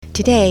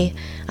Today,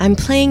 I'm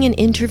playing an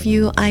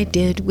interview I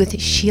did with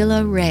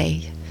Sheilah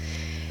Rae.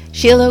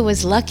 Sheilah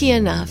was lucky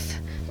enough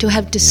to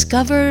have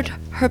discovered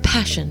her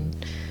passion,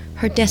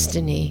 her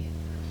destiny,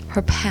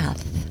 her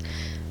path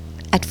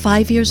at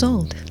 5 years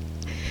old.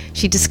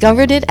 She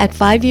discovered it at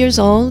 5 years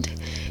old.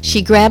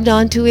 She grabbed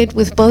onto it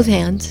with both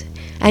hands,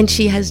 and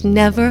she has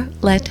never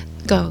let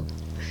go.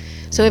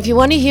 So if you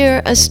want to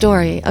hear a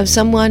story of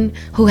someone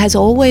who has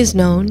always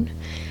known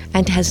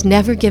and has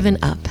never given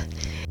up,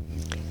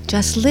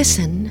 just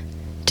listen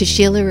to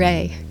Sheilah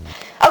Rae.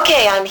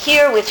 Okay, I'm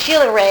here with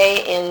Sheilah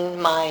Rae in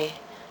my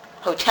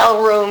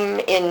hotel room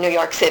in New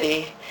York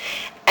City,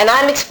 and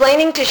I'm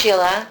explaining to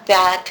Sheilah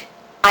that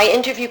I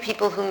interview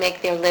people who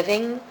make their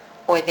living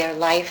or their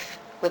life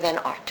within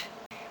art.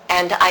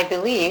 And I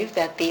believe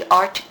that the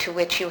art to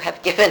which you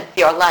have given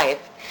your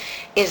life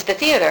is the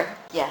theater.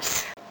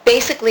 Yes.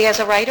 Basically as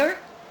a writer?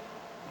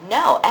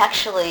 No,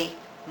 actually,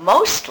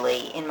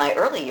 mostly in my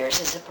early years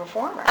as a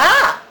performer.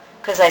 Ah!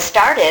 Because I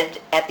started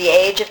at the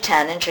age of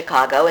 10 in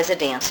Chicago as a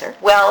dancer.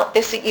 Well,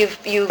 you've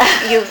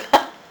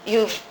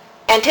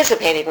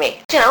anticipated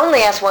me. I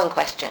only ask one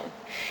question,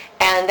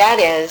 and that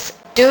is,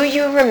 do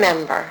you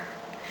remember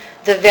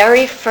the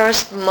very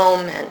first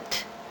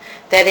moment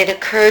that it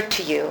occurred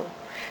to you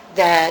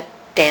that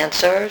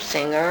dancer,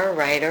 singer,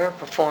 writer,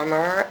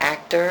 performer,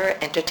 actor,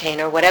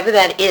 entertainer, whatever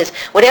that is,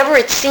 whatever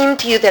it seemed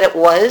to you that it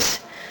was,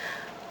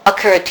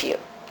 occurred to you?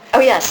 Oh,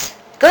 yes.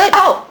 Good.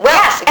 Oh, well,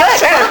 yes, good.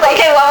 Absolutely.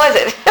 Okay, what was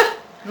it?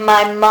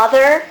 My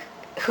mother,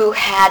 who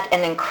had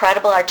an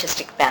incredible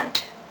artistic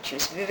bent, she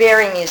was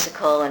very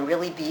musical and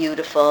really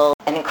beautiful,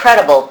 an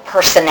incredible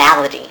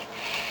personality.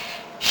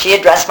 She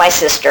had dressed my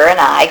sister and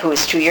I, who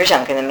was 2 years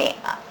younger than me,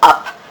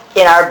 up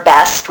in our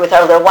best with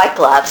our little white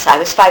gloves. I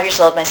was 5 years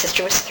old, my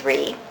sister was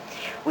 3.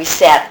 We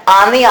sat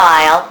on the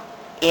aisle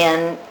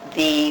in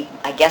the,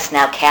 I guess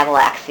now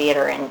Cadillac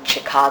Theater in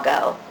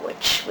Chicago,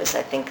 which was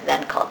I think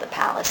then called the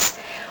Palace,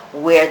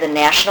 where the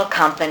National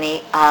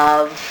Company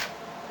of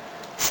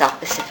South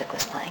Pacific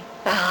was playing.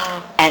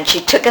 Oh. And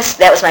she took us,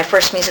 that was my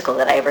first musical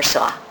that I ever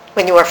saw.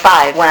 When you were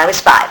 5? When I was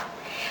 5.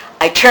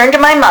 I turned to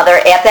my mother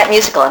at that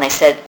musical and I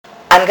said,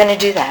 I'm going to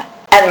do that.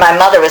 And my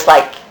mother was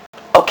like,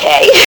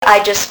 okay.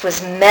 I just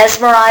was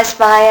mesmerized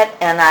by it,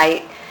 and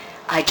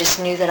I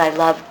just knew that I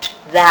loved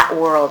that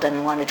world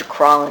and wanted to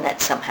crawl in it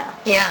somehow.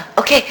 Yeah.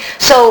 Okay.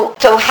 So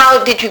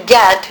how did you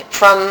get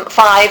from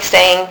 5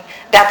 saying,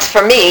 that's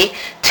for me,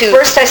 to...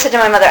 First I said to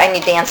my mother, I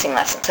need dancing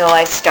lessons. So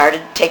I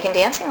started taking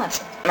dancing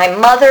lessons. My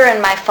mother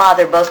and my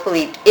father both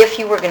believed if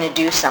you were going to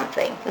do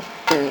something,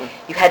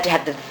 you had to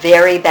have the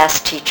very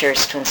best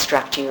teachers to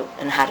instruct you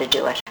in how to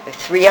do it. I have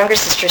 3 younger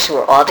sisters who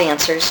are all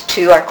dancers.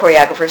 2 are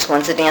choreographers.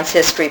 One's a dance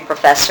history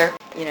professor.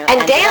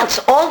 And dance,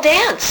 all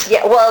dance.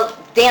 Yeah, well,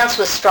 dance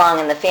was strong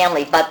in the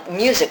family, but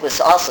music was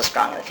also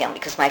strong in the family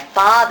because my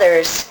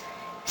father's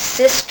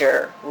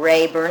sister,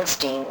 Ray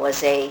Bernstein,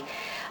 was a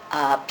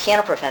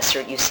piano professor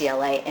at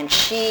UCLA, and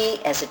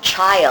she, as a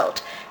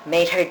child,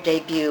 made her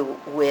debut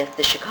with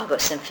the Chicago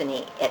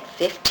Symphony at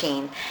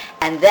 15,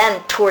 and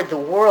then toured the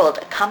world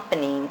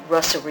accompanying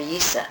Rosa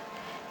Ruiza.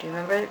 Do you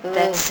remember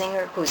that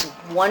singer who's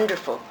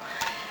wonderful?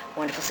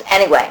 Wonderful.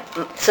 Anyway,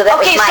 so that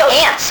was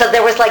my aunt. So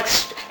there was like,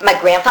 my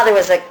grandfather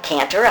was a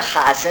cantor, a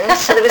chazan,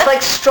 so there was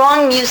like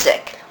strong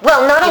music.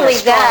 Well, not only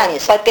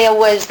that, but there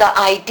was the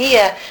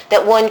idea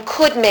that one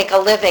could make a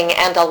living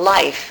and a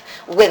life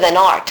with an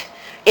art.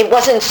 It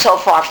wasn't so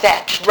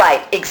far-fetched.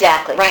 Right,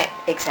 exactly. Right,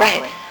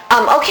 exactly. Right.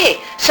 Okay,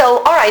 so,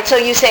 all right, so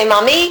you say,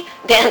 Mommy,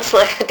 dance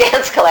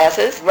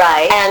classes.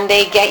 Right. And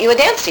they get you a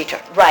dance teacher.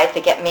 Right,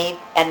 they get me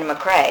Edna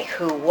McCrae,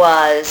 who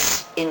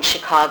was in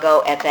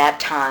Chicago at that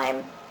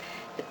time,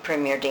 the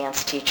premier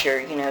dance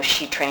teacher.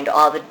 She trained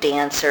all the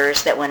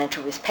dancers that went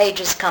into Ruth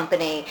Page's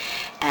company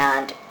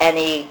and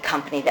any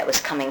company that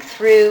was coming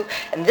through.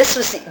 And this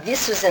was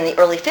in the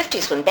early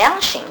 50s when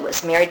Balanchine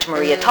was married to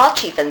Maria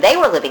Tallchief, and they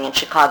were living in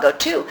Chicago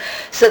too.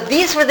 So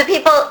these were the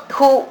people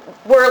who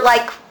were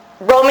like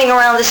roaming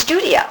around the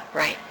studio.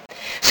 Right.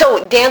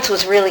 So dance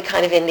was really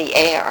kind of in the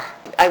air.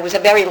 It was a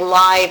very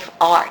live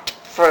art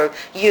for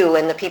you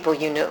and the people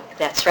you knew.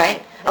 That's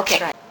right. Okay.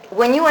 That's right.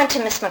 When you went to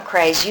Miss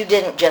McCrae's, you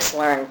didn't just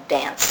learn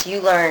dance. You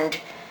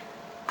learned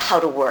how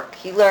to work.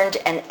 You learned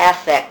an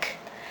ethic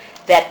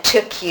that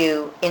took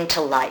you into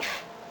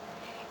life.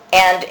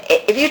 And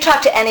if you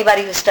talk to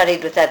anybody who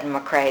studied with Edna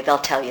McCrae, they'll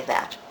tell you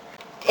that.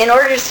 In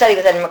order to study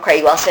with Edna McCrae,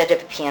 you also had to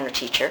have a piano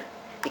teacher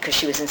because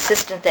she was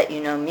insistent that you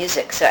know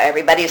music. So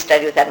everybody who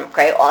studied with Edna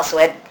McCrae also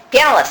had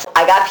piano lessons.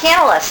 I got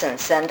piano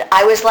lessons, and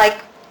I was like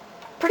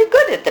pretty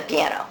good at the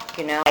piano.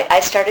 I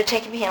started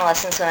taking piano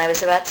lessons when I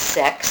was about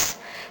 6.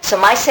 So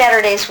my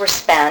Saturdays were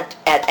spent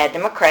at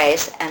Edna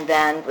McCrae's, and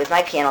then with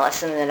my piano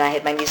lesson, and then I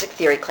had my music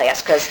theory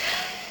class because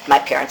my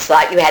parents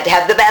thought you had to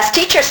have the best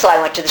teacher. So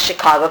I went to the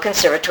Chicago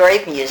Conservatory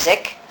of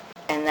Music,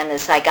 and then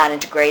as I got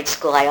into grade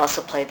school, I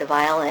also played the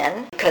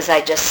violin because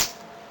I just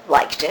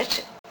liked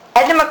it.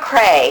 Edna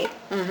McCrae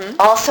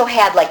also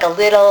had like a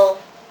little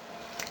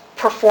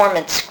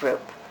performance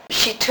group.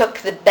 She took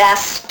the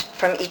best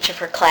from each of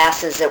her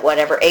classes at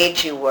whatever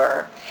age you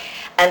were,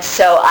 And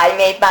so I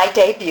made my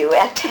debut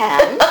at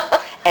 10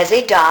 as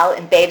a doll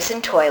in Babes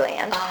in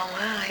Toyland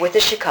with the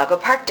Chicago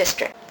Park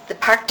District. The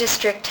Park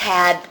District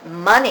had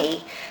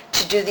money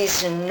to do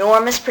these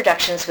enormous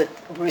productions with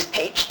Ruth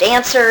Page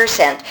dancers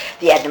and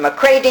the Edna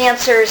McRae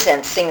dancers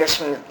and singers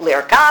from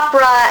lyric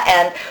opera.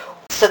 And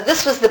so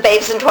this was the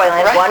Babes in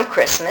Toyland one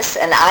Christmas,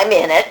 and I'm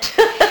in it.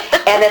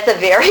 And at the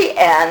very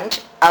end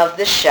of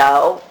the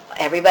show,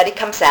 everybody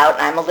comes out,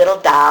 and I'm a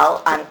little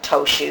doll on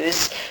toe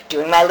shoes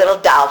doing my little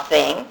doll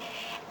thing.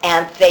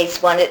 And they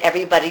wanted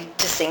everybody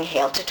to sing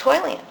Hail to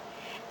Toyland.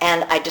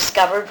 And I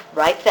discovered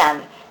right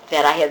then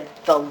that I had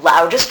the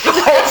loudest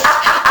voice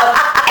of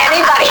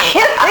anybody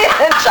in the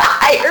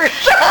entire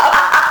show.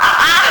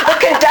 The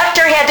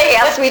conductor had to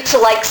ask me to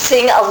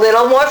sing a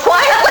little more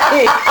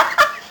quietly.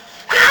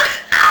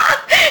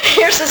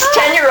 Here's this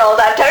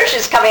 10-year-old on toe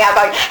shoes coming out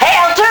going,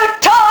 Hail to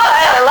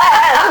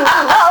Toyland!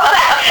 All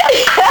that.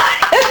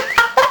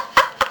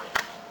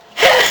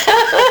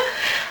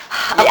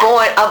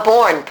 A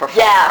born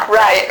performer. Yeah,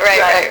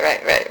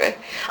 right.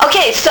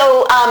 Okay,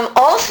 so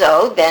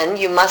also then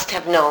you must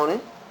have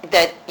known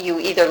that you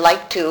either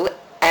like to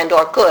and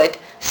or could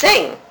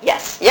sing.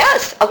 Yes.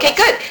 Yes. Okay,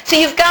 good. So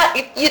you've got,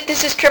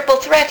 this is triple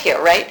threat here,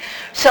 right?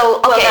 So,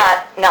 okay.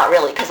 Well, not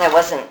really, because I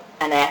wasn't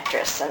an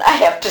actress, and I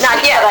have to Not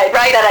say yet,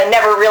 that I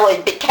never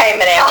really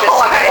became an actress.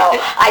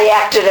 I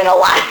acted in a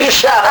lot of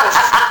shows.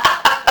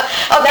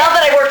 Now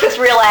that I worked with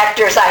real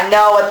actors, I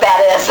know what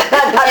that is.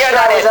 I'm not sure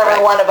I was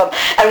ever one of them.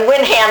 And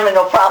Wynn Hanman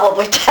will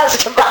probably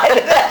testify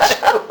to that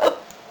too.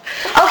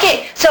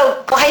 Okay,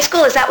 so high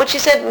school, is that what you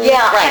said?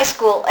 Yeah, right. High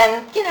school.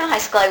 And, high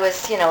school I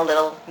was, a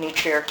little New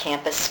Trier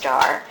campus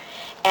star.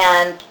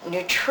 And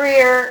New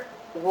Trier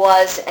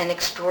was an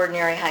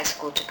extraordinary high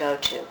school to go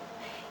to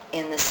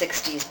in the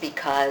 60s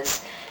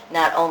because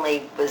not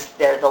only was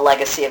there the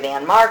legacy of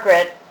Anne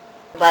Margaret,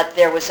 but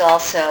there was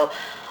also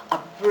a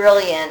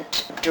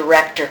brilliant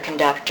director,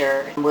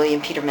 conductor,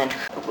 William Peterman.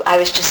 I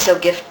was just so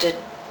gifted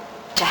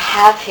to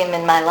have him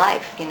in my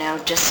life,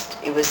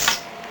 it was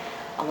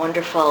a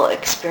wonderful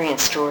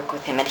experience to work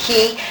with him. And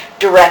he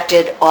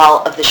directed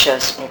all of the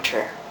shows at New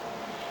Trier.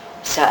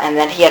 So, and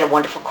then he had a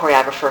wonderful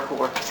choreographer who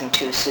worked with him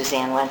too,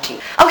 Suzanne Wente.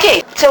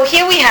 Okay, so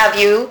here we have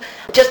you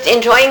just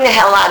enjoying the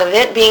hell out of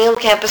it, being a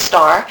campus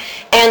star.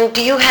 And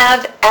do you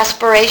have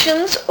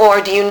aspirations, or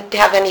do you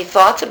have any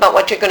thoughts about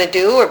what you're going to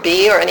do or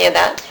be or any of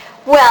that?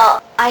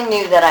 Well, I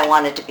knew that I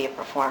wanted to be a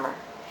performer.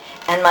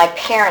 And my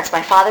parents,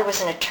 my father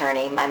was an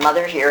attorney. My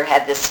mother here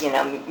had this,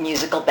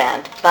 musical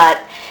bent.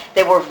 But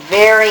they were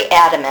very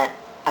adamant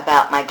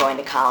about my going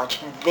to college,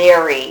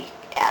 very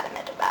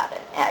adamant about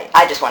it.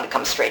 I just wanted to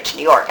come straight to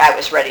New York. I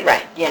was ready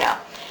to,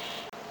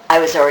 I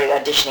was already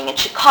auditioning in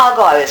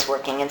Chicago. I was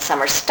working in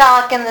summer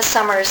stock in the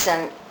summers,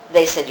 and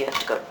they said, you have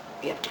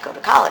to go to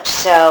college.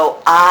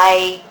 So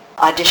I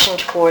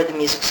auditioned for the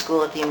music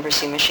school at the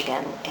University of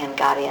Michigan and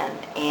got in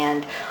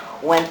and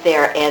went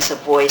there as a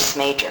voice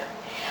major.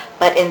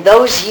 But in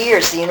those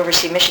years, the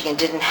University of Michigan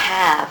didn't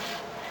have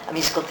a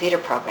musical theater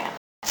program.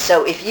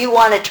 So if you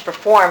wanted to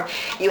perform,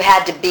 you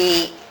had to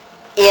be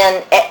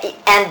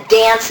and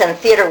dance and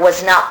theater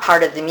was not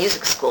part of the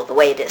music school the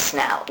way it is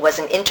now. It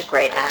wasn't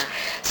integrated.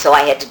 So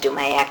I had to do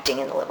my acting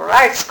in the liberal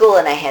arts school,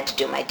 and I had to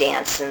do my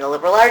dance in the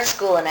liberal arts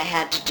school, and I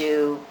had to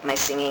do my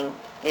singing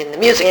in the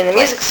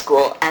music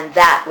school, and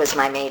that was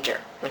my major.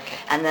 Okay.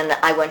 And then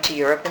I went to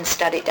Europe and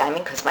studied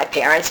diving because my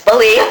parents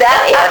believed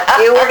that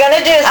if you were going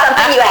to do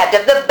something, you had to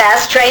have the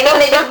best training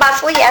that you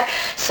possibly had.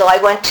 So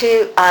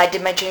I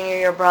did my junior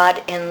year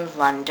abroad in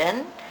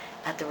London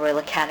at the Royal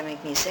Academy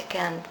of Music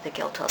and the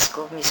Guildhall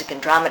School of Music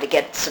and Drama to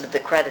get sort of the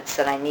credits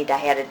that I need. I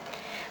had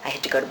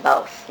to go to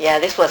both. Yeah,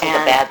 this wasn't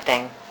a bad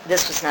thing.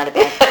 This was not a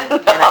bad thing. No.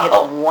 And I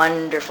had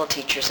wonderful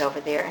teachers over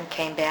there and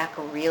came back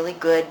a really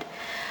good,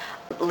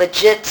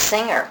 legit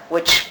singer,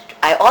 which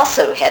I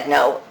also had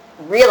no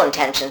real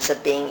intentions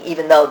of being,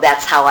 even though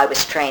that's how I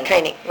was trained.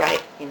 Training,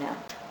 right.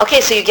 Okay,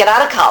 so you get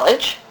out of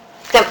college.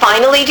 Then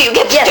finally do you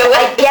get to do it?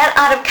 I get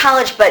out of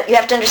college, but you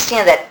have to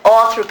understand that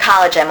all through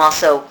college I'm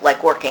also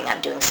working.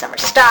 I'm doing summer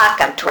stock,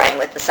 I'm touring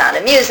with the Sound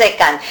of Music,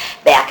 I'm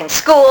back in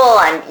school,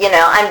 I'm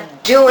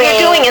doing...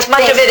 You're doing as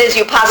much of it as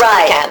you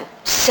possibly can.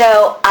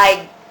 So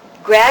I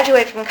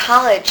graduated from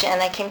college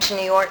and I came to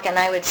New York, and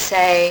I would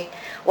say,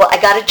 well, I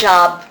got a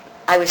job.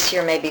 I was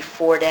here maybe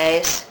 4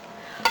 days.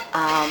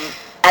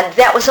 And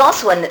that was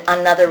also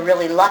another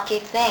really lucky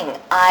thing.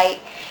 I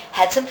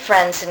had some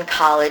friends in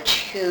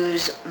college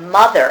whose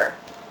mother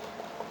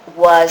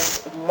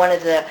was one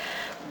of the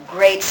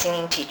great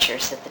singing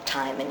teachers at the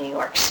time in New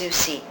York, Sue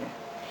Seaton.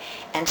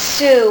 And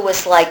Sue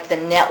was like the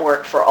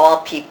network for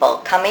all people.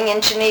 Coming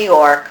into New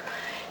York,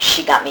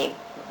 she got me,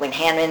 when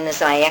Hanman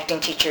is my acting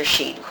teacher,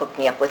 she hooked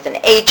me up with an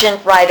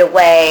agent right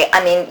away.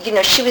 I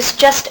mean, she was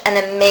just an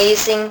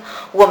amazing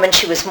woman.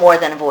 She was more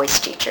than a voice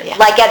teacher. Yeah.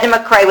 Like Edna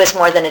McRae was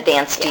more than a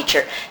dance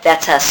teacher.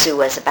 That's how Sue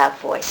was about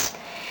voice.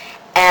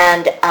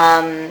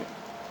 And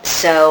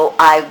so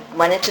I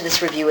went into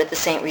this review at the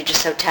St.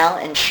 Regis Hotel,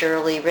 and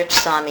Shirley Rich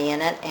saw me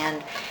in it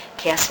and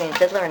cast me in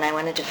Fiddler, and I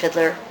went into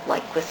Fiddler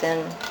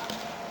within,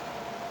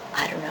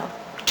 I don't know,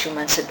 2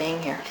 months of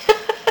being here.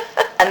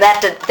 And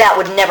that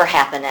would never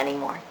happen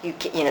anymore.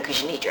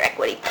 Because you need your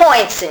equity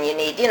points, and you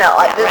need,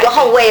 the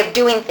whole way of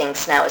doing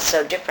things now is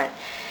so different.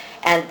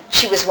 And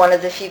she was one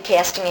of the few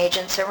casting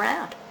agents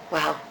around.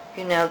 Wow.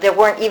 There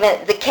weren't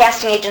even, the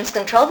casting agents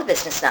control the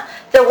business now.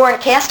 There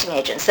weren't casting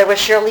agents. There was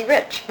Shirley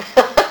Rich.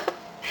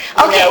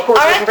 Okay, who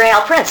was written for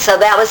Al Prince. So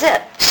that was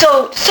it.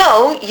 So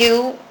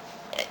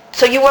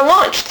you were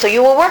launched. So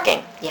you were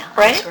working. Yeah,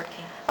 right? I was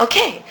working.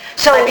 Okay.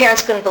 So my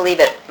parents couldn't believe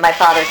it. My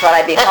father thought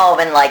I'd be home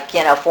in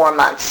 4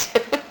 months.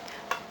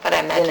 But I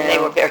imagine they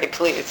were very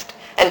pleased.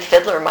 And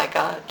Fiddler, my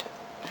God.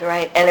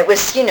 Right. And it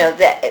was,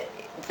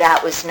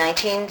 that was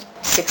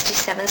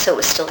 1967, so it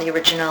was still the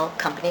original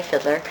company,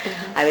 Fiddler.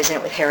 Mm-hmm. I was in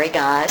it with Harry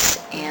Goss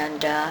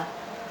and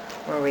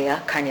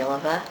Maria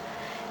Karnilova.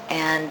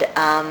 And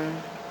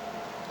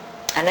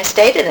I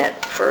stayed in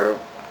it for,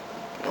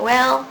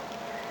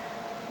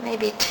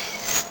 maybe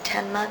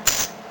 10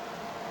 months.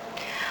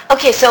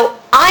 Okay, so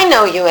I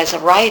know you as a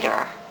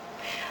writer.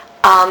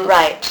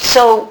 Right.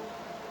 So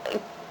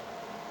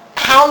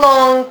how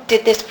long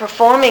did this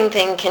performing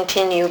thing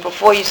continue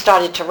before you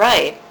started to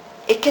write?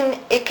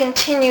 It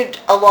continued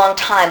a long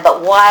time,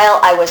 but while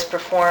I was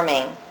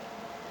performing,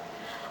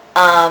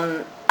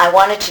 I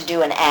wanted to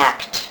do an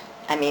act.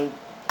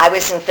 I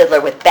was in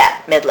Fiddler with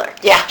Bette Midler.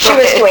 Yeah. She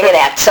was doing an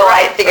act, so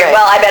Right, I figured, right.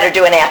 well, I better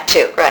do an act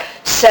too. Right.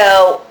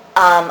 So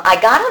I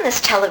got on this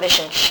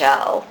television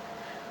show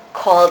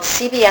called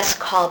CBS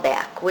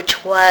Callback,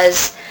 which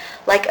was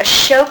like a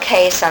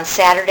showcase on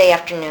Saturday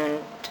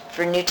afternoon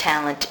for new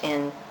talent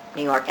in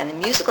New York. And the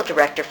musical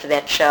director for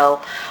that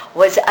show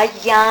was a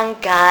young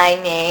guy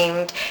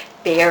named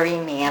Barry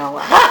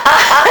Manilow.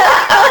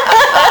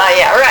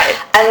 Yeah, right.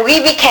 And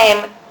we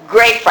became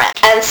great friends.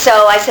 And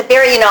so I said,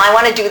 Barry, I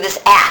want to do this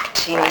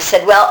act. And he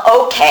said, well,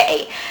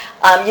 okay,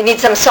 you need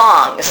some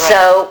songs. Right.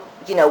 So,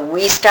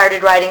 we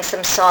started writing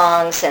some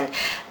songs, and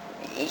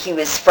he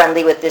was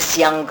friendly with this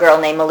young girl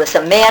named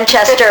Melissa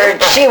Manchester.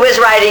 She was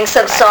writing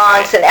some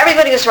songs, and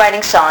everybody was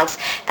writing songs.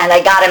 And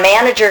I got a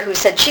manager who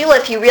said, Sheila,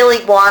 if you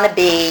really want to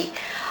be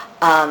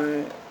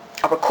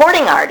a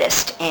recording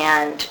artist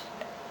and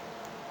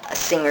a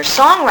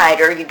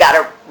singer-songwriter, you got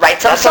to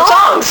write some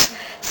songs.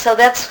 So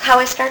that's how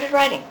I started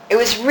writing. It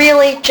was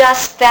really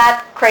just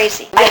that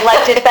crazy. I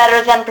liked it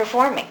better than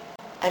performing.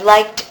 I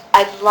liked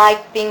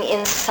being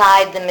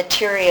inside the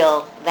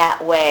material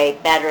that way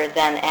better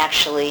than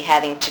actually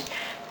having to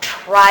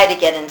try to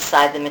get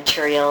inside the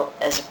material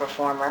as a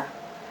performer.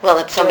 Well,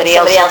 it's somebody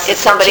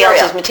else's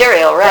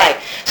material, right.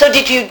 So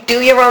did you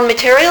do your own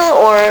material,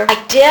 or?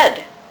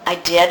 I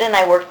did, and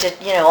I worked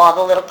at, all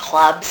the little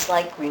clubs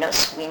like Reno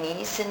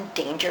Sweeney's and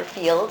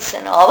Dangerfields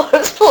and all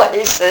those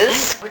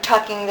places. We're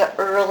talking the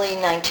early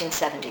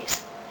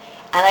 1970s.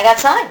 And I got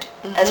signed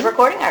as a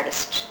recording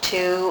artist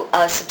to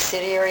a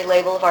subsidiary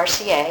label of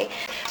RCA.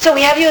 So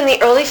we have you in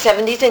the early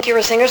 70s, and you're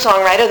a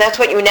singer-songwriter. That's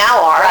what you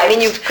now are. Right.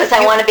 Because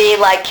I want to be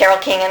like Carole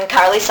King and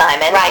Carly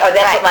Simon. Right. Or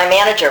that's what my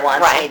manager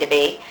wants me to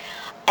be.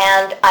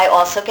 And I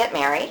also get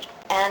married.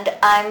 And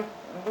I'm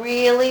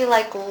really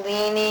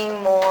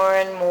leaning more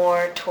and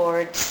more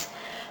towards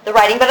the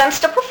writing, but I'm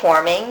still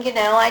performing.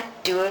 I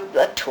do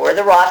a tour of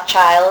the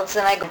Rothschilds,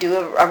 and I do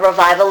a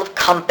revival of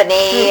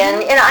Company,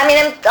 and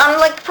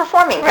I'm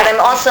performing, but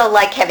I'm also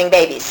having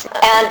babies,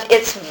 and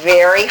it's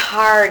very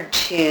hard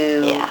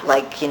to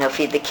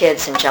feed the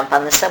kids and jump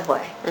on the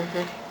subway,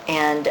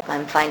 and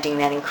I'm finding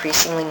that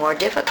increasingly more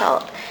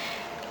difficult.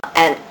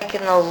 And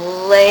in the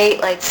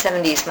late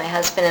 70s, my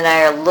husband and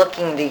I are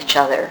looking at each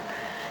other,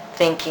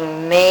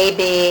 thinking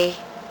maybe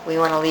we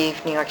want to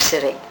leave New York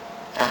City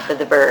for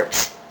the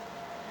burbs.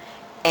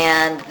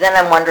 And then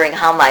I'm wondering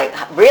how am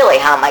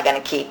I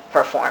going to keep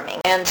performing?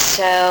 And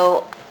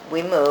so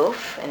we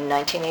move in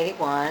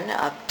 1981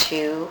 up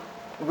to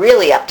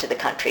the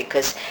country,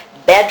 because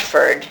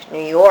Bedford,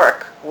 New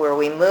York, where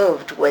we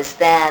moved, was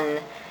then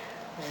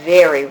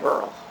very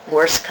rural,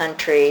 horse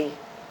country,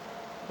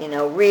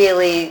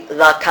 really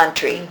the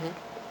country.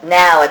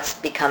 Now it's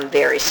become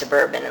very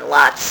suburban, and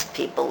lots of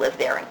people live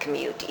there and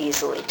commute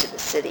easily to the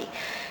city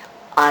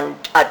on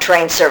a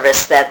train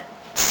service that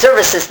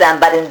services them,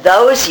 but in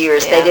those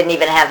years they didn't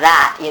even have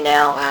that,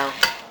 Wow.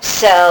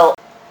 So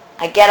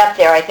I get up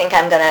there, I think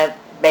I'm going to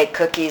bake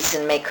cookies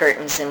and make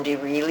curtains and be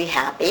really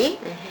happy,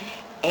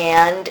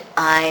 and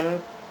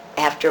I'm,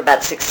 after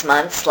about 6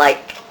 months,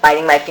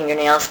 biting my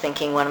fingernails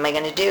thinking, what am I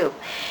going to do?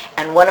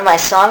 And one of my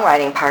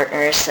songwriting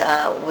partners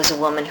was a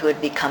woman who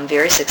had become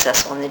very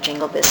successful in the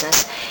jingle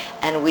business,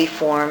 and we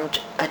formed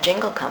a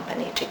jingle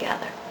company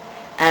together.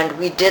 And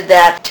we did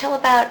that till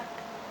about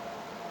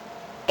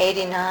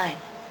 89.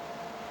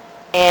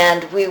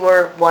 And we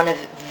were one of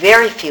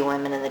very few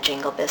women in the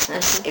jingle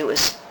business. It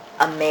was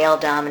a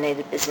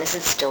male-dominated business.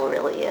 It still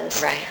really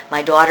is. Right.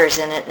 My daughter's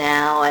in it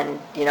now, and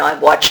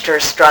I've watched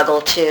her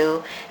struggle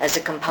too as a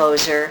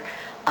composer.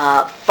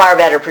 Far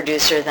better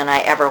producer than I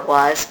ever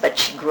was, but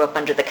she grew up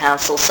under the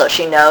council, so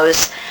she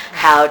knows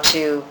how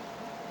to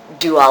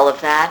do all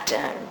of that.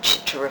 And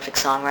she's a terrific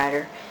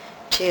songwriter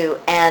too.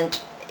 And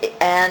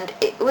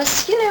it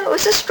was, it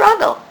was a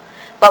struggle.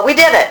 But we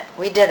did it.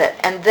 We did it.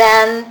 And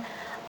then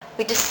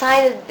we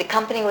decided the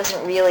company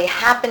wasn't really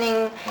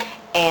happening,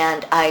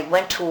 and I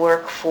went to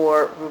work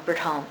for Rupert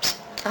Holmes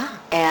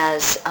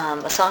as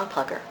a song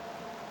plugger.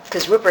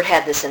 Because Rupert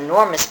had this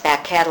enormous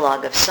back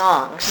catalog of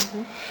songs,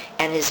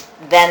 and his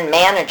then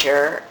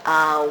manager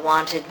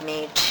wanted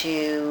me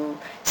to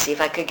see if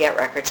I could get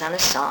records on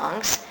his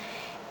songs.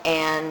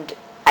 And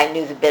I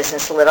knew the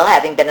business a little,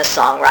 having been a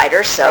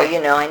songwriter, so,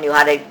 I knew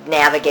how to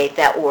navigate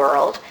that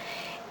world.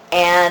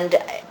 And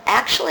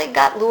actually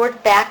got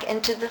lured back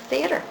into the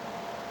theater.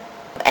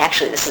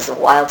 Actually, this is a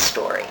wild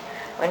story.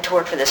 I went to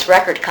work for this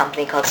record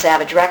company called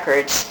Savage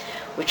Records,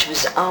 which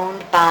was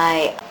owned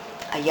by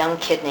a young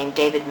kid named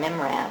David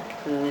Mimran,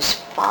 whose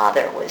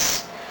father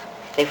was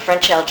a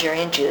French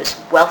Algerian Jews,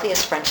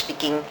 wealthiest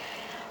French-speaking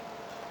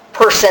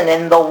person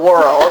in the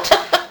world.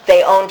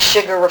 They owned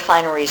sugar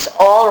refineries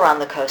all around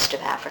the coast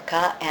of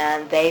Africa,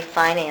 and they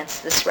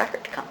financed this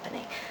record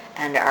company.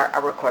 And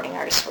our recording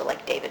artists were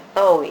like David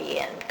Bowie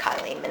and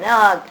Kylie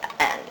Minogue,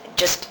 and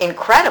just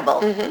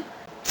incredible.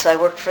 So I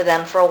worked for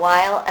them for a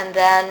while, and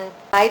then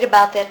right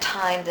about that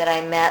time that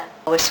I met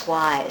Lois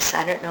Wise.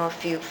 I don't know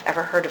if you've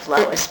ever heard of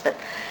Lois, but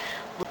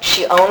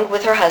she owned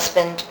with her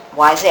husband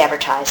Wise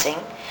Advertising.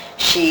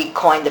 She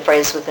coined the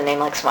phrase, with a name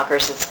like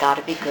Smucker's, it's got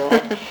to be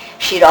good.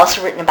 She'd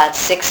also written about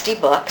 60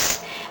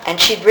 books, and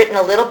she'd written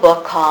a little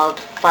book called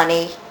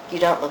Funny, You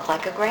Don't Look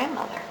Like a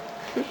Grandmother.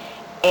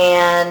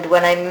 And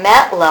when I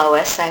met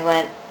Lois, I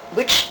went,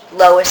 which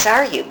Lois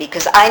are you?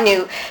 Because I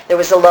knew there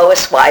was a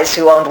Lois Wise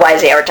who owned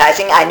Wise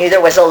Advertising. I knew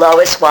there was a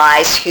Lois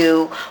Wise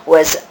who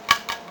was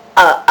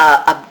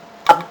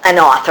an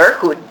author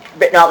who had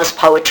written all this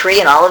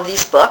poetry and all of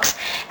these books.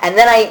 And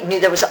then I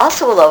knew there was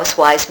also a Lois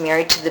Wise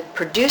married to the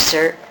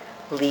producer,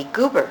 Lee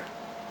Goober.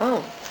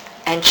 Oh.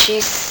 And she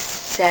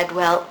said,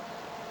 well,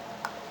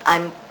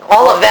 I'm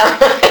all of them.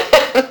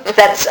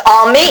 That's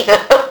all me.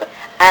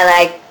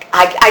 And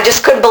I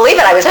just couldn't believe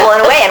it. I was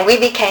blown away, and we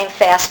became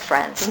fast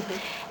friends.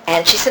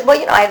 And she said, well,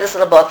 I have this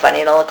little book, Funny,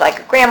 It'll Look Like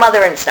a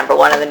Grandmother, and it's number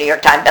one on the New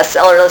York Times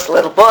bestseller list,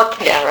 little book.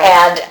 Yeah,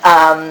 right.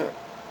 And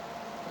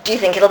do you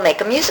think it'll make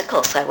a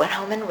musical? So I went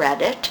home and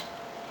read it,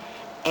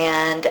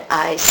 and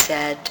I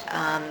said,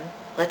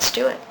 let's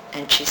do it.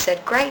 And she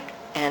said, great.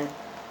 And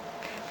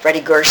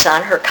Freddie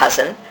Gerson, her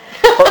cousin,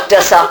 hooked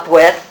us up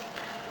with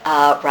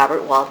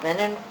Robert Waldman,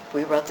 and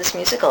we wrote this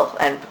musical.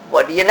 And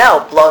what do you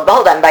know? Lo and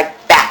behold, I'm back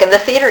in the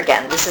theater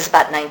again. This is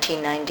about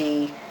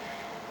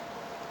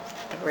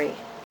 1993.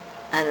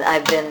 And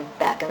I've been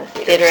back in the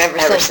theater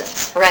ever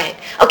since. Right.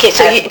 Okay,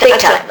 so big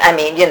time. I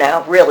mean,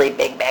 really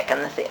big back in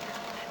the theater.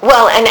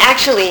 Well, and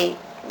actually,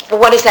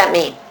 what does that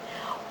mean?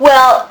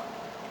 Well,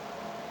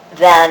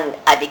 then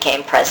I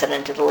became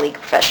president of the League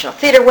of Professional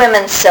Theater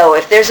Women. So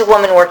if there's a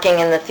woman working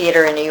in the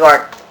theater in New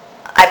York,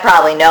 I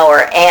probably know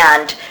her.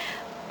 And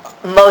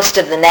most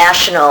of the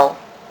national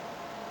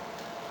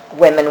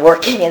women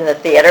working in the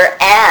theater,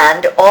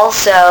 and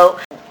also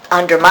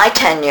under my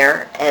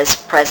tenure as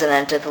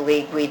president of the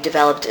league, we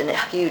developed a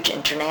huge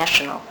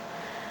international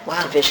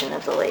division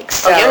of the league.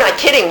 So, you're not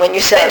kidding when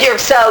you said you're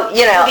so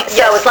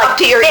it's like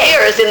to your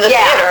ears in the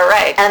theater,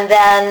 right? And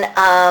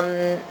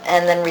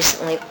then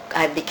recently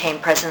I became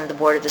president of the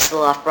board of this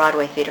little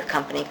off-Broadway theater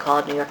company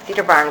called New York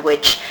Theater Barn,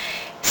 which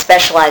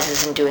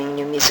specializes in doing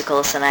new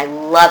musicals, and I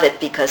love it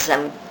because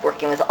I'm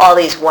working with all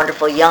these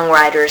wonderful young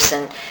writers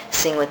and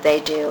seeing what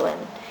they do.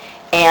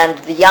 And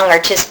the young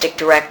artistic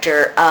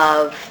director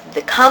of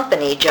the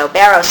company, Joe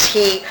Barros,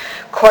 he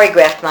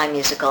choreographed my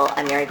musical,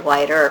 I Married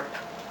Wyatt Earp,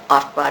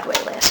 off-Broadway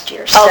last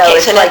year. Okay,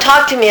 so now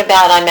talk to me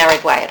about I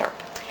Married Wyatt Earp.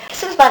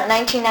 This was about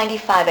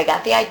 1995. I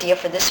got the idea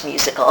for this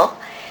musical.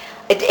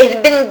 It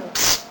had been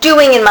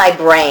stewing in my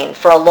brain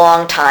for a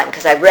long time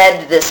because I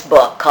read this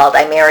book called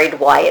I Married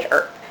Wyatt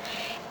Earp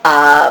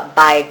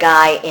by a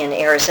guy in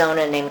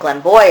Arizona named Glenn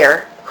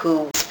Boyer,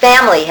 whose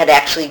family had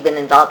actually been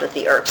involved with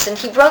the Earps. And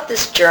he wrote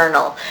this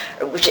journal,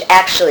 which is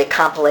actually a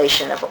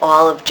compilation of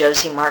all of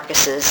Josie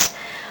Marcus's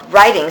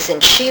writings.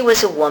 And she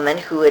was a woman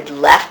who had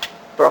left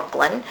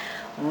Brooklyn,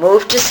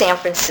 moved to San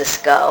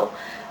Francisco,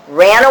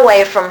 ran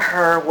away from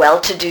her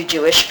well-to-do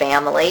Jewish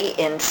family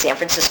in San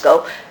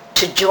Francisco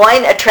to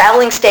join a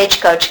traveling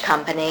stagecoach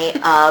company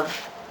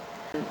of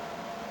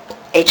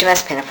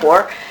HMS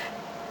Pinafore,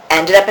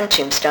 ended up in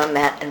Tombstone,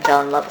 met and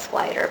fell in love with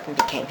Wyatt Earp and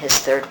became his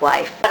third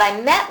wife. But I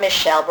met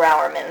Michelle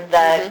Browerman,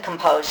 the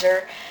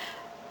composer,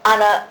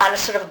 on a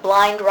sort of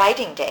blind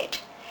writing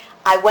date.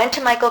 I went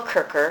to Michael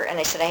Kirker and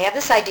I said, I have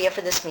this idea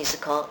for this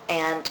musical,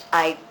 and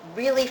I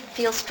really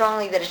feel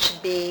strongly that it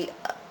should be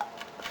a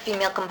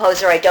female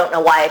composer. I don't know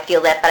why I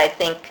feel that, but I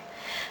think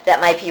that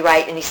might be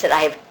right. And he said,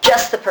 I have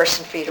just the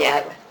person for you to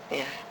write with.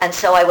 Yeah. And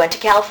so I went to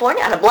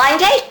California on a blind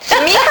date to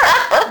meet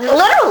her,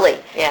 literally.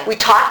 Yeah. We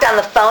talked on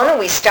the phone and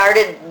we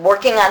started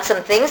working on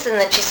some things, and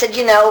then she said,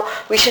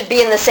 we should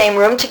be in the same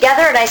room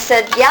together. And I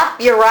said, yeah,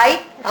 you're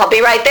right. I'll be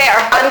right there.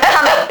 I'm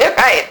coming.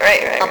 Right.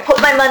 I'll put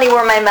my money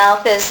where my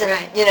mouth is, and,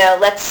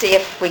 let's see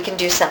if we can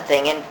do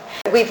something. And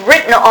we've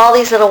written all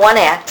these little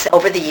one-acts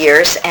over the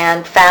years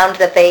and found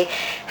that they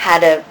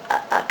had a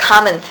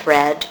common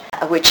thread.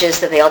 which is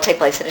that they all take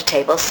place at a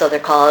table, so they're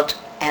called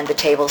And the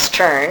Tables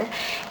Turn.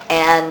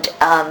 And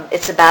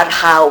it's about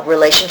how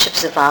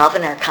relationships evolve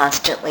and are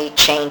constantly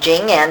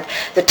changing, and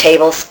the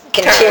tables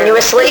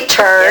continuously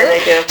turn. Yeah,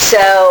 they do.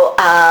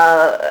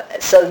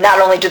 So not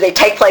only do they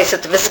take place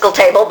at the physical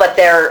table, but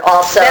they're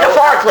also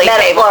Metaphorically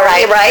table,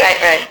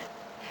 right?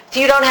 So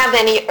you don't have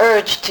any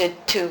urge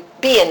to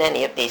be in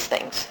any of these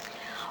things?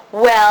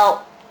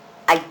 Well,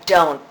 I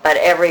don't, but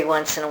every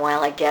once in a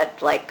while I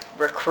get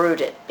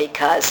recruited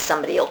because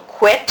somebody will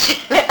quit.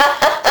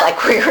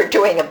 Like we were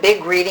doing a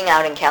big reading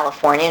out in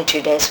California, and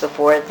 2 days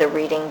before the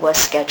reading was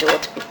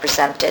scheduled to be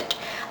presented.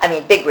 I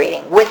mean, big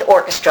reading with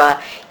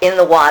orchestra in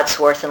the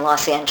Wadsworth in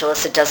Los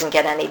Angeles. It doesn't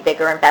get any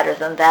bigger and better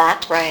than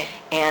that. Right.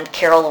 And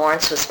Carol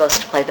Lawrence was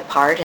supposed to play the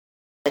part,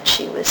 but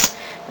she was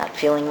not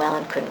feeling well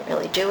and couldn't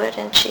really do it,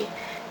 and she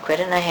quit,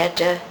 and I had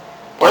to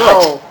do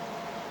it.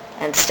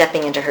 And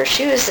stepping into her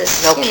shoes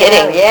is... No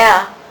kidding.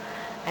 Yeah.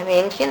 I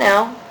mean,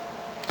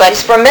 but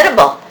she's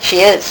formidable. She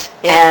is.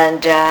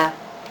 Yeah.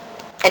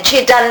 And she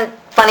had done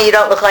Funny You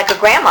Don't Look Like a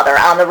Grandmother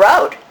on the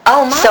road.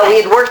 Oh, my. So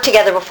we had worked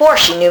together before.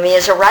 She knew me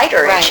as a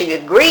writer, Right. and she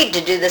agreed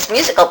to do this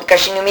musical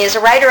because she knew me as a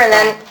writer, and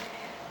then,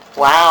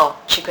 Wow.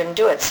 she couldn't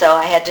do it, so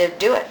I had to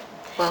do it.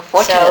 Well,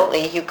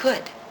 fortunately, you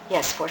could.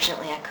 Yes,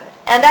 fortunately I could.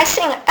 And I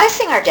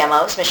sing our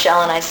demos.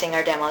 Michelle and I sing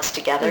our demos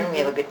together, and we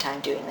have a good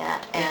time doing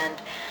that. And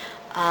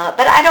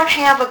but I don't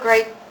have a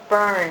great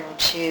burn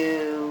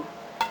to...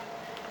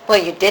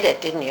 Well, you did it,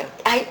 didn't you?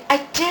 I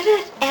did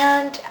it,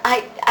 and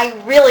I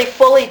really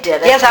fully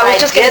did it. Yes, I was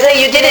just going to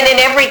say you did it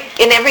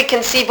in every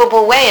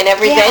conceivable way, in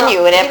every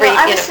venue, in every...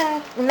 I was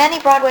in many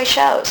Broadway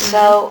shows,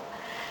 so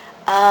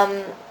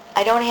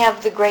I don't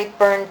have the great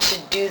burn to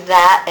do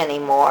that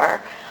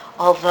anymore.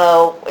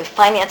 Although, if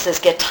finances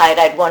get tight,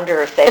 I'd wonder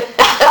if they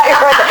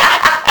hire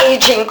the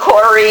aging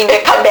Corrine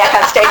to come back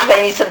on stage.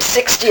 They need some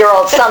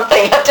 60-year-old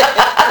something.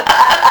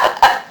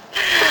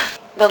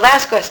 The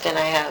last question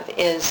I have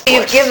is,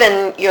 you've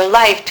given your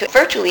life to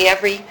virtually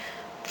every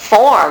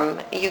form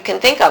you can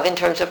think of in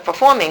terms of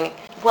performing.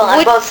 Well,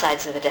 on both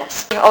sides of the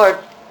desk. Or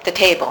the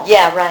table.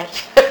 Yeah, right.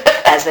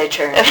 As they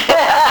turn.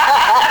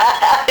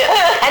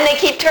 And they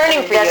keep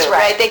turning for That's you,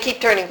 right. They keep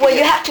turning for you. Well,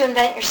 you have to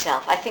invent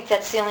yourself. I think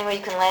that's the only way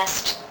you can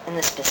last in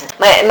this business.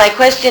 My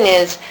question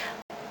is,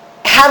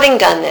 having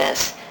done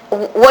this,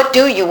 what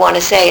do you want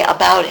to say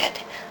about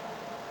it?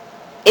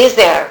 Is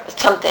there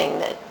something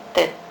that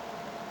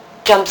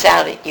jumps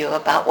out at you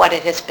about what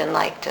it has been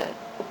like to...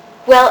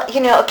 Well,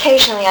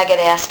 occasionally I get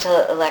asked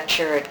to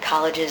lecture at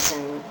colleges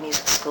and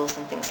music schools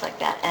and things like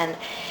that. And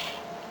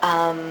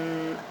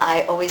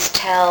I always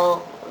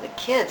tell the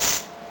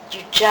kids,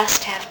 you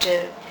just have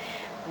to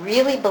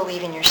really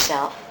believe in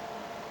yourself,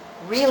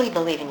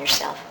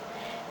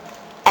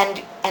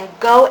 and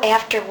go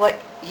after what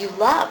you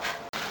love.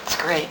 That's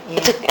great.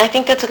 Yeah. I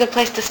think that's a good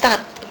place to stop.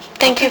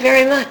 Thank you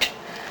very much.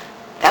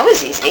 That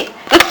was easy.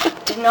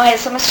 Didn't know I had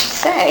so much to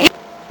say.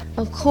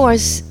 Of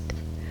course,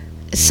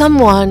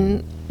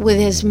 someone with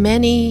as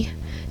many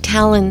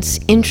talents,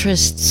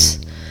 interests,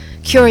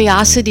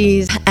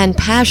 curiosities, and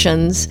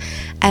passions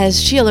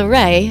as Sheilah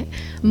Rae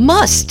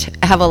must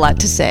have a lot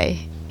to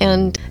say,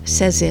 and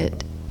says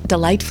it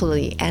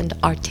delightfully and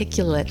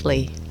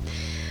articulately.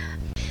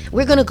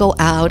 We're going to go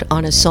out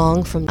on a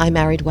song from I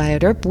Married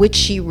Wyatt Earp, which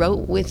she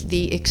wrote with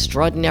the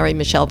extraordinary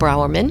Michelle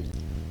Browerman.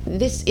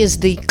 This is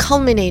the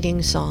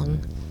culminating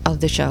song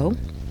of the show.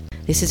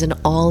 This is an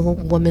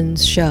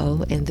all-women's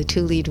show, and the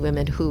two lead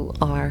women who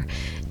are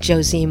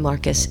Josie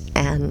Marcus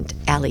and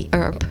Allie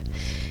Earp.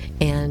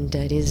 And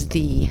it is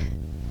the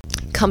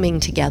coming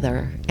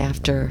together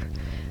after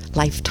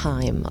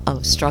lifetime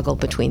of struggle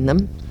between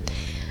them.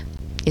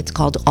 It's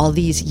called All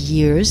These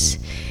Years.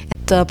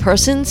 The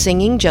person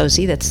singing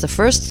Josie, that's the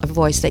first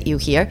voice that you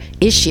hear,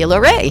 is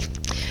Sheilah Rae.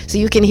 So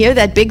you can hear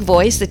that big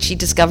voice that she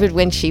discovered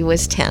when she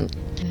was 10.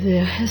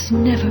 There has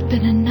never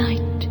been a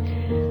night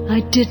I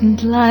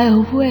didn't lie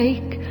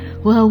awake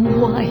while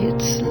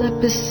Wyatt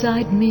slept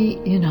beside me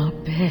in our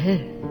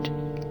bed.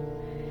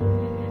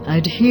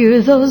 I'd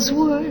hear those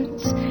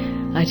words,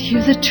 I'd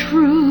hear the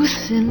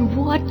truth in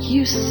what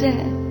you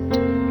said.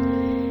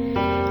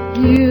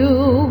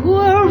 You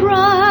were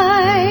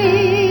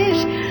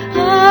right,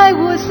 I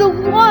was the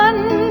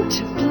one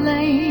to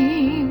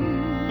blame.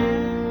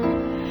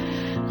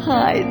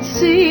 I'd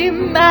see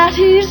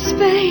Mattie's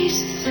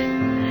face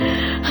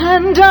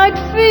and I'd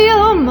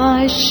feel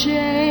my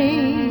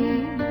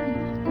shame.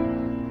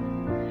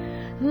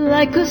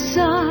 Like a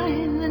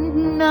silent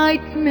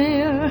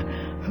nightmare,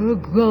 her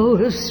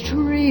ghost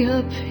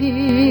reappears,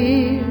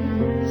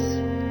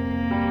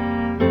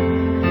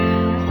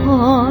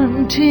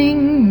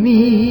 haunting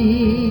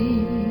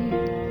me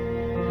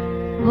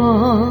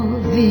all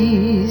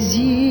these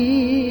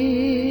years.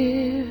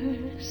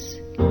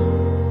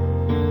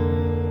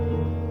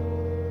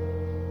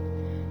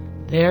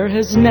 There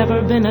has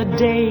never been a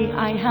day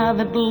I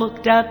haven't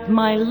looked at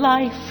my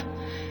life,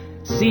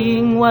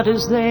 seeing what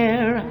is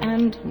there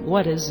and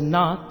what is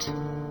not.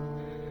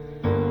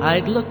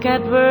 I'd look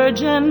at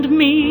Virg and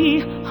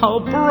me, all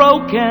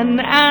broken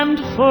and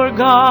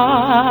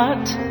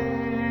forgot.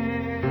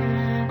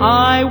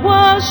 I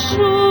was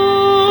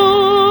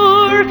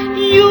sure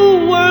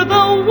you were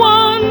the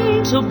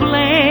one to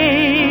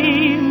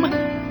blame.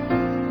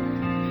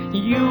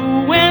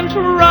 You went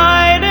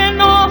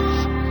riding off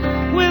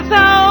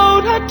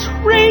without a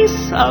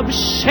trace of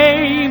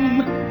shame.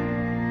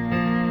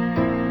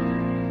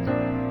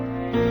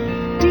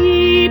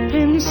 Deep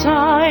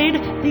inside,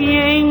 the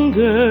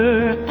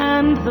anger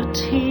and the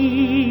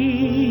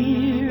tears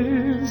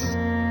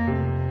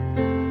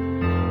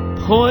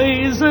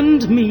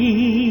poisoned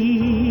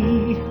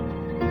me.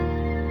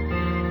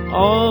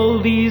 All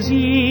these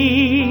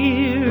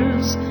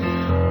years,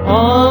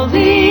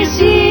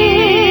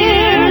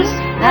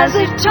 as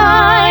if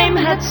time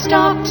had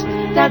stopped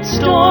that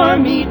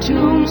stormy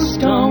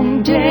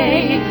Tombstone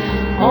day.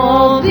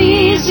 All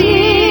these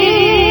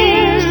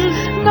years,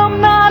 no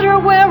matter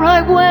where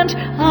I went,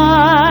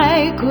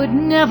 I could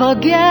never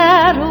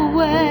get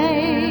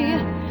away.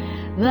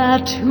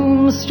 That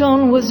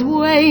tombstone was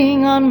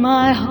weighing on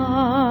my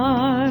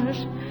heart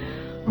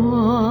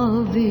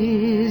all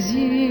these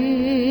years.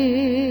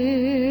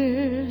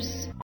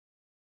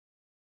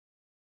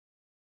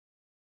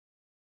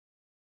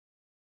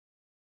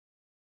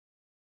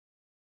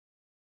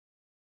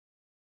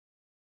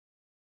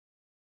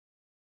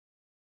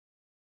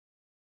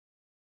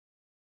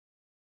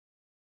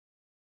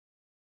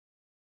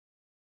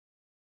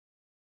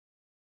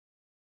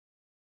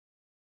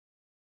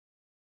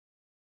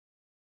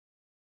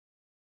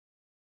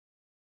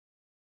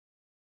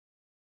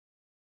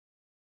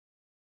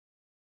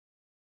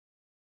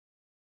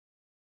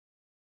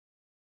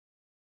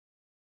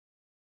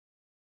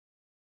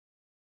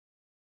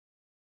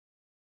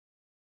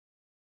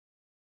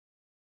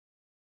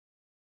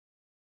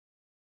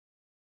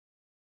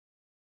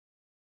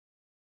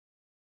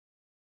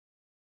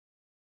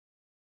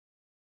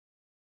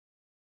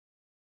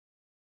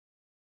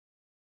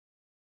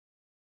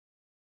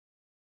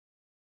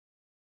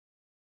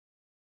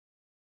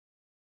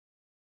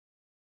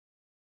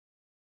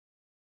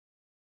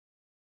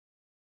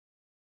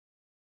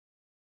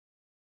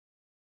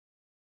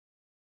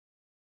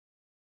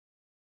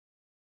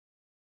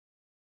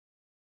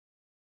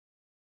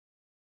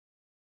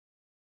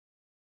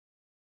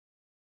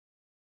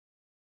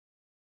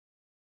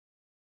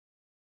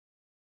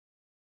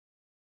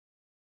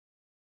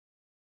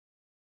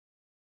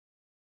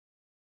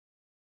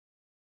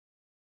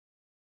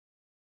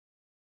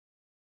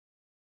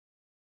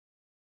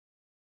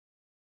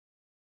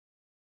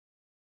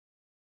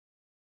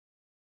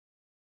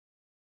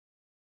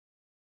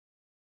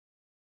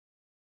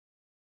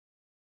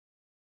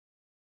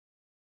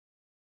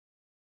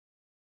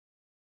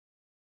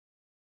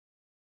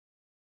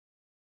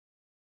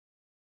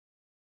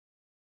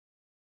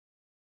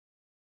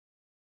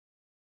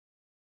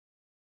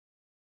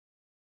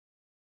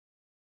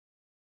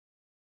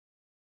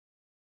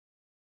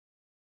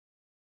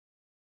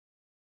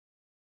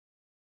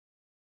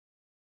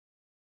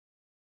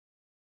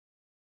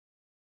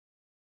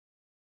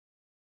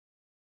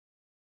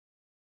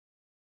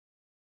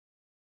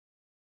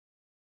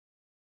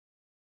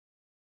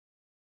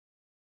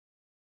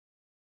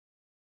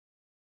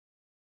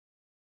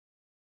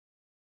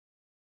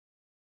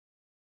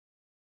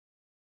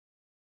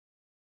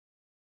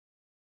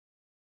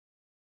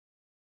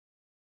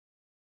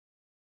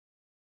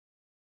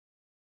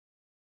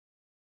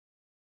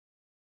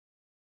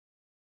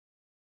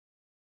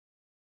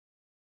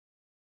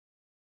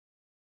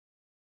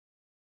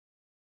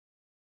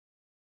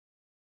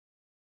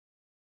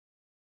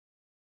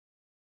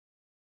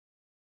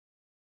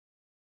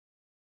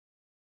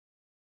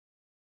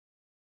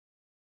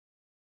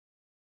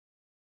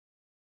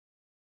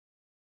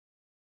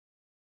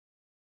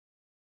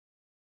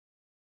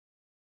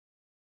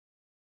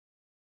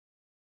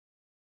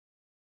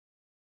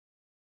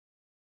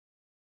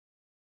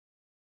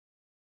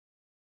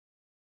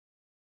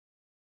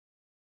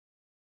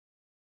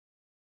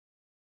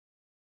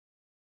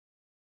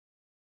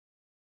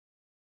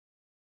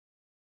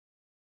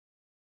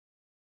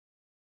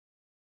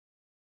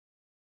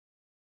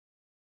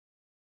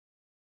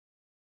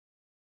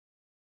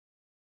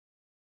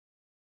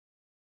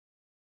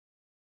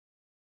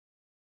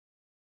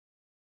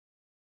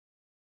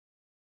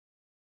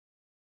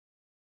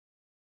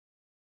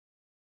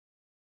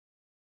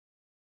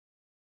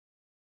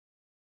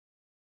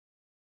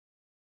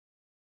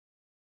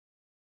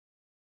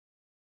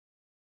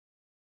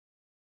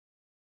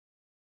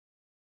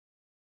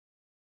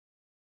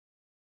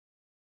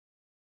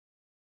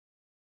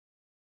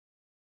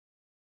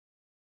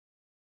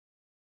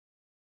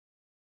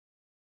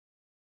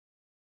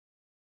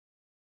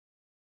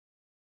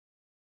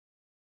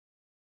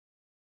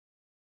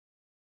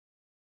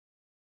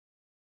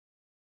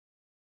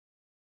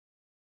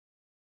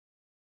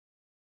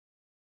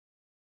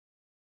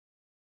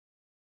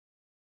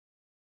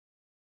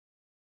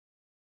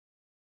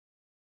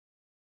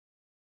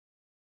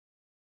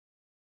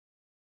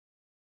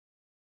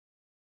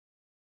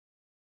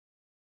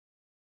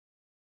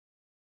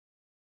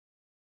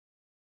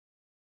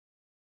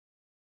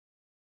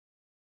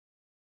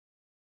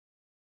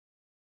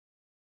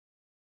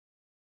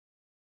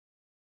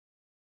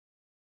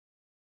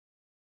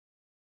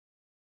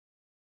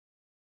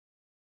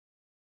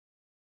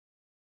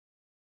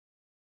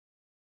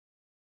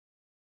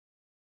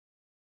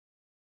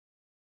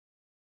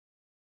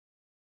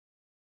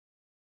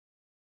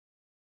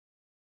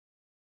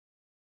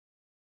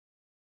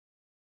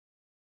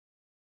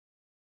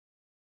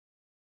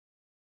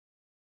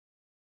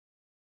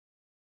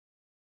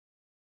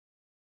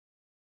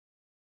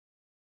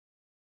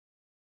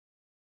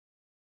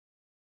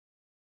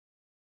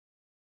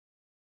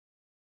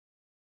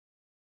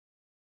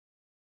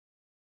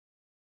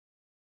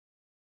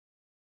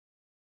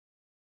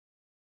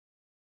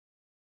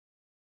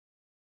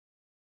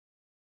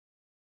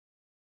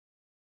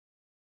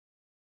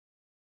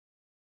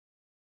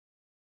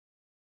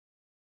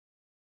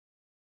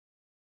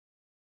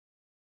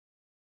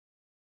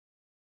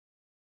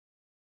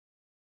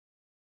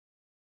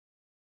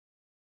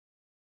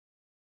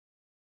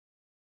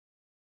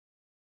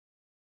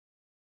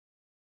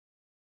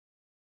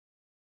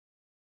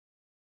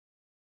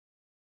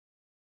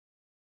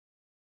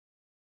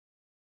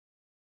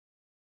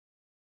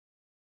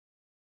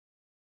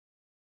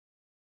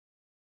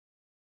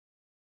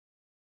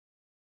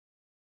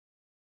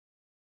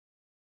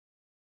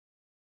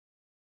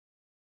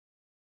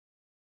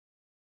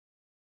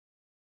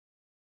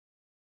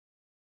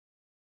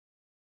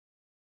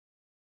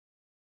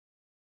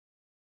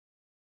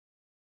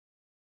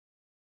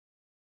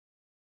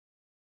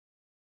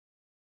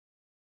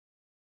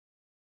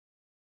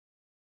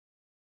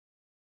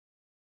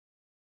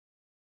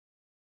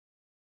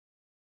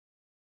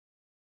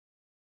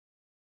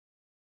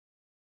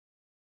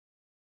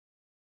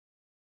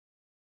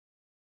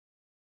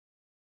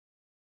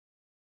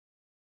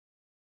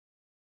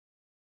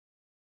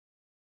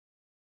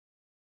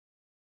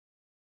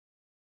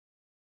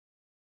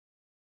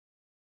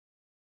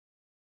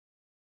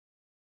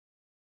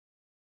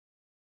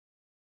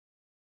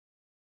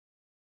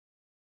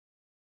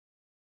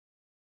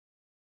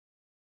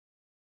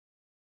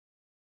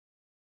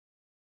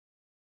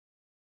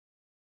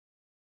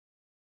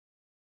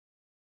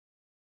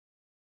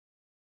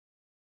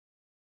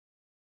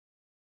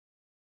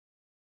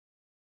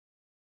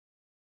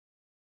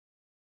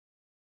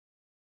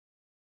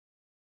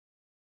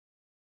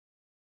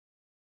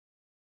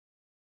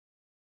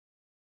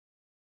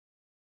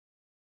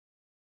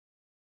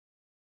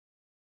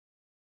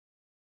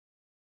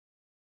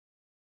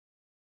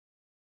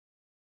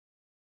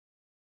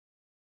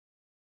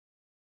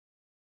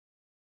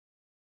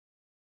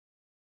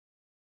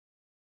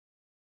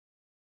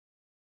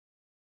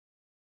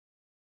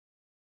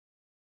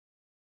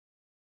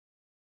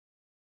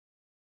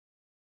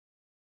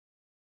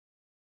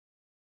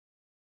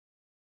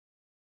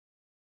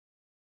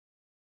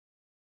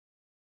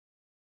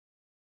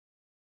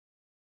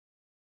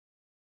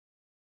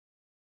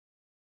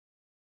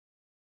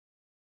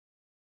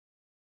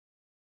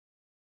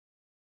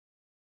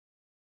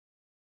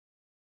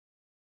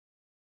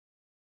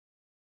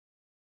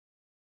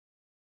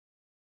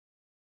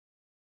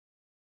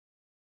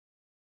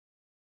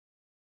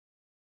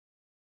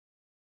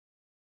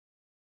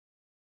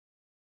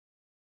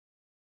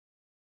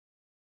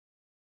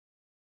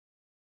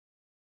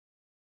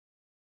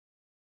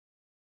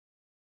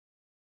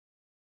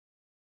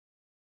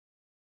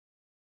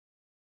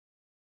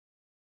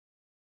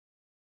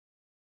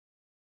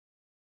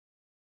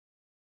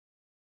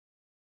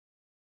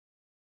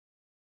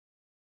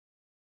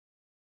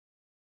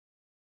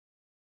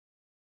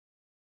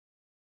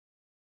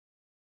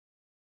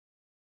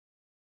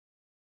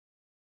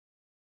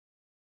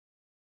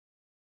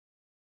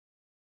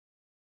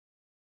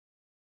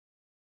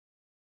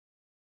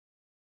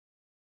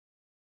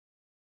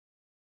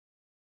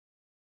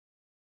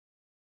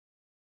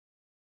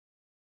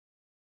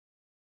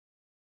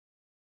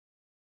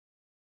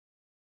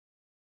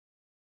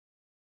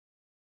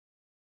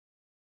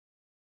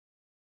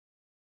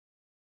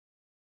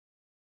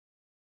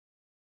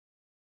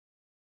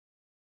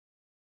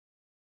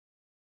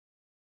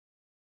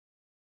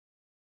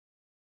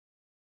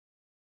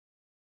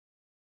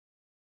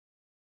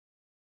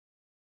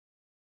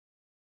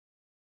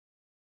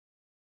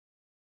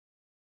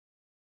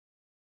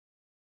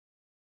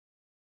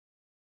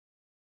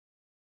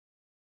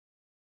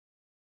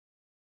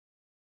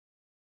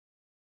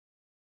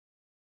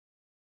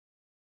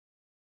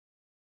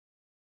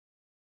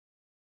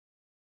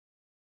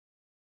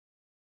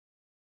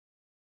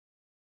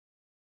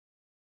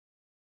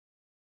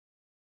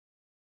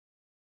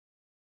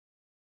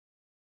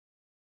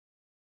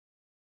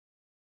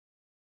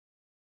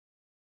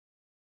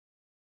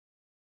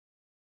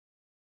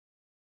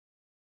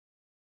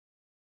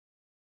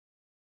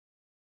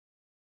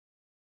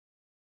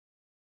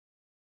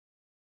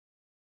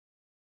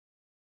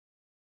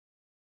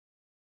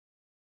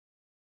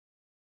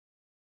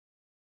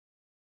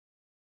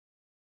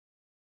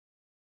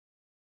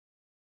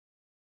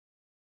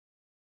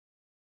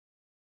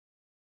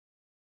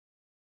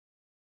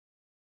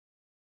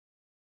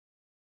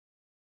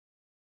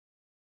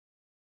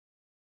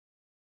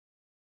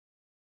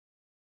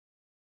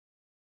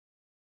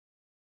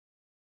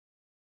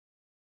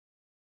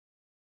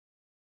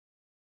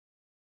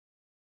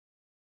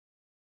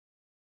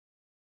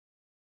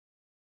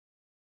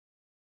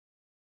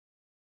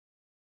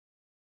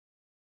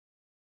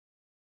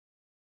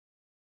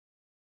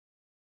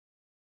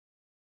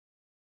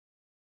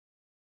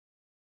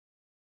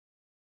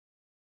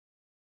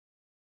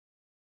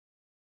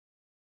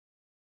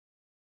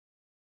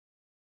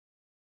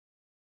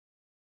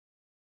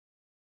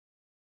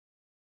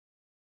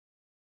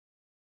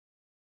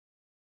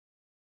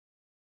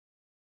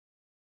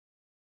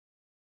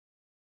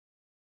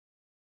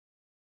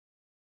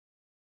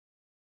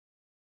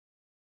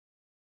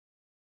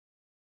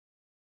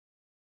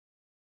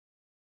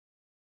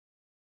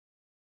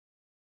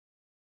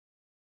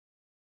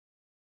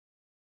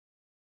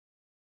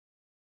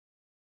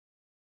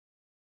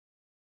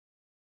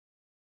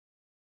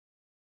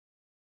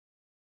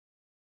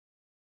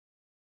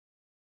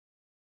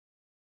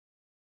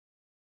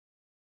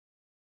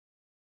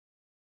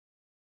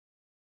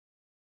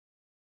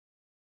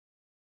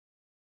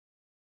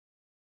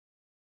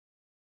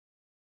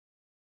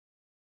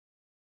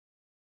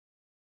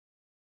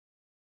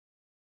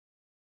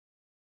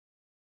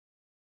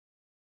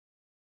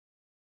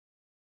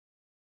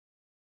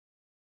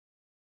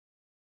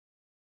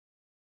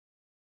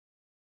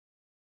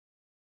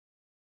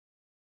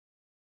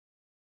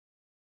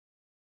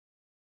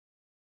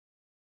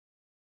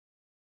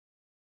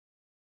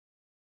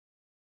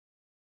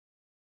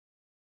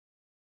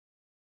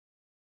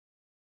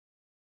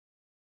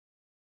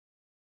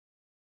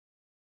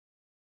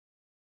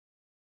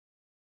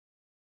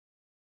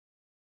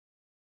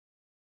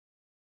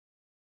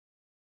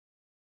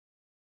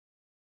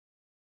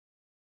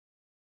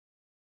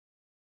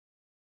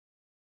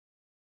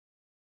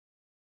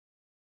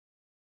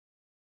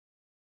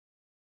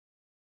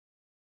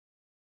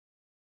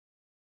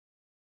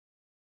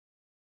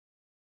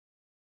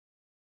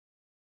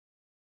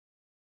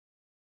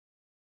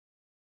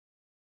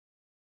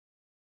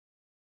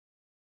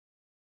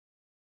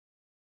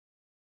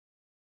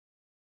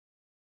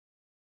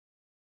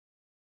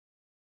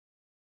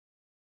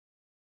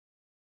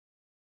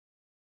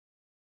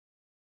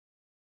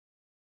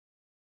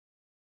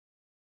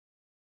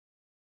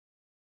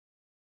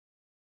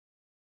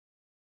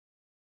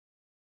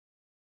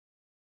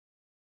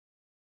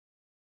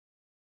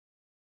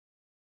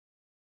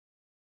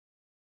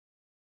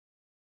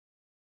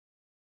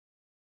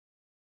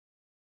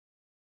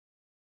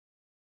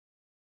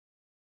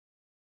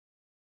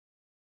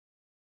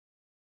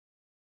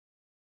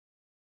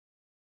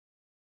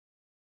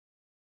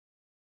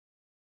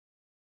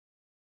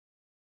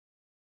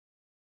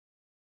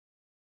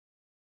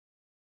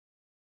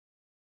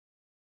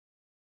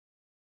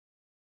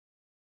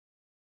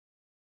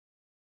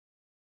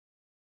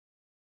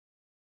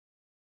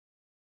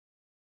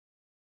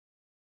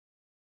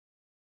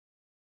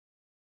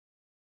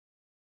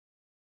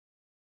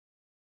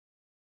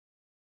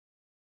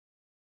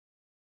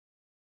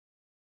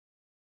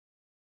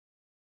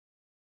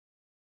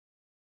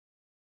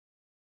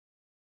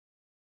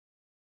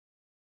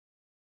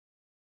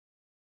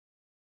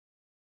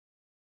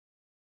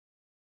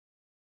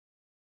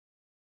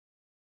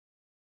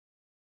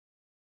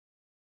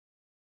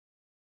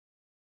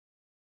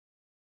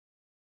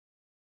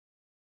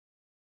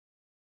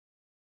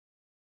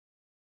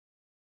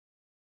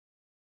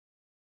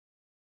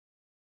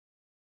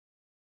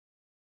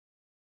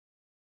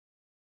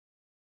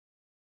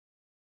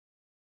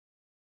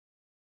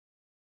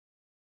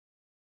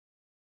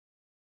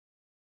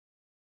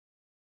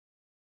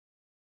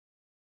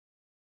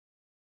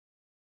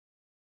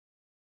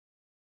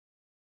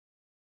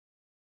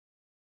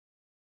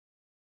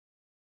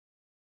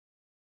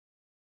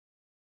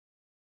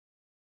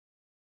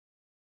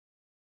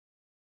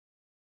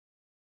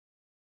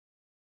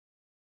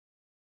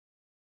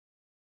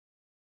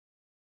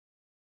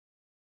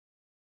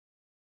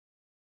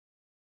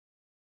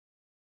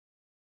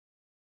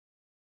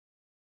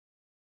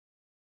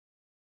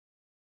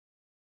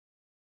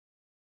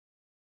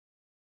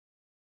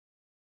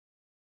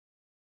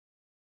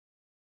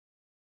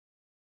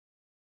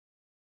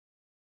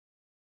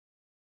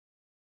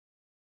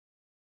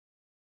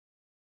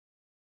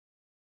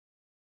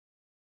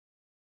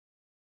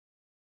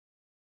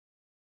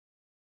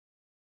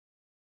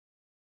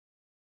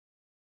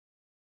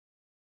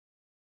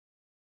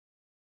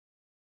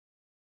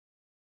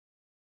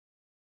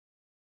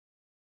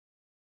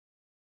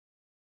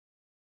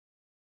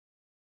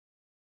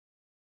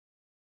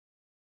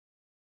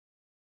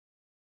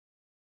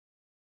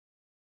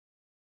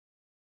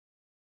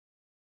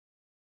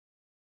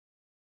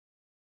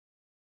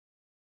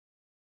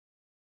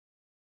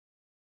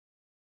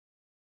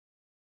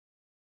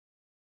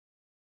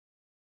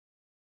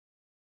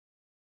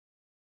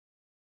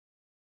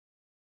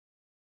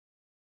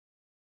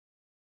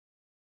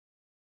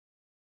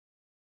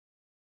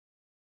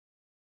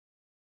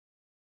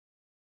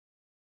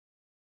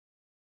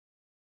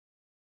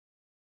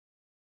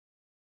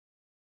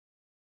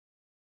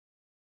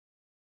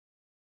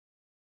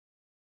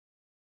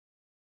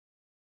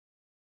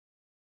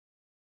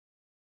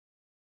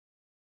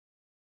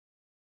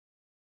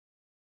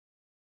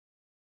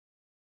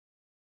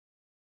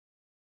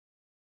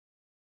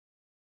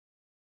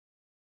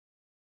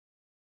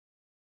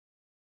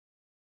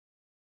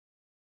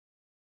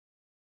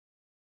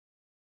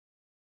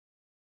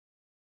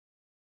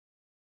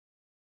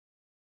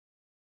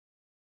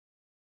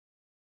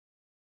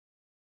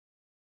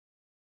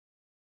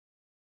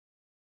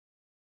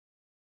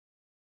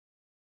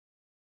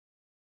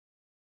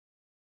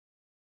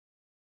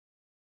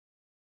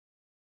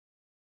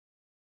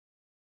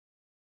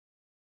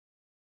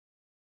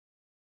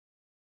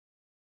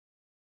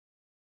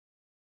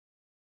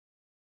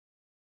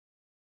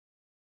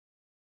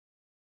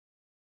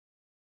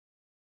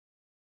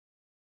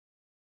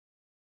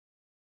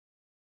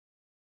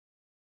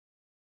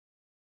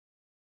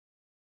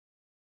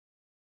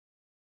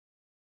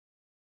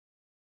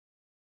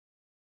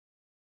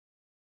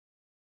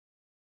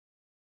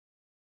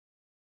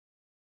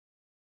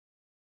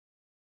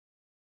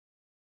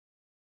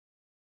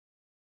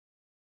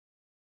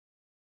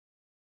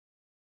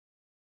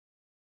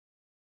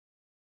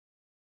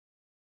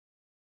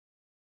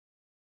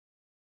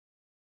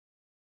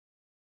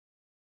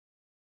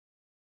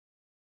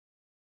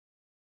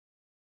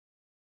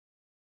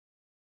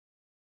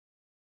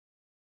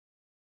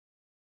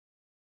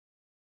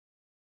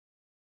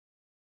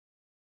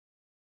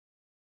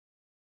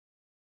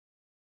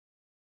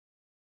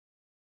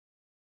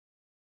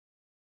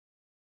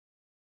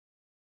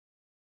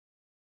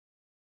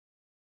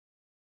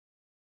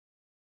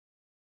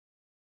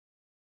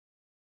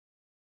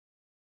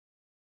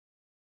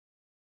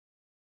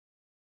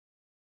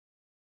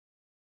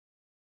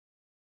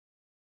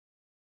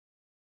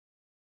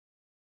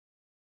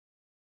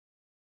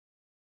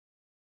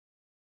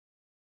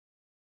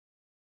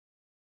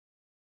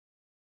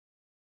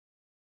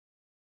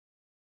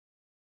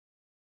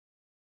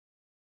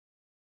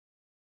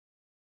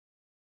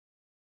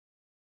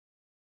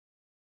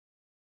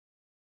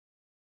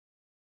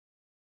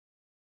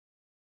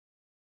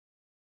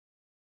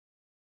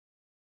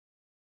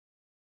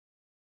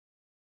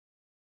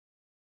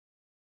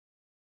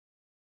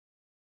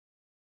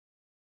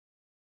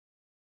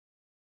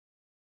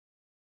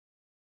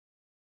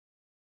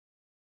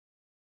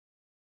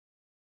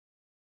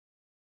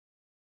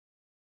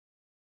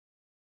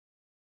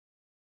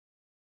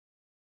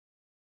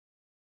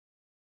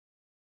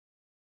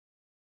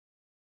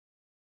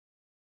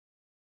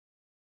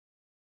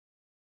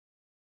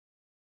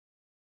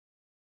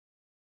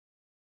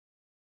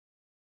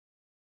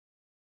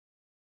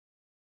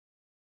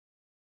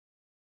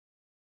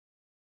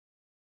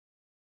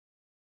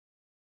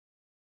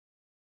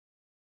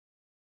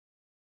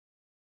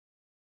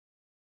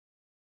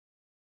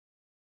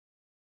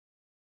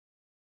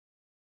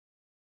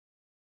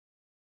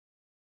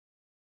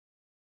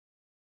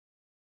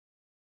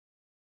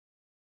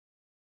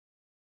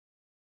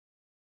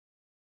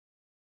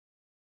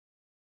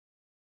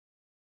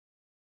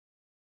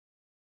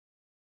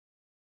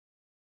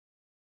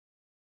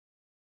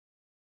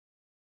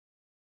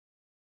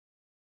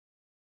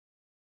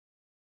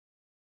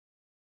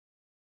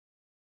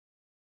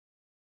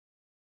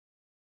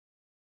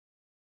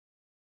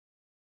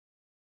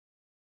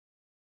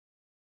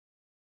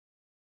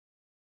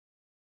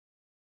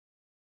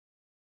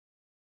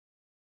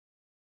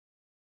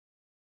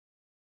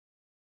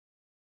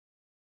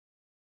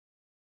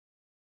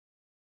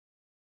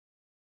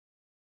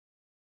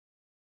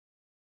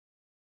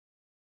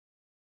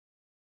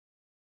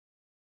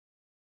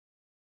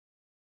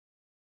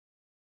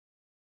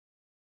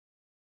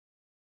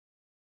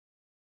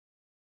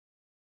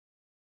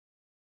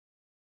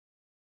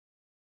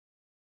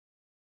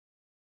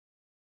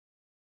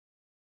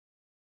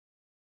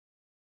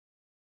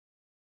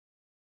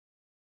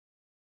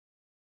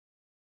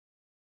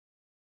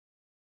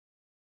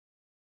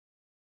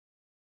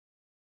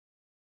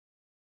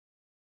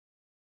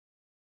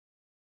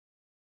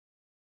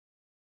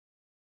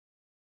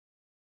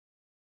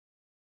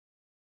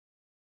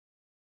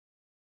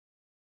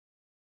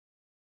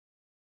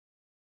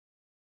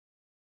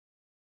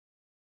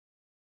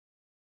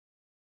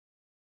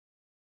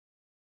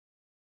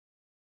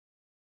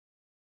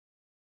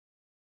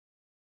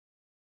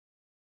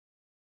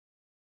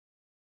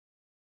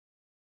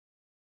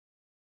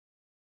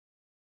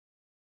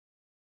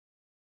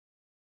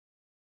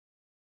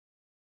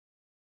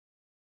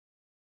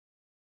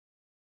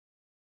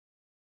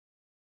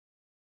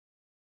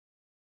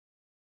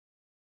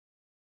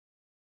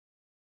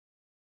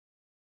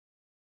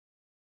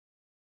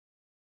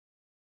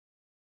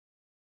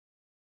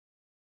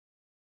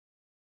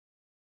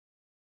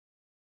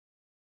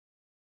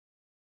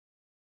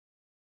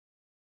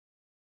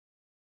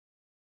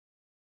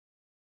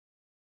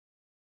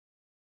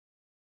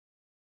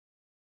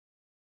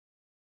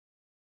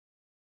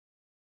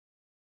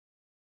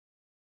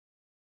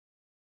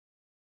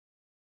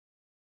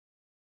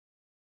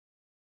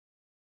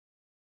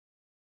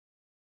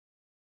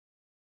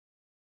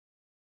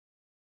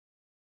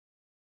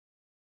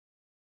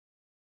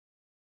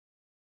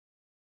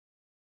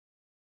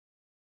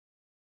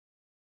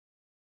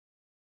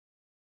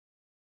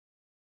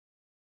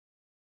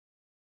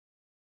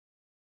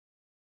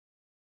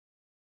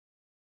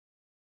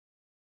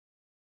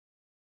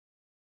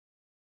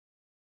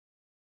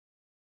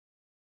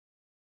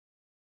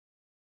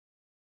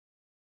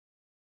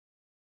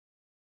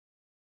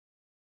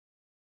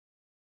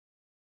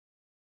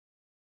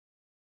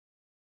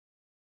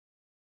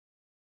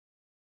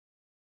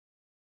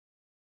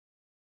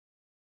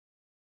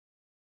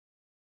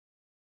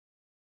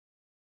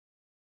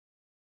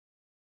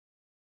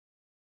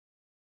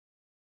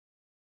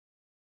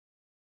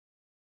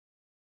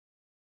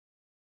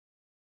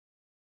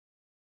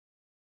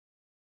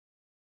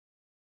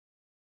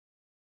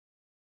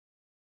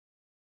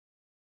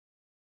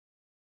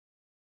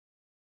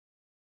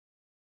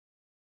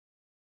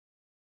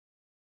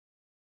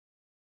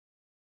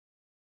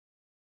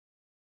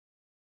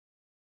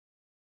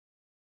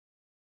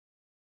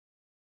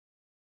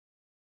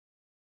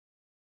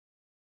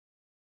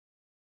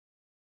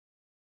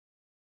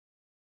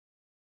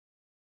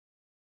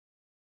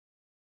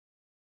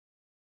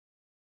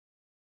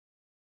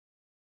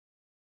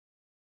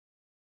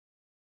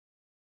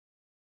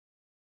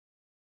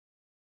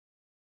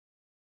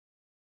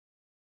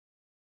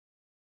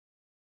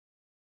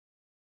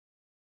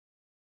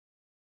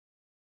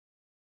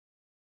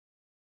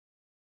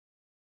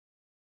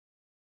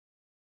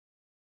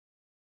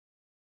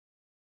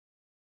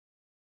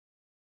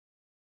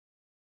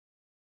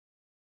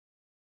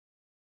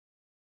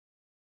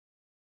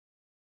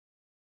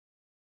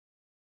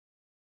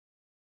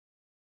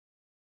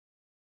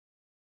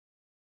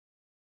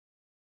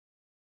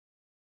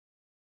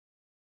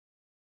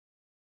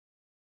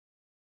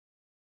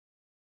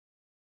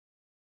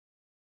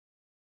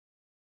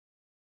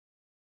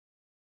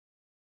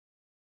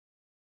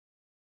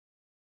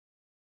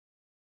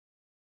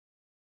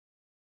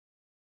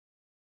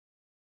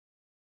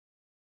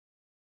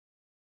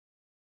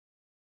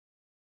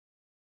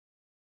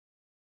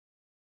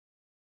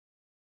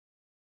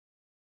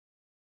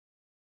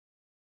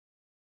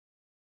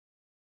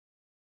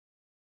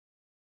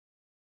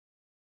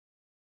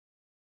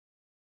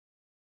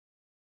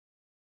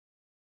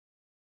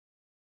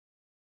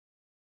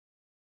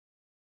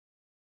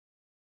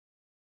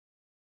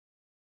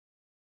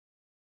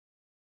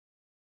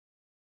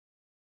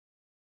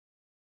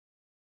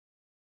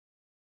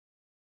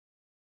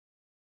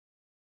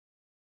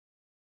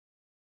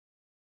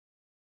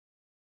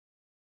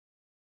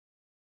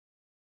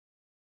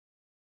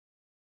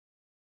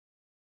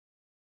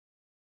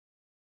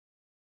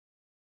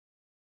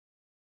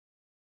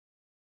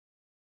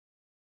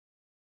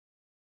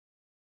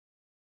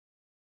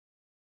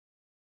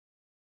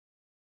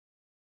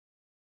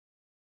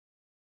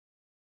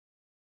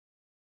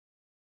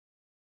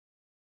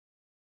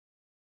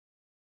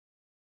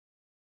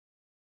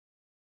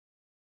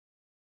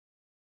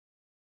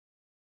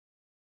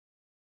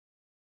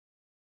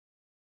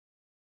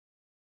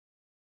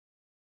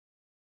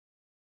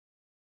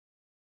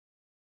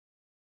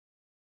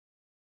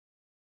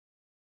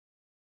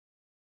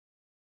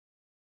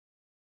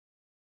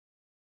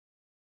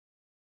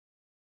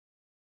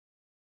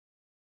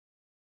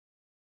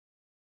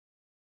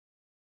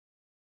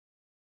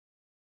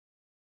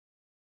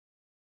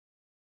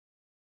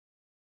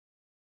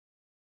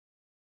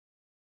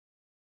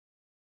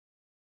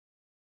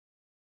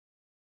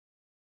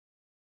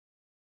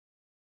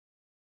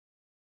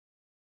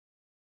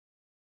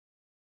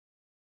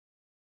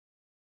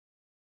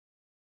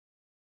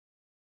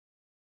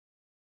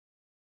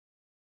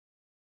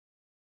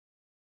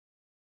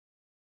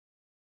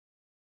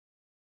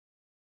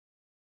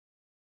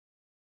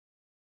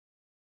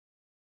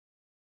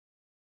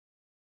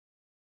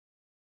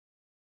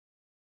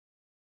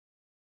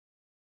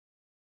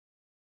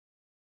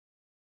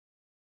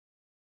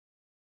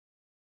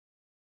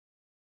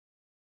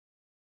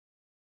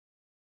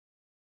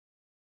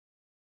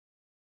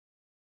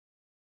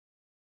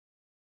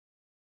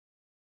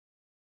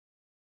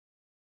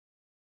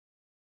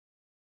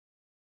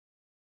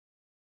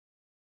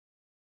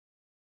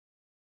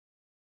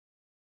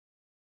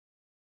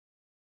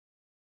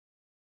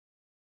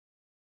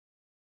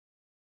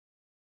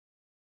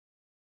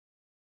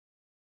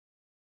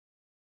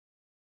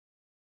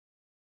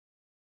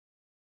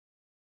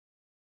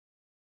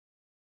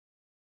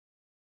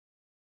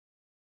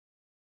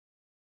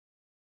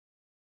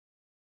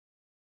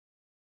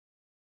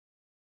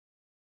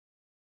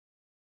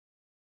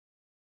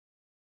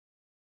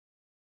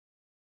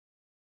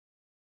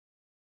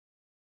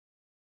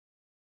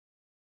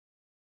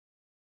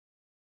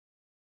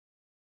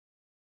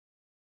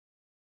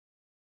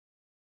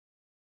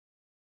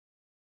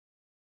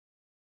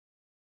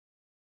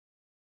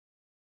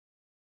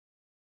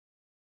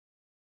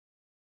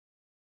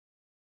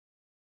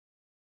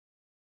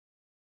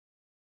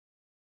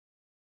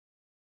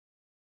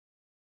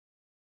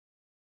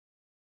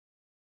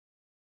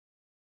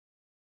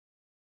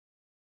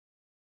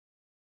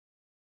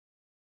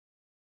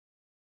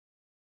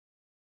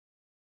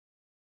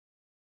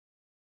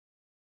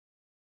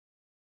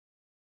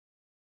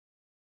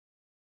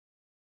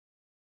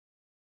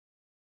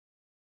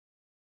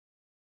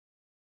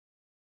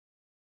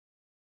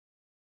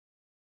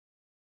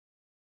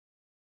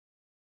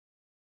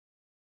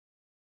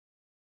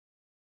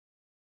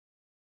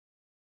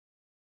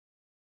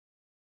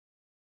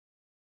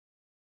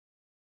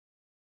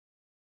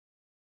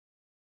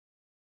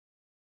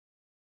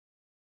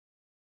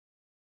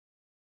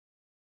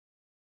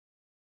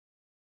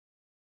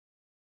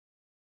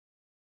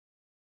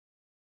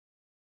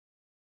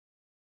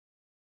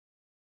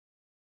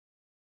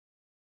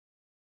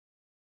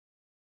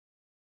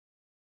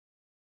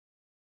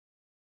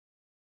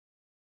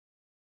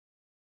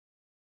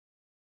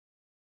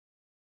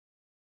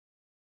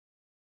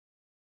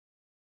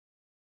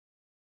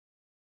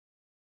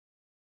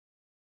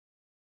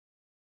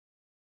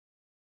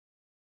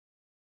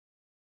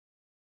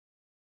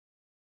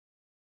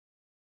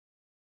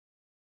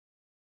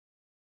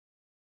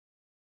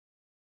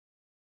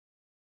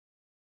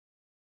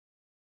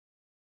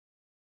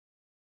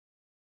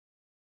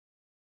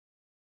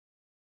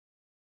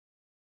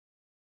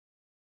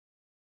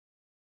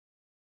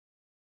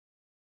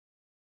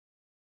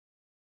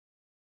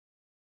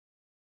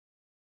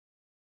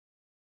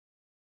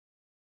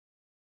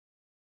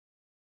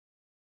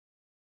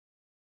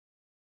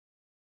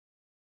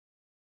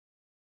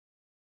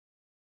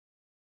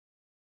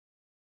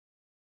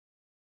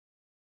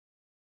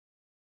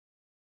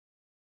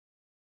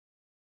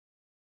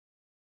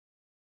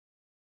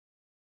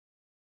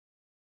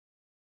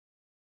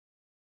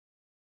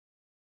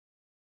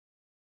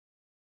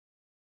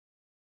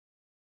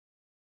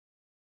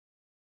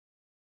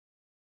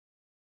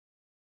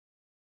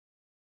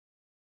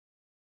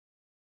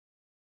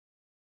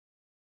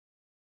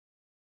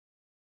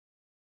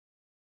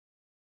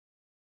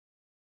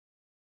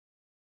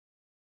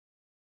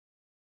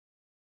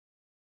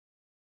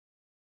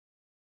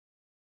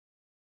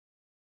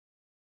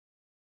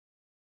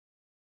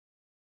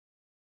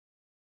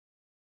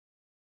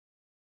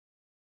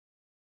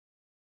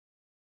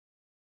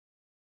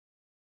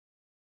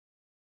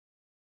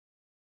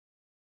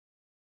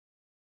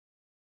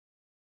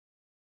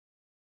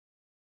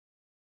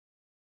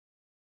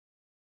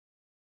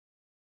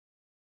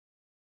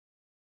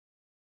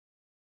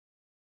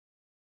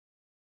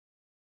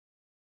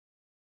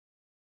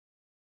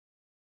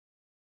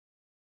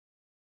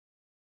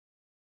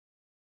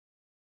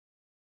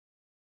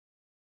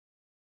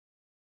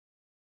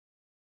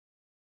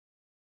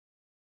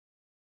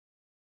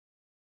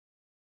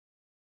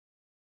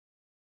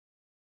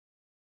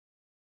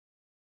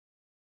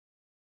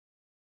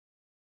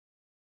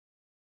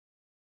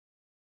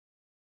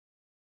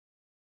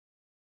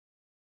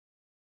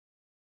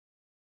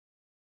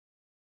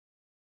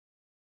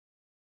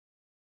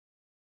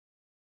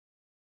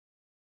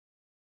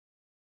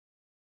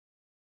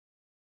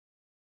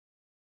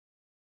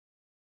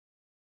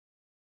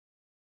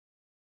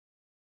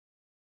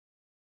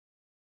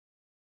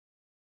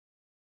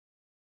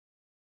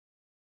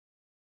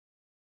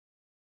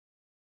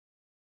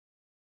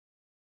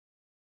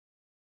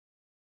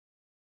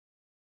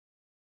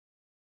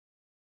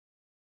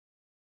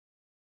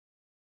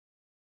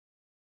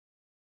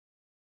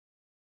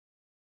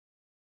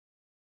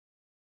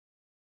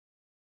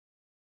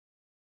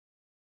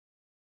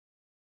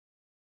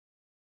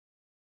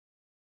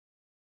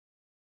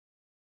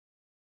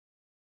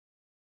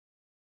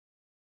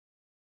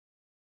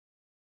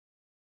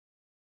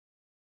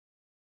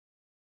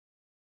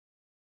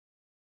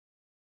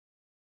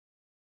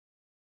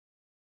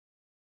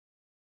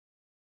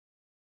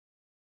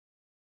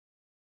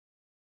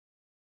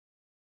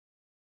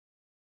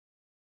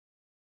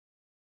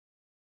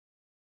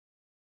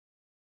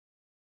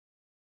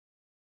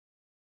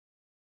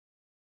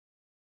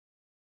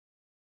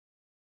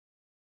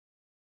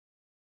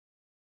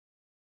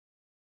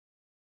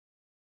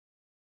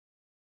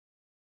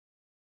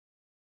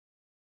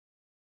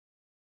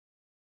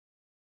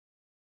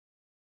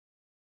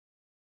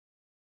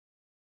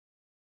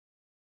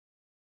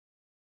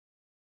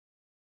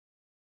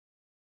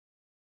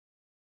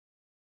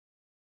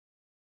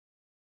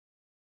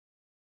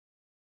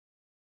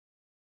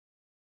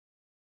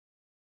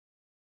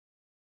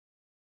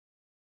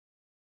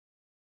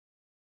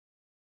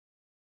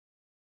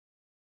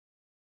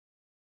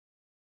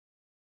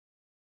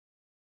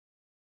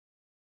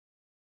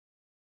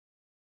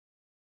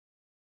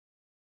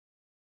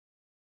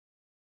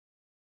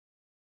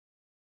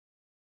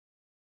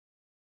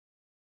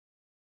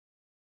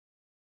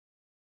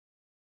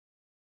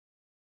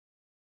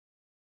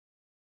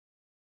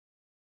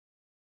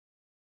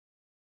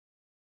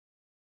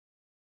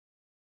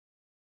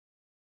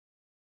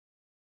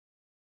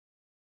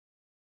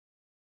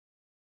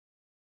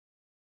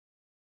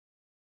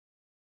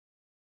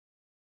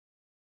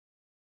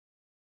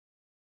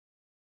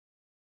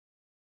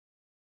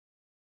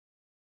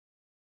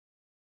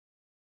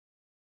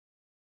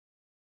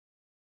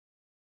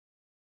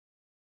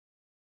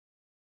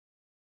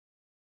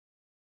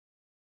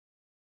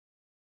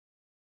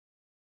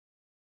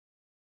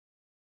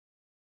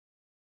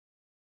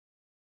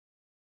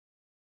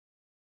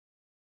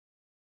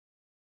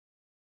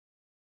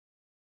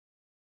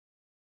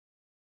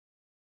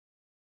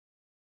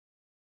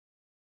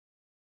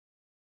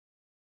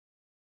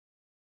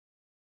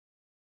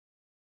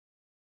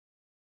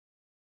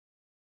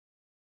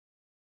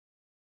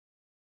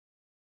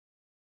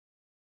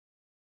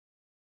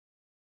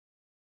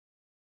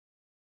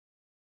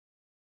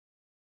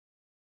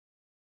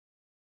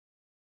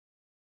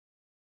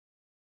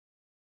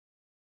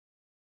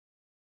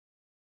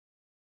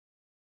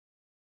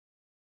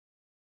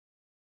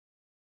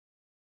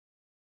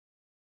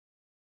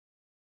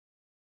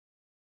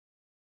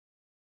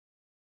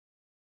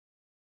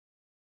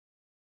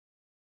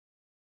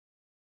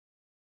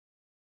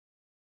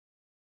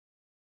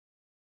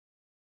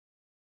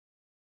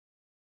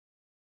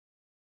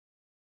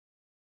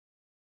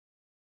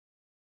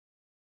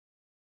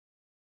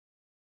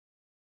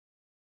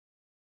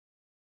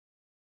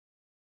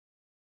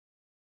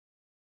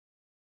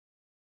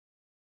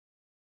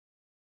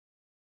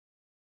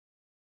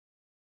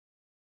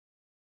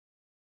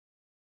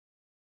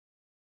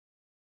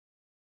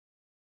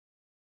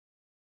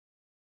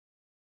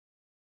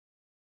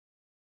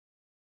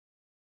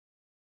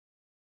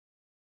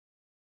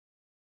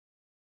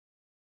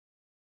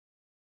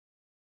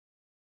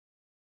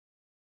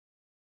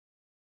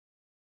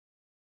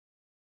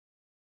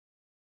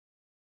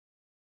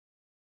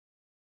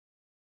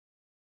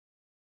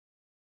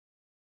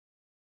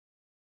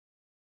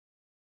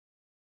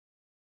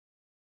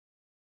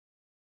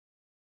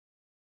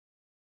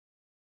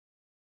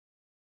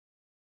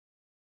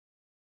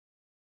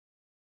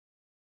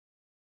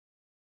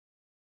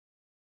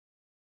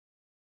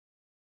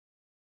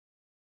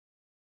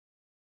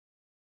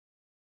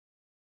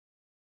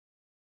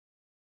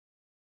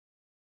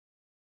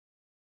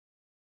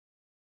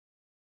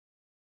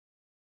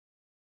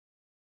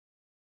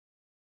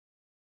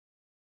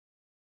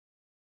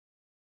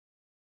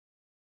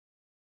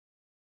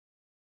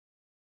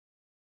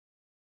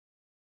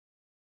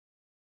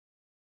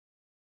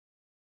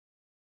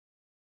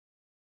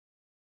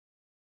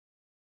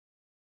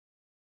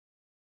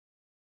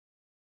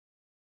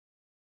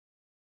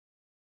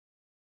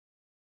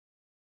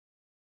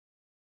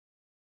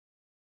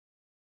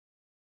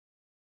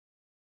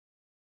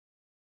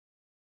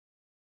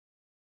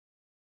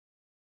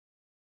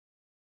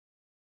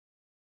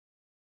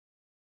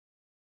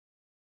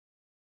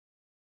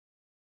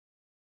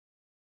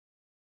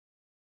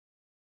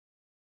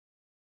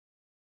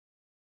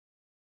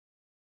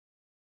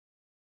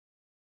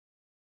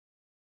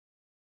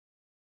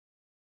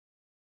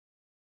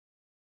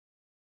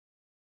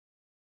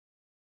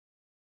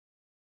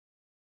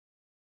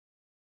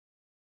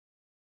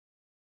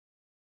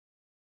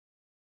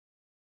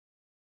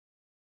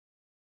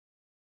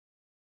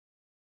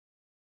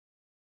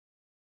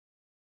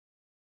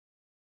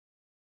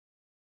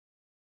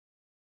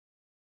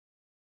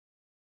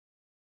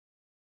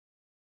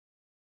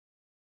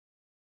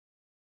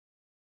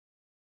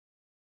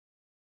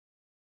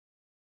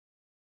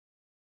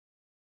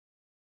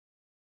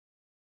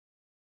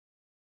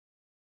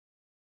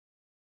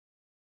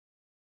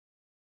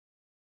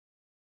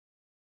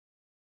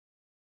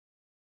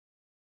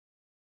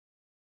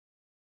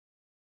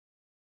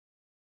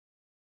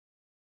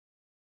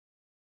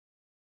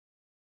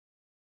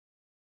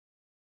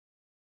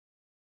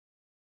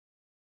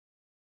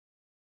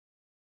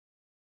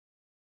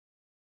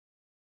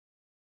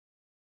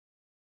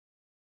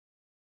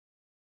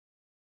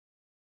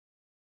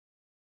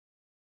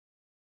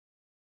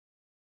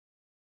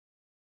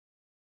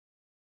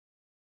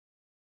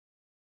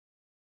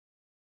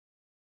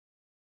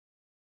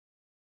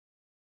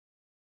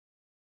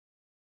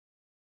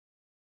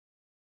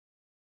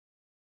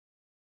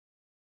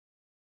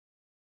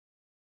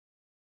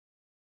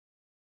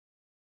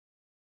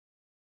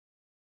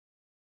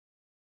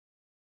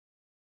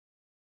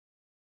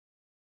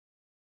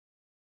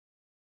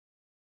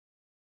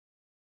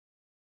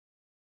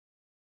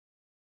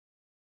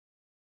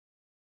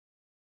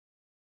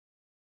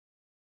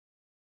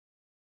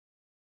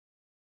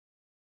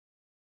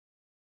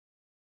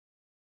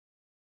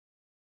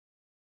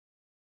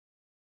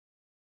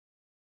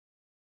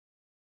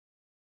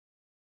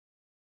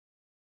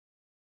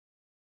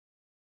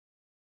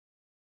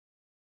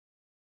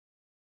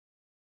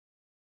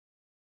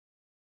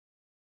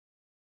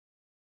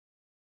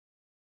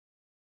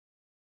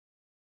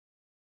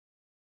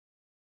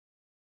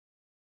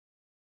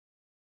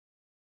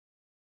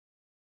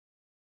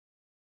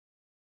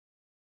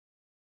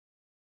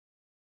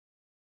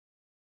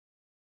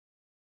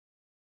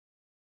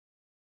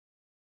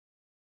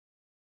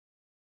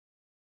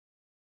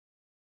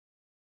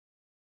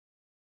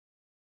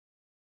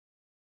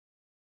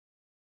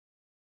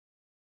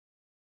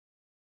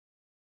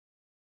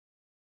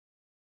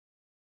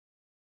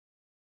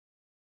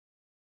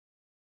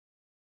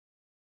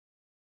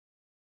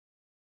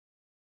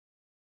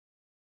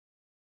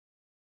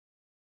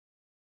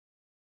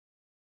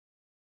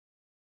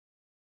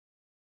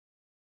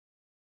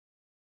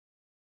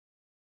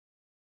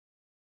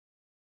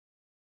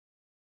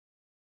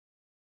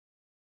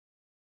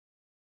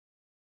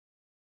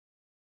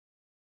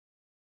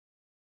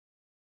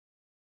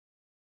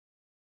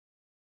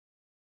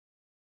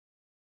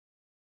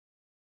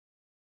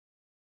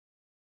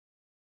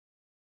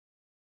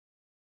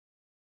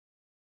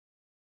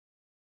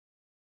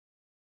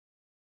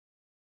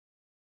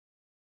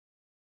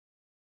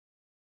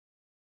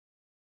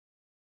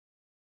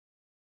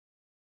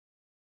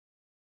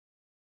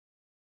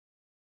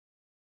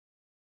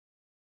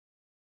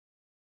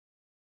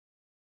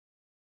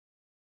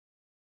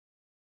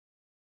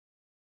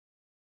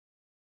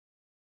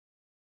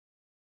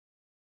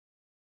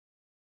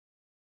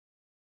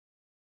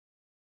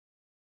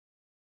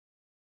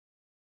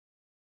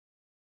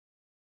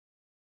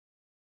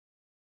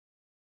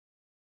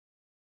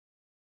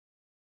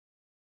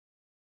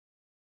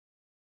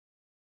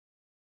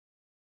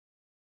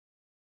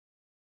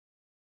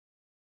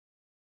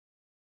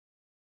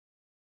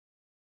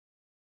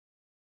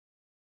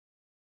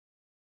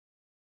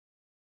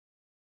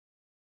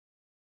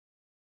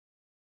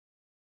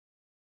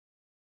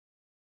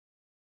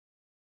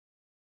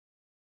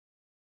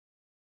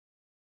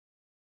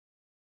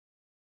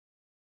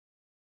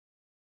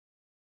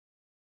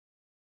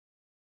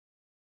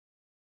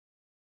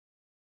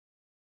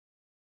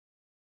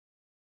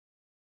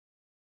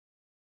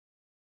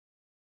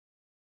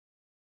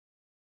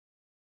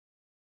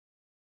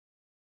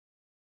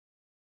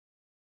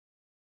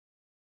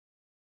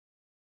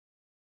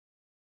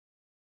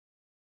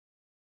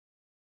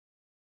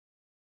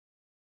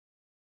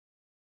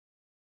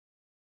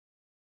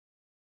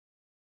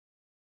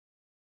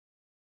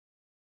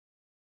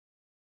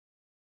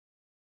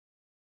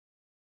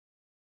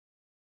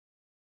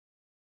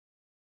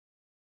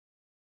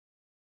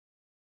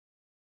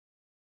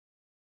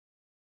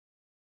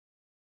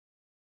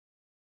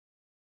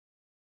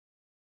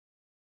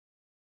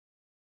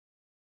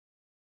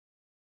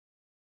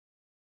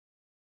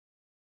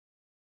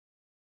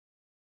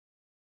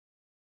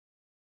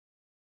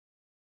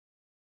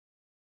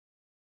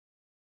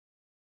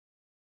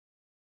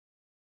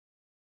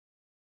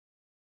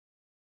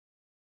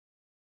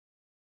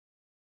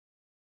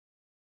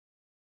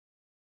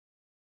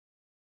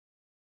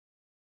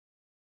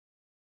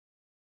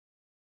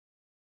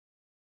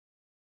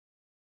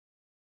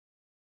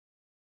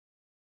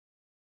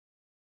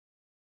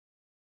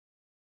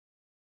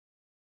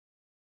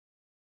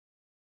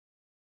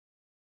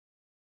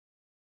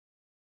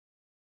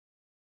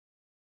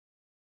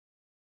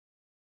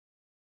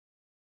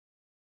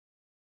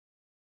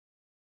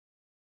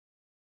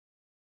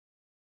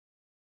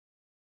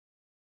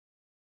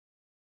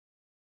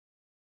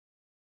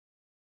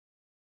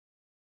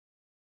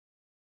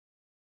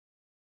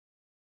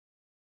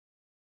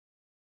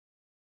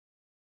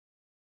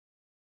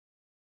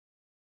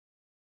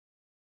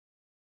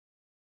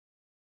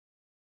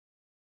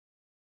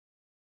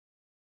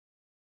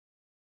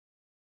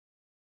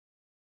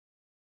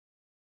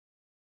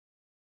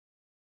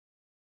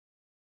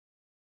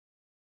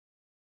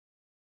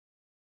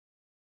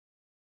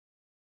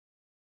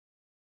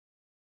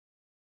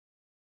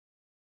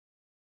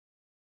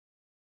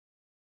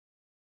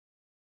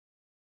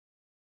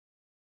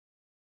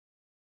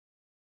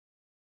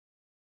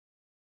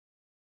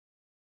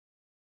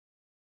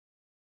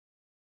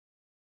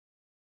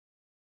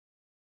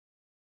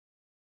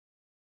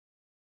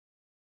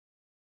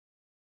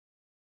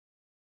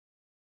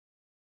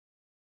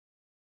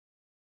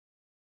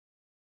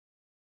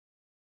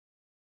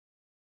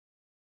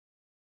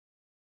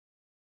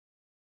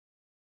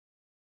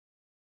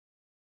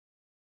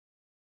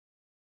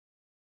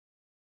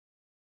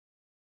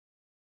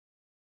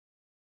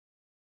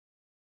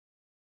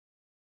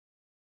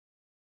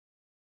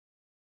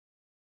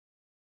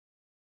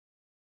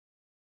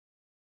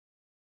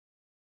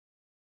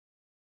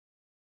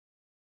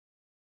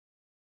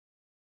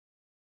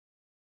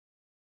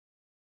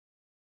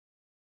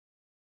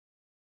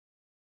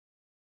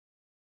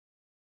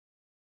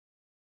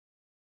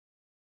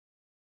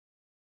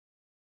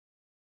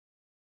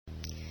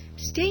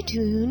 Stay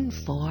tuned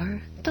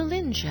for The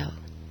Lynn Show.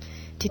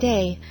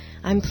 Today,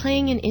 I'm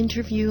playing an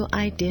interview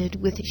I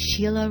did with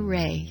Sheilah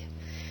Rae.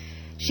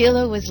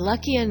 Sheilah was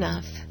lucky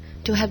enough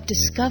to have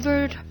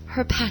discovered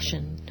her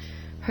passion,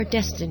 her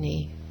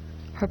destiny,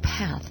 her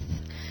path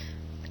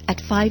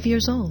at 5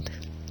 years old.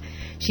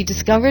 She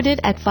discovered it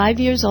at 5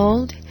 years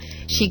old.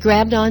 She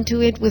grabbed onto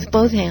it with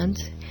both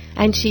hands,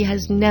 and she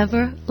has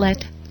never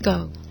let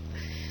go.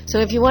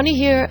 So if you want to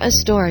hear a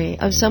story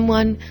of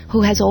someone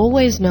who has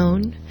always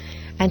known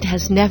and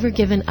has never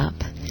given up,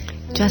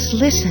 just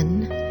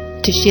listen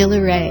to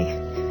Sheilah Rae.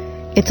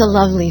 It's a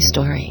lovely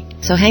story.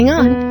 So hang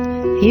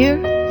on. Here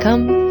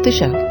come the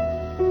show.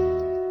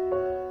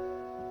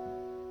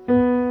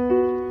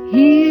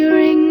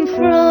 Hearing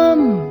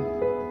from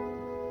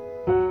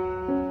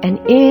an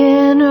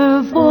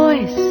inner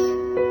voice,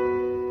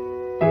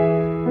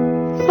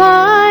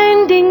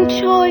 finding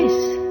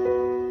choice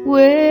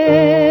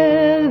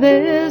where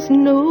there's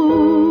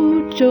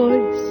no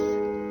choice,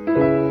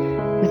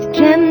 with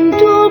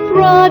gentle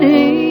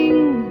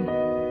prodding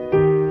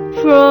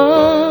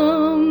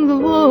from the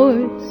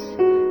voice.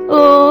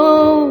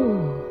 Oh,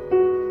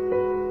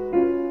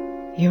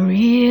 you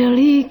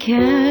really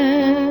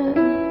can.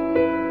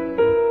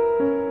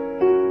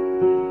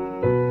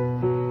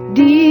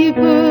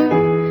 Deeper,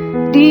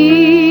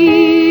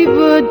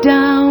 deeper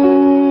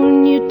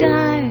down you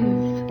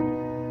dive,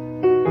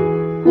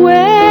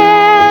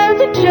 where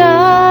the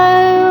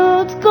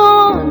child's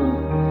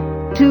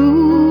gone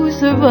to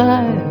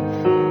survive,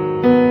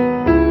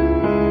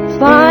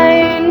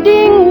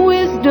 finding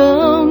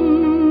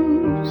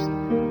wisdom's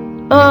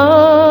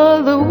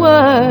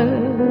otherwise.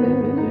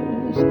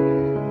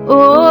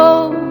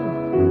 Oh,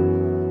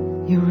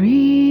 you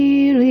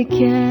really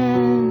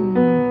can.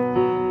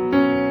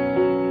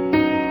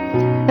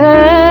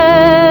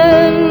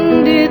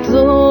 And it's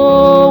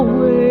always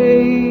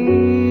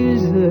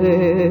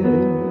there,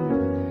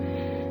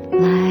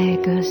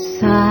 like a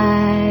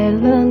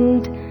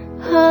silent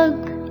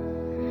hug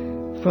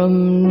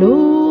from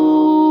nowhere,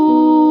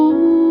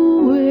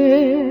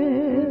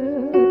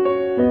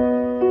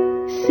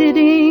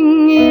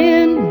 sitting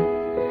in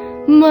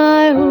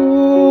my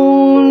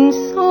own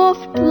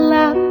soft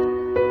lap,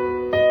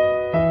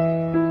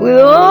 with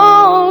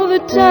all the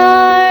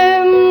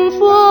time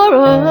for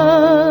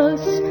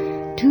us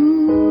to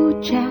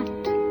chat,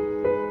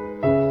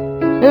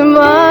 and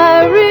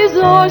my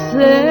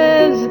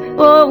resources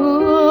all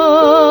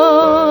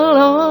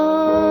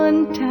on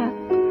tap.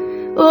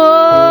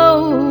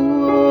 Oh,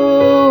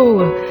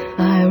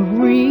 I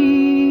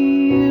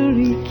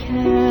really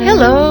can.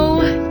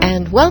 Hello,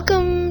 and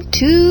welcome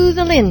to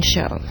The Lynn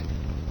Show.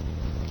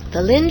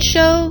 The Lynn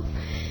Show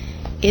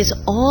is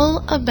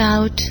all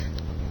about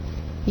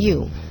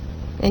you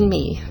and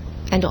me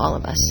and all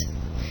of us.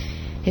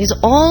 It is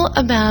all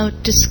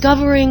about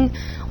discovering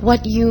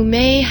what you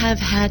may have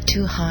had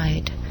to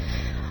hide,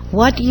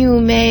 what you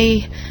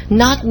may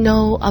not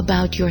know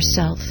about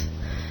yourself,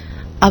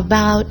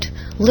 about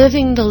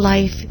living the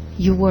life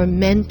you were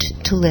meant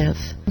to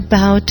live,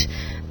 about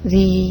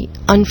the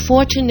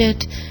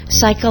unfortunate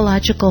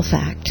psychological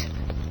fact,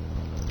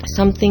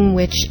 something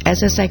which,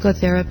 as a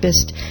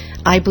psychotherapist,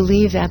 I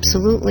believe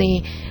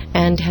absolutely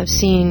and have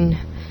seen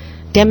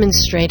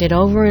demonstrated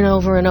over and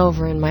over and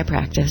over in my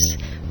practice,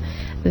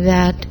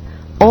 that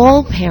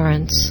all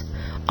parents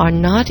are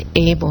not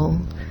able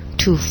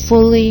to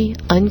fully,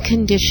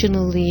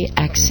 unconditionally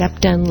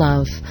accept and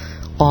love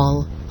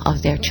all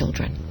of their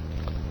children.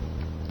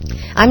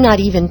 I'm not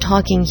even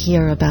talking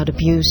here about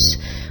abuse,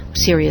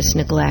 serious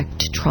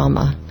neglect,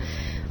 trauma,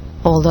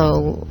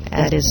 although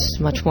that is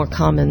much more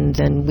common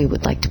than we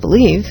would like to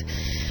believe.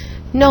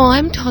 No,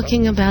 I'm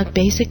talking about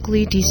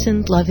basically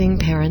decent, loving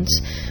parents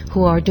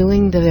who are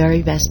doing the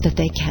very best that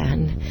they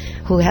can,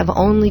 who have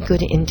only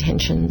good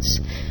intentions,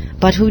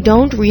 but who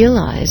don't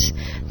realize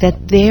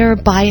that their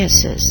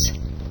biases,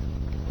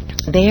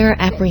 their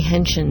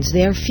apprehensions,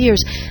 their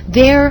fears,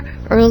 their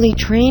early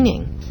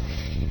training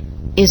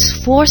is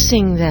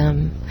forcing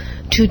them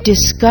to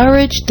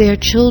discourage their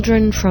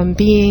children from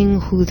being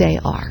who they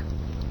are.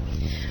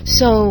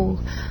 So,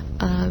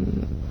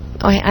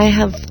 I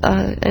have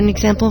an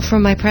example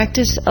from my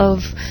practice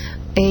of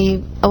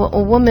a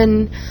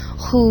woman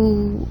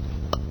who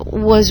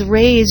was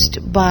raised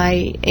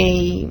by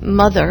a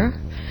mother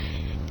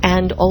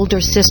and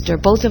older sister,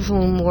 both of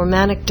whom were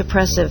manic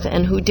depressive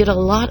and who did a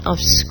lot of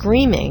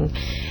screaming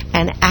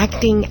and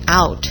acting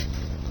out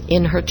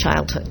in her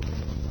childhood.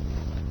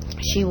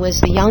 She was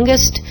the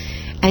youngest,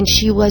 and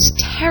she was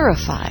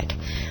terrified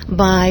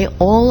by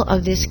all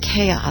of this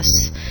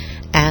chaos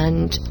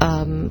and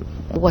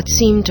what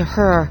seemed to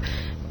her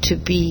to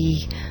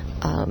be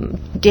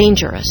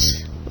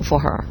dangerous for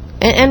her.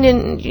 And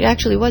it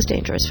actually was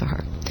dangerous for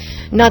her.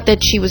 Not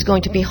that she was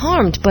going to be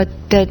harmed, but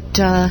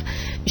that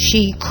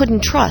she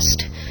couldn't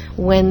trust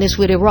when this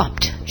would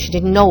erupt. She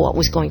didn't know what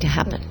was going to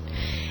happen.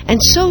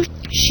 And so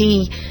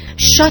she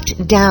shut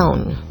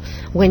down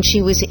when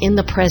she was in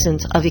the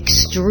presence of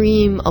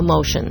extreme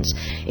emotions,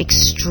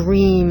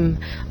 extreme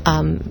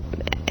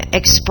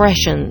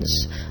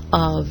expressions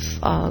of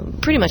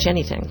pretty much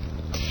anything.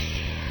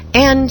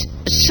 And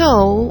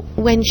so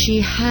when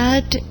she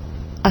had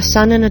a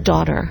son and a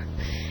daughter,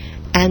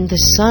 and the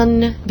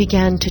son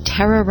began to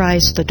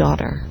terrorize the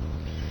daughter,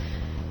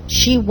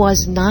 she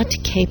was not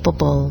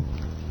capable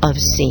of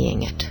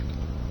seeing it.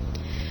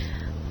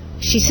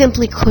 She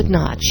simply could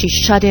not. She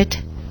shut it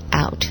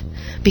out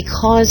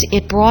because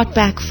it brought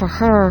back for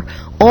her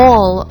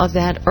all of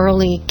that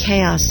early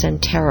chaos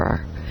and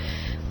terror.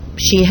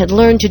 She had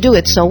learned to do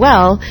it so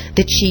well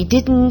that she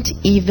didn't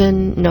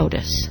even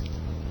notice.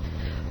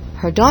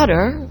 Her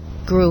daughter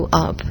grew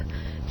up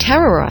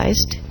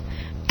terrorized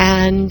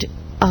and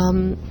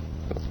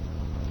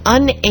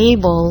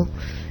unable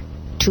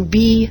to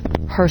be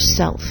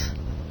herself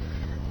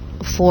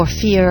for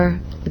fear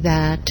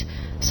that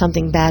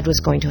something bad was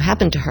going to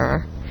happen to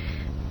her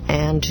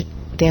and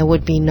there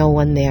would be no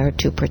one there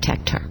to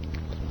protect her.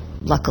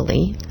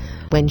 Luckily,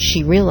 when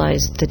she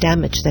realized the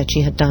damage that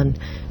she had done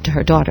to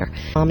her daughter,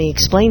 Mommy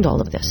explained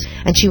all of this,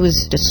 and she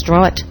was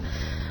distraught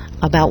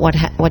about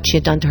what she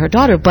had done to her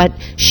daughter, but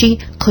she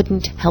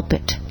couldn't help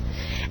it.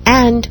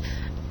 And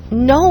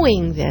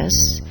knowing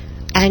this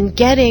and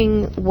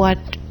getting what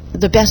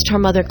the best her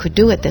mother could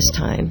do at this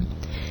time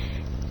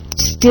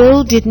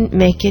still didn't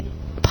make it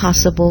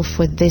possible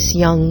for this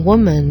young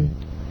woman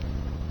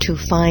to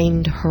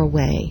find her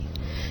way.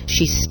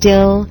 She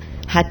still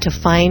had to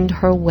find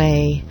her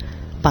way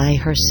by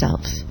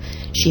herself.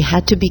 She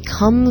had to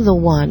become the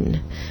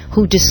one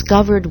who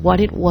discovered what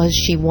it was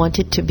she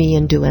wanted to be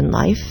and do in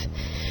life.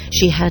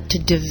 She had to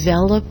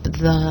develop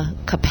the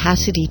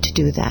capacity to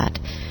do that,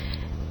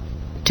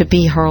 to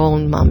be her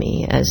own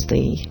mommy, as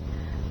the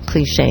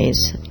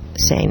cliches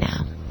say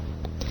now.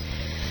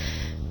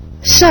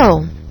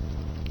 So,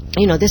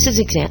 this is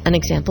an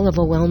example of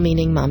a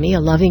well-meaning mommy, a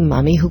loving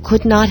mommy, who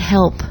could not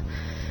help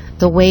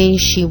the way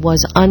she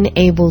was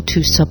unable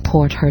to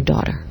support her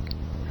daughter.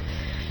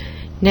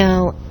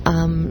 Now,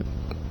 I'm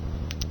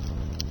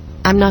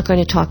not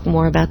going to talk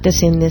more about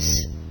this in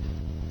this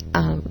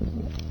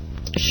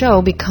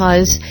show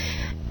because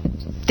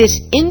this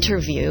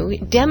interview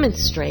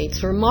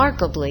demonstrates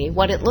remarkably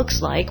what it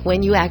looks like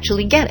when you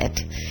actually get it.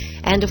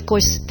 And of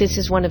course, this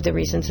is one of the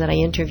reasons that I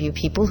interview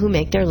people who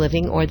make their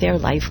living or their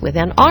life with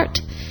an art.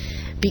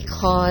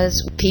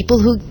 Because people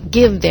who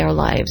give their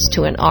lives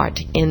to an art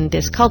in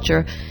this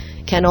culture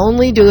can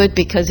only do it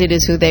because it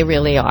is who they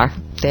really are.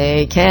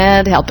 They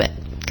can't help it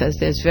because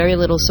there's very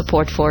little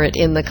support for it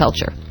in the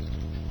culture.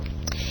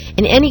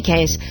 In any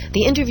case,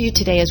 the interview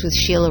today is with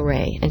Sheilah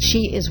Rae, and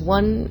she is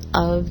one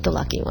of the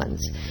lucky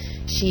ones.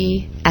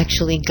 She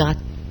actually got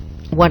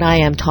what I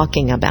am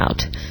talking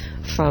about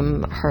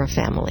from her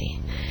family.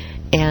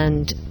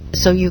 And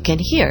so you can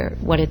hear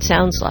what it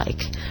sounds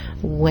like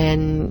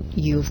when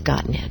you've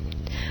gotten it.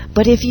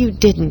 But if you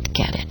didn't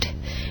get it,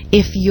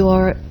 if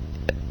you're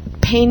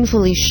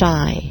painfully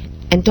shy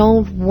and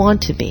don't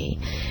want to be,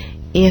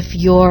 if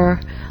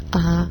you're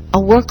a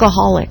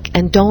workaholic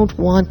and don't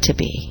want to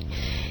be,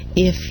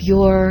 if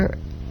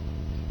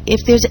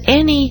there's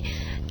any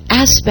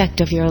aspect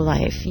of your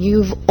life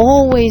you've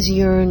always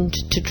yearned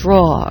to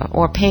draw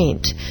or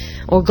paint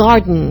or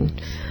garden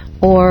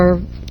or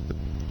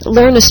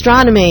learn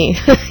astronomy,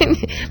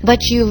 but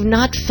you've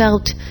not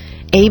felt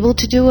able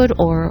to do it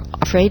or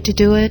afraid to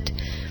do it,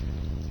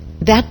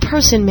 that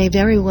person may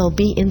very well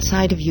be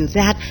inside of you.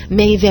 That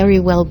may very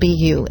well be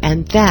you,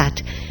 and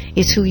that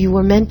is who you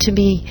were meant to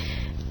be,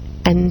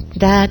 and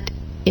that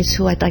is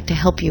who I'd like to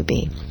help you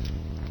be.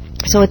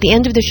 So at the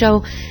end of the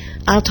show,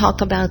 I'll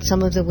talk about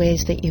some of the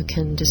ways that you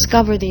can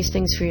discover these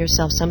things for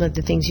yourself, some of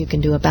the things you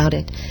can do about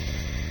it.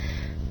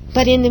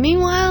 But in the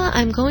meanwhile,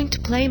 I'm going to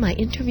play my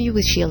interview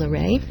with Sheilah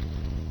Rae.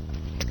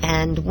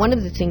 And one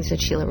of the things that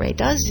Sheilah Rae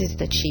does is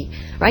that she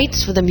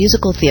writes for the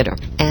musical theater.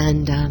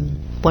 And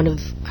one of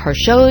her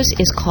shows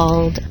is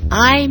called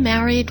I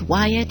Married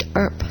Wyatt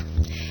Earp.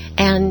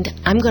 And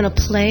I'm going to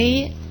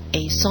play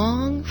a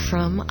song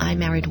from I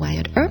Married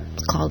Wyatt Earp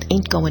called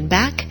Ain't Going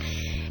Back.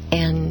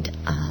 And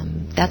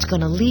that's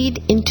going to lead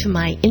into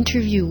my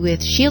interview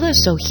with Sheilah.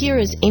 So here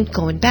is Ain't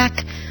Going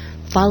Back,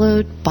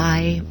 followed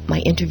by my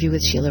interview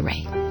with Sheilah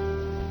Rae.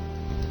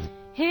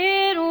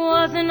 It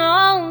wasn't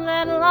all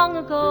that long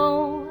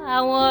ago,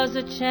 I was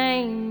a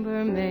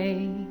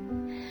chambermaid,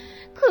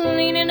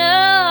 cleaning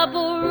up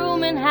a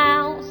rooming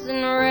house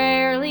and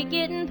rarely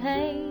getting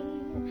paid.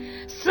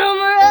 Some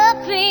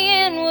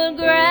ruffian would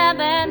grab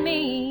at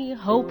me,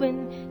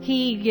 hoping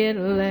he'd get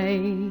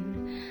laid.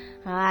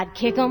 I'd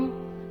kick him,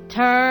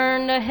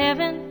 turn to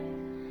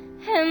heaven,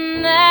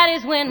 and that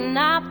is when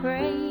I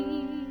prayed.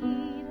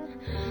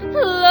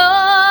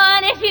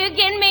 Lord, if you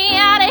get me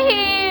out of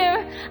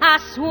here, I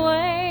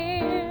swear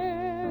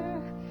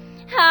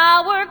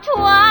I'll work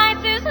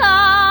twice as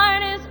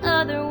hard as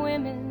other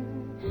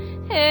women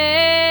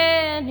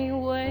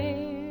anywhere.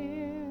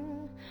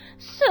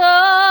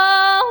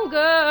 So,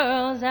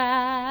 girls,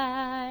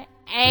 I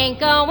ain't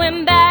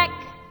going back,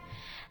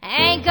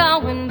 ain't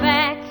going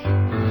back,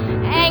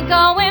 ain't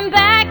going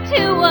back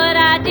to what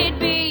I did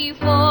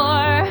before.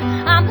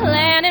 I'm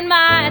planning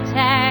my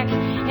attack,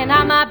 and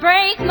I might might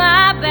break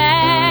my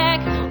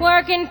back,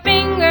 working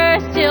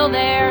fingers till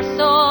they're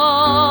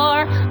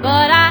sore.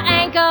 But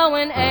I ain't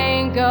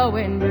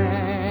going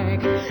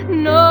back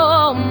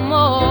no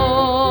more.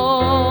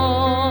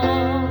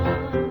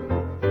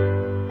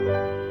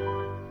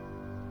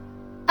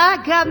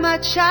 I got my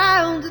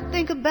child to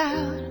think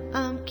about.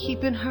 I'm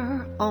keeping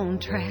her on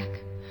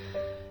track.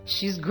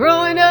 She's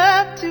growing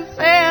up too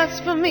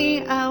fast for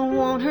me. I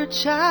want her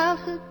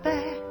childhood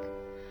back.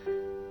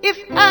 If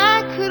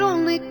I could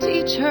only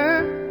teach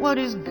her what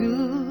is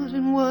good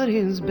and what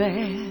is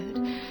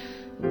bad,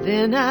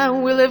 then I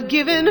will have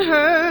given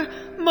her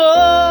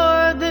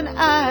more than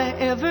I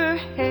ever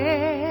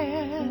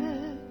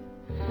had.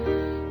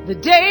 The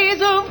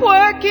days of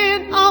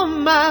working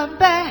on my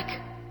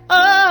back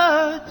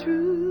are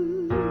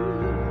through.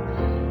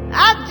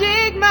 I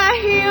dig my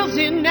heels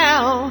in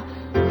now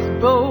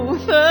with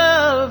both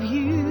of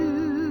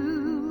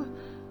you.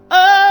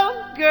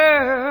 Oh,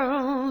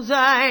 girls,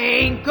 I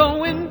ain't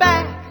going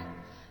back,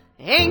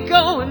 ain't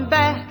going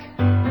back,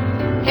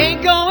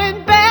 ain't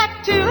going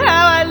back to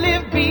how I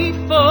lived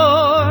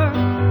before.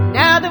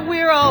 Now that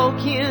we're all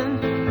kin,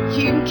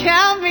 you can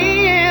count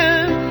me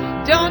in.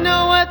 Don't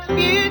know what the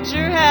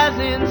future has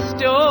in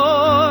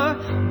store,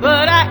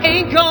 but I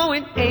ain't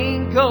going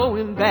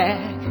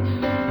back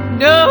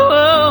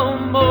no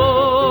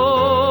more.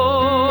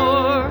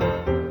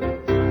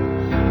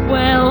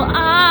 Well,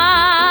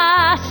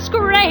 I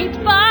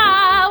scraped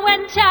by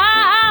when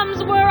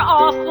times were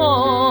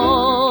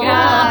awful.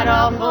 God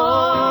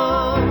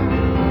awful.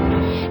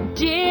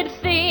 Did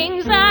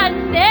things I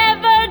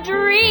never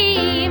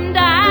dreamed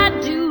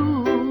I'd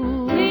do.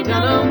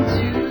 Done 'em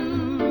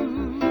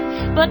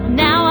too. But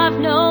now I've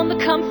known the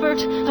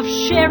comfort of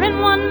sharing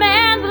one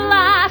man's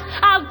life.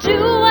 I'll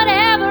do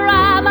whatever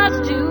I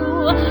must do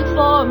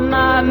for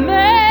my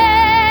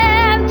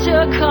man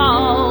to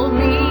call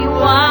me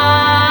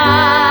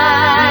wife.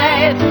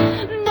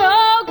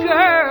 No,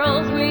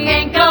 girls, we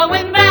ain't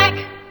going back,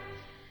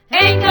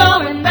 ain't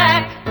going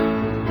back,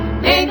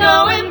 ain't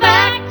going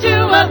back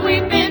to what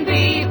we've been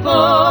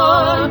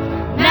before.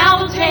 Now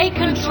we'll take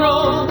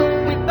control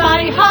with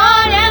body,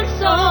 heart, and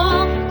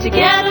soul.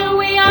 Together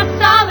we are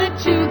solid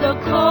to the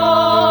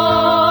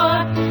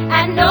core,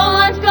 and no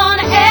one's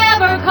gonna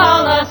ever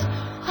call us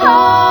whore.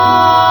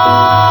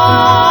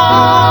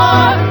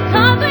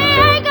 'Cause we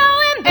ain't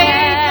going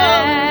back,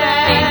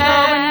 ain't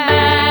going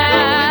back,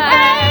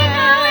 ain't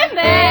going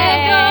back,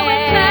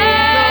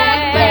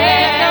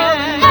 ain't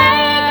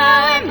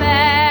going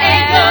back,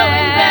 ain't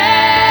going back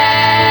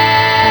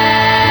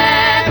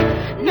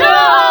no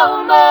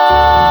more.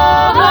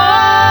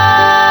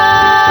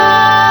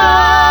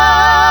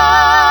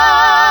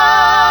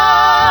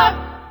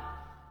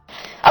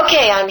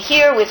 Okay, I'm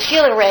here with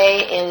Sheilah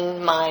Rae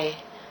in my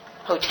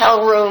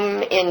hotel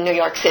room in New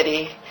York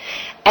City,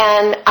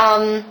 and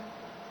I'm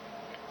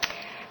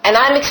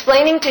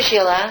explaining to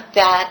Sheilah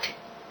that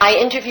I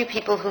interview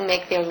people who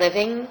make their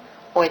living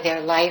or their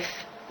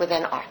life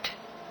within art.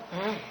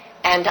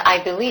 And I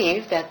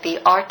believe that the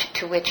art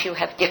to which you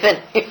have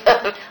given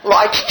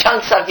large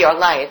chunks of your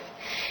life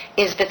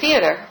is the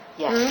theater.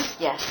 Yes,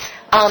 yes.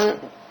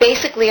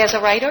 Basically as a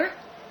writer?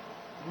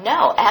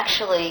 No,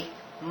 actually,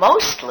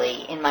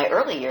 mostly in my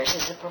early years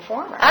as a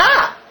performer.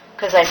 Ah!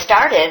 Because I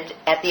started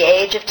at the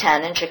age of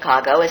 10 in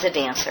Chicago as a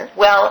dancer.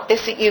 Well,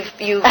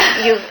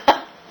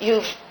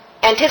 you've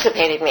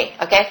anticipated me,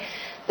 okay?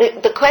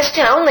 The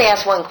question, I only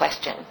ask one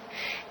question,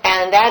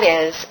 and that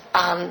is,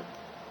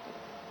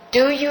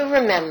 do you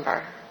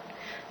remember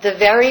the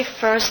very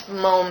first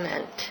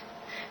moment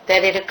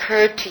that it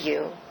occurred to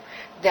you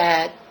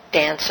that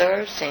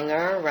dancer,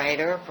 singer,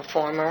 writer,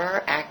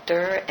 performer,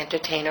 actor,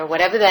 entertainer,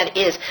 whatever that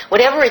is,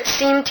 whatever it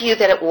seemed to you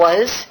that it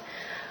was,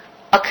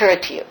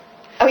 occurred to you?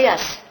 Oh,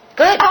 yes.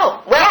 Good.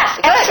 Oh, well,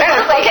 yes, good.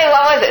 Okay,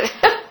 what was it?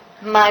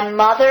 My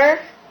mother,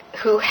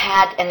 who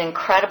had an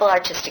incredible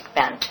artistic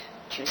bent,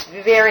 she was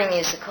very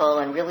musical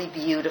and really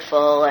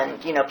beautiful, and,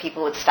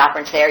 people would stop her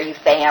and say, "Are you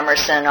Faye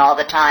Emerson?" all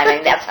the time,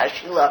 and that's how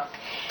she looked.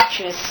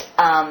 She was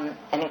an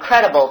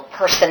incredible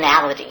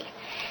personality.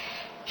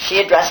 She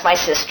had dressed my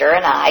sister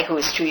and I, who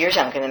was 2 years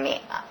younger than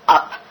me,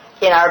 up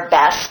in our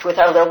best with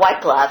our little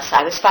white gloves.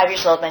 I was 5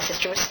 years old, my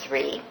sister was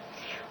 3.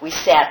 We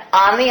sat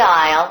on the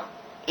aisle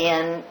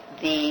in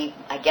the,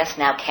 I guess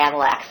now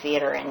Cadillac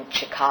Theater in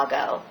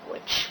Chicago,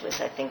 which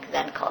was, I think,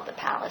 then called the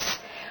Palace,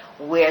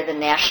 where the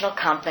National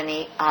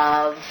Company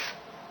of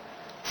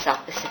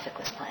South Pacific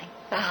was playing.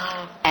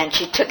 Oh. And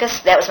she took us,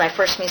 that was my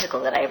first musical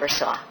that I ever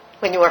saw.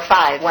 When you were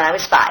 5? When I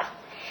was 5.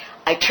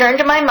 I turned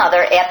to my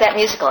mother at that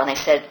musical and I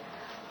said,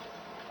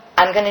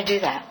 "I'm going to do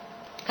that."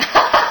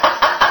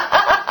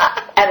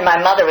 And my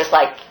mother was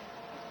like,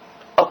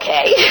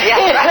 "Okay."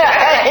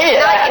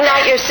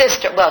 Not your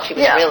sister. Well, she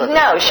was really little.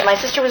 No, my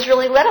sister was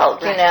really little,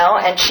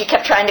 and she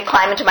kept trying to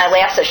climb into my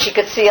lap so she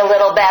could see a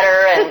little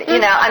better, and,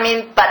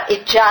 but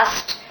it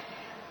just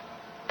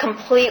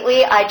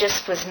completely, I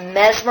just was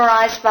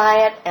mesmerized by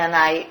it, and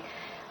I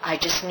I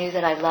just knew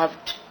that I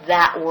loved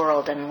that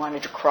world and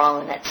wanted to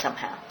crawl in it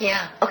somehow.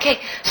 Yeah. Okay.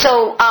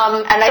 So,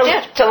 and I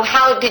did. So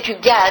how did you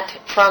get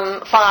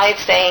from 5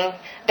 saying,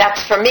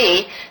 that's for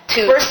me,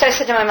 to... First I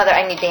said to my mother,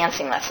 I need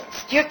dancing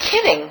lessons. You're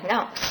kidding.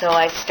 No. So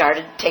I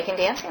started taking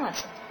dancing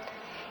lessons.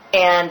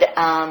 And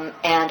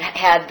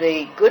had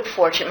the good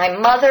fortune. My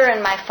mother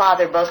and my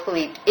father both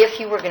believed if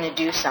you were going to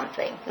do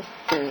something,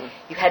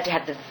 you had to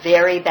have the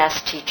very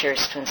best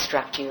teachers to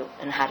instruct you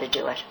in how to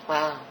do it.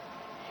 Wow.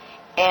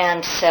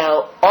 And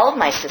so all of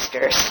my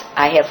sisters,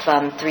 I have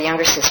 3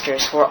 younger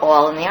sisters who are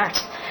all in the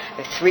arts.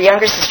 I have 3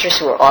 younger sisters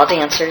who are all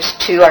dancers.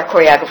 2 are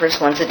choreographers.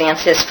 One's a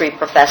dance history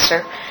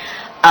professor.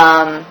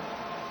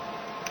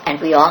 And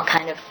we all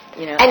kind of,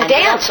 And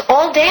dance,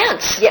 all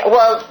dance. Yeah,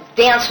 well,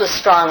 dance was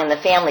strong in the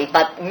family,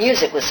 but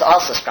music was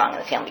also strong in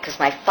the family because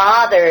my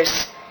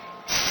father's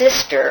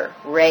sister,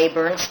 Ray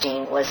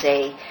Bernstein, was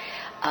a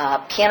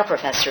piano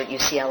professor at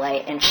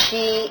UCLA, and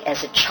she,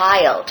 as a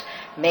child,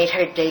 made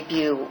her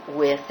debut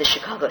with the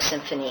Chicago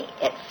Symphony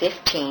at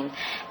 15,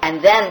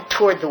 and then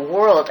toured the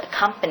world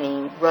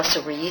accompanying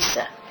Rosa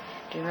Ruiza.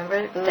 Do you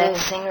remember that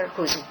singer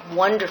who's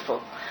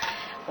wonderful?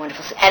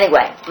 Wonderful.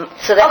 Anyway,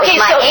 so that was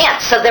my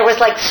aunt. So there was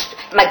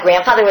my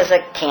grandfather was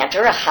a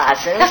cantor, a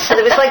Hazen, so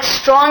there was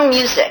strong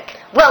music.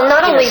 Well,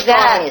 not only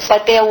that, music.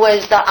 but there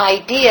was the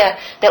idea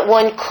that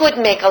one could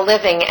make a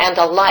living and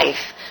a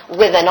life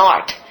with an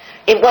art.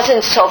 It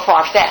wasn't so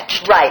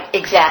far-fetched. Right,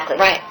 exactly.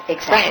 Right,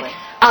 exactly.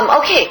 Right.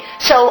 Okay,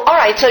 so, all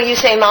right, so you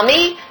say,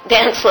 Mommy,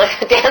 dance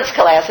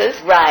classes.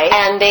 Right.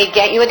 And they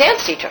get you a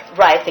dance teacher.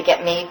 Right, they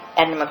get me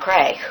Edna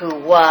McCrae, who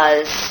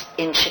was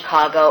in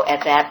Chicago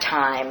at that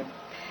time,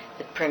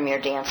 the premier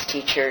dance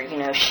teacher.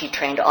 She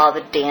trained all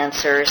the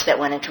dancers that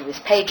went into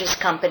Ruth Page's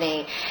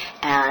company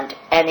and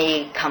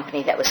any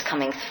company that was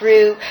coming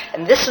through.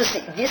 And this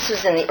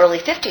was in the early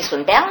 50s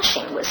when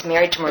Balanchine was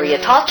married to Maria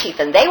Tallchief,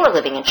 and they were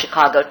living in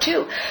Chicago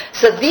too.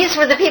 So these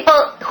were the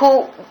people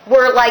who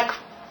were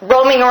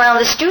roaming around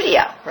the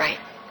studio. Right.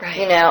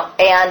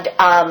 And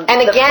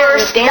again, the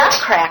first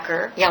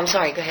Nutcracker I'm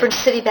sorry, go ahead. for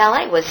City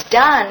Ballet was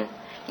done,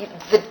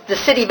 the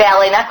City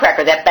Ballet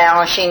Nutcracker, that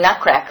Balanchine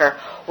Nutcracker,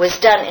 was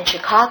done in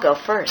Chicago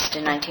first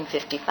in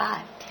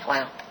 1955.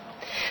 Wow.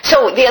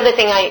 So the other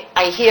thing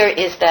I hear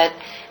is that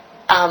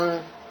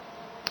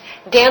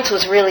dance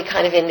was really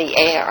kind of in the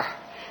air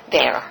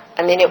there.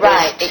 I mean, it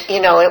was,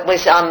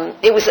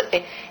 it was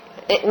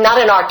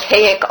not an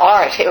archaic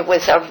art. It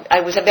was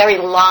a very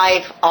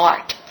live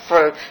art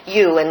for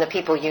you and the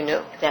people you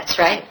knew. That's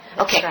right.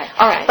 Okay. That's right.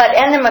 All right. But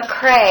Edna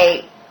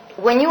McCrae,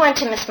 when you went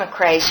to Miss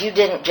McCrae's, you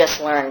didn't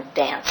just learn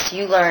dance.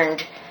 You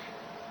learned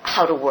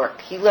how to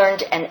work. You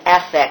learned an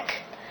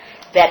ethic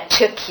that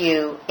took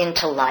you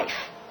into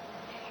life.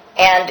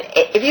 And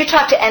if you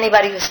talk to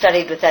anybody who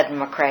studied with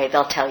Edna McCrae,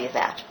 they'll tell you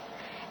that.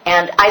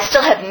 And I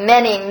still have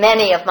many,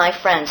 many of my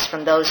friends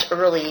from those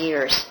early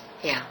years.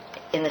 Yeah.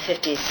 In the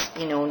 50s,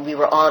 when we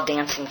were all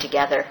dancing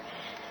together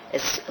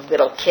as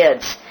little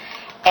kids.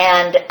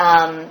 And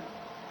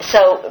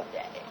so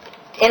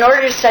in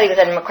order to study with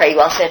Edna McCrae, you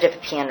also had to have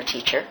a piano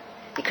teacher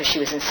because she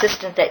was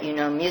insistent that you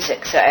know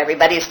music. So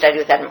everybody who studied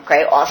with Edna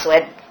McCrae also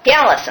had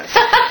piano lessons.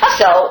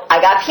 So I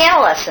got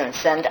piano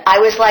lessons, and I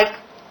was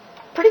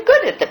pretty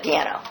good at the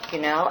piano,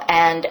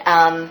 and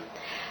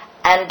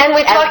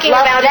we're talking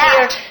about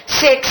that.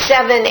 Here 6,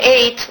 7,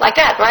 8, like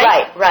that,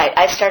 right? Right.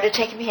 I started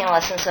taking piano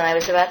lessons when I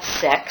was about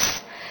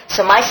 6.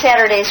 So my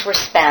Saturdays were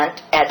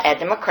spent at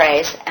Edna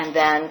McCrae's, and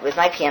then with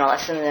my piano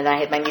lesson, and then I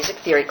had my music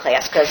theory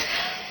class because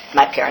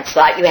my parents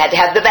thought you had to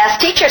have the best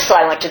teacher. So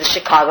I went to the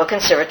Chicago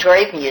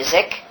Conservatory of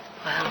Music.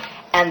 Wow.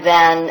 And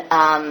then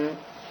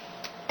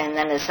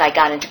as I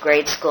got into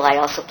grade school, I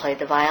also played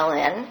the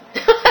violin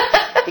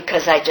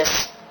because I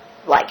just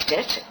liked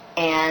it.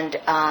 And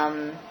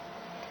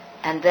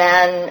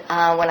then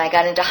when I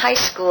got into high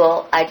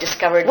school, I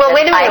discovered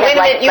wait a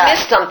minute, you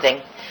missed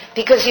something.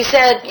 Because you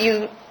said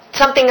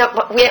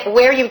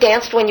where you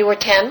danced when you were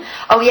 10?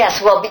 Oh,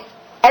 yes. Well,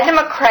 Edna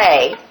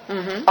McCrae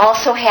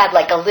also had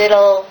a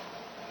little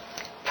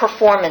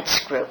performance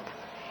group.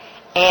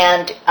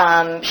 And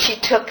she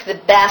took the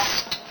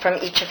best from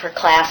each of her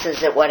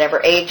classes at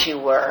whatever age you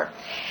were.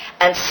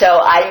 And so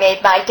I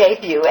made my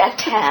debut at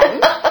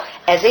 10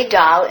 as a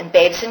doll in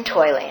Babes in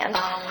Toyland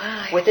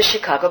with the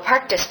Chicago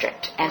Park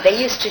District. And they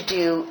used to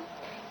do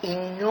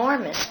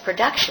enormous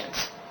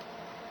productions.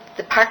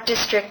 The Park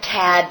District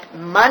had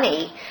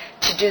money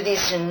to do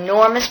these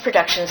enormous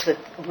productions with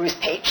Ruth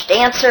Page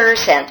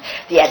dancers and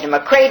the Edna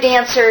McCrae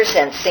dancers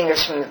and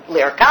singers from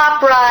lyric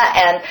opera,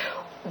 and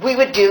we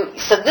would do,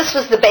 so this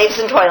was the Babes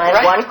in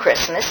Toyland one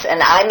Christmas,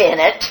 and I'm in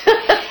it.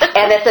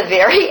 And at the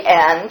very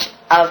end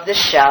of the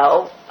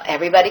show,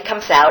 everybody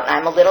comes out, and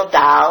I'm a little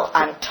doll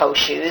on toe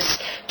shoes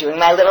doing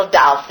my little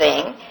doll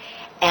thing,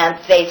 and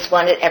they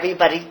wanted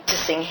everybody to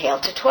sing Hail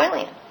to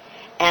Toyland.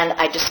 And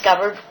I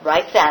discovered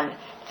right then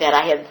that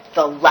I had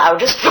the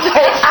loudest voice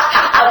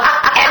of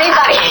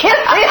anybody in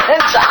the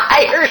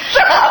entire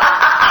show.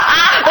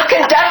 The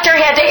conductor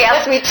had to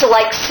ask me to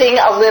sing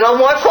a little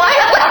more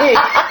quietly.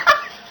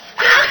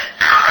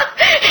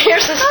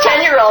 here's this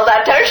 10-year-old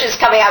out there. She's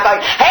coming out going,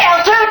 "Hail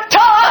to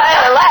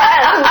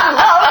Toyland!"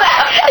 All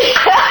that.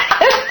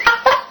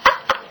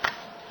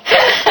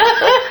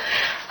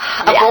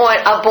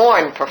 A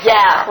born performer.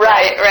 Yeah,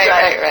 right.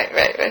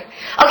 Right.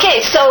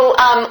 Okay, so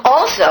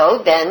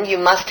also then you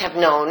must have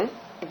known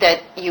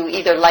that you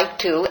either like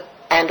to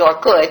and or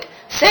could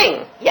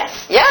sing.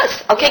 Yes.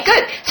 Yes. Okay,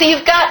 good. So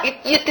you've got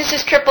this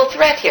is triple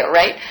threat here,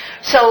 right?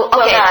 So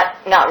okay. Well,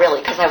 not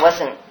really, because I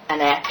wasn't an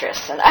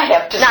actress, and I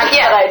have to Not say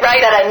yet, right?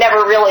 that I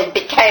never really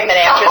became an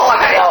actress. Oh,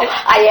 right. So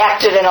I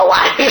acted in a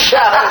lot of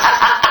shows.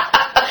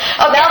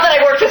 Now that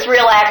I work with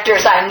real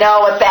actors, I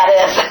know what that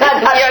is.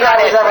 I'm not sure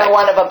I was ever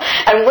one of them.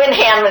 And Wynn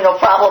Hanman will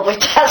probably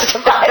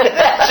testify to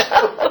that.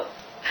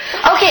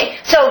 Okay,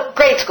 so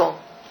grade school.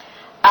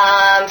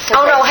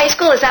 High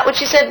school, is that what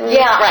you said?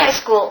 Yeah, right. high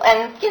school.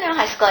 And,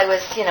 high school I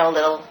was, a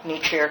little New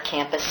Trier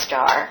campus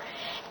star.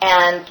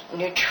 And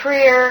New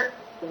Trier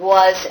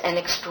was an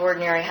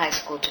extraordinary high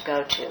school to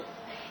go to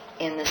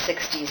in the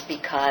 60s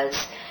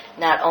because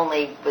not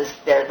only was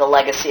there the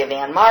legacy of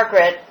Anne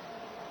Margaret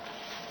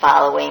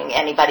following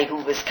anybody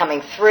who was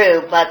coming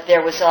through, but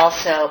there was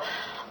also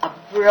a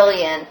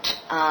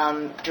brilliant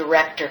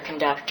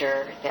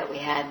director-conductor that we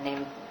had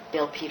named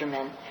William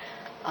Peterman,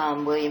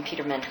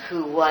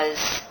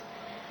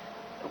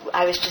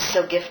 I was just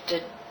so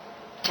gifted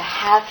to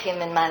have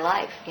him in my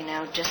life,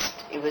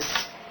 it was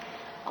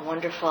a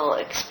wonderful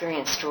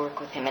experience to work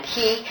with him. And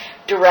he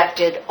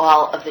directed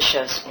all of the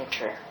shows at New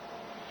Trier.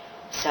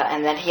 So,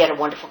 and then he had a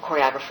wonderful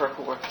choreographer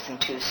who worked with him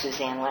too,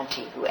 Suzanne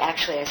Wente, who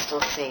actually I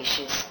still see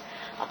she's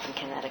up in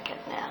Connecticut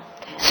now.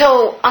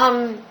 So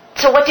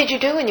what did you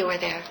do when you were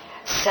there?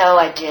 So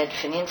I did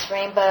Finian's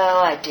Rainbow.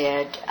 I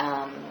did,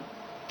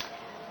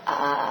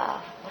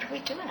 what are we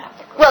doing up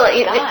there? Well,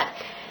 God.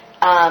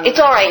 It's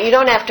all right. You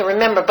don't have to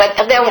remember, but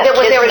there was a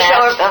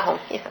show.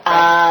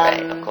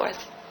 Right, of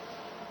course.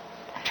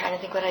 I'm trying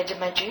to think what I did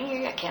my junior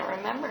year. I can't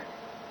remember.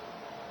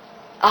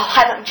 Oh,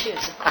 High Button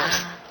Shoes, of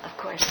course. Of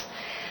course.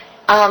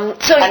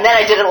 And then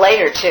I did it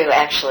later, too,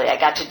 actually. I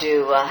got to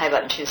do High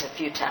Button Shoes a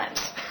few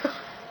times.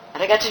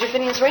 And I got to do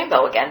Finian's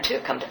Rainbow again, too,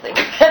 come to think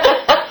of it.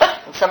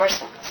 In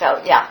Somerset. So,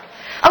 yeah.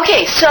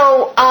 Okay,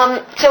 so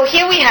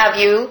here we have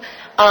you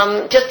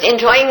just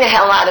enjoying the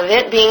hell out of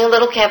it, being a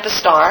little campus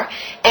star.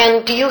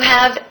 And do you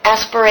have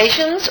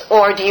aspirations,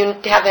 or do you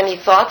have any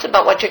thoughts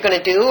about what you're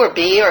going to do or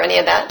be or any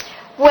of that?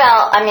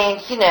 Well, I mean,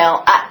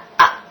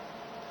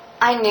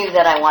 I knew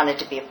that I wanted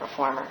to be a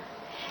performer.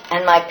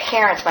 And my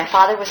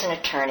father was an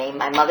attorney.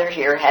 My mother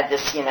here had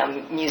this,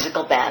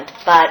 musical bent.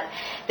 But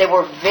they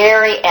were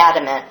very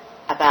adamant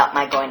about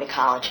my going to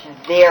college,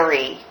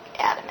 very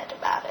adamant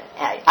about it.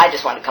 I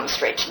just wanted to come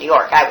straight to New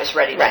York. I was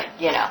ready to,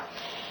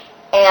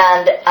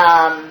 And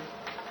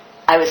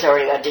I was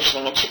already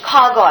auditioning in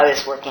Chicago. I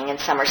was working in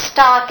summer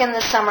stock in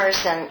the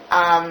summers. And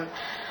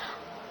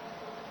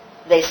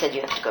they said,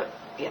 you have to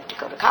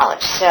go to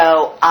college.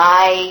 So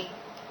I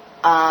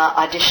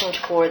auditioned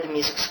for the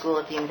music school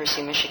at the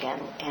University of Michigan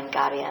and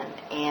got in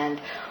and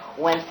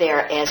went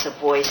there as a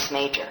voice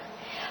major.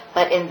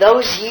 But in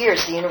those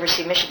years, the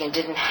University of Michigan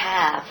didn't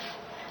have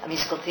a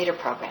musical theater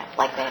program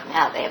like they have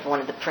now. They have one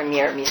of the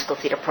premier musical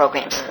theater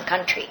programs in the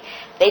country.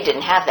 They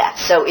didn't have that.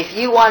 So if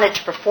you wanted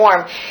to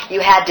perform, you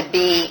had to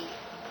be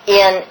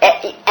and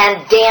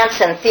dance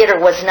and theater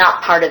was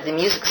not part of the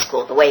music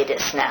school the way it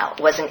is now.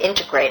 It wasn't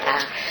integrated.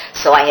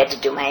 So I had to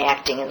do my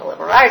acting in the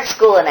liberal arts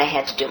school, and I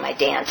had to do my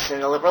dance in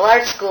the liberal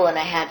arts school, and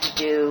I had to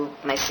do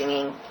my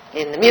singing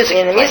in the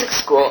music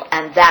school,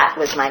 and that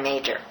was my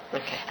major.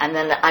 Okay. And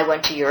then I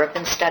went to Europe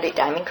and studied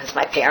diving because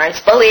my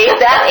parents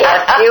believed that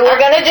if you were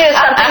going to do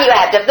something, you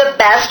had to have the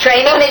best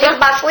training that you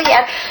possibly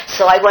had.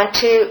 So I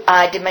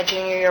did my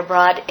junior year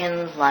abroad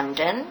in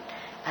London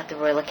at the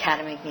Royal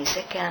Academy of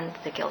Music and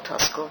the Guildhall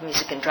School of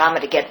Music and Drama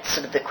to get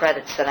sort of the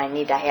credits that I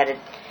need. I had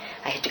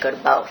to go to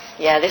both.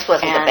 Yeah, this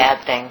wasn't a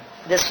bad thing.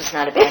 This was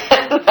not a bad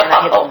thing. No. And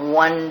I had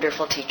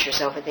wonderful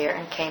teachers over there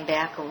and came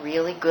back a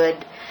really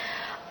good,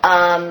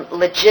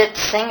 legit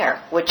singer,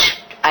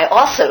 which I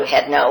also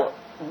had no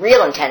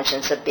real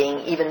intentions of being,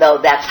 even though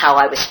that's how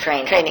I was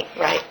trained. Training,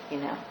 right.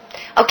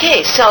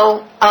 Okay,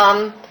 so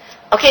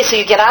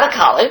you get out of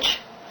college.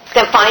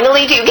 Then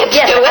finally, do you get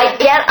to do it? I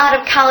get out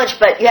of college,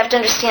 but you have to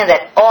understand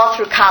that all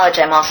through college,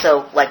 I'm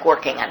also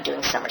working. I'm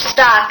doing summer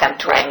stock. I'm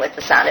touring with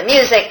the Sound of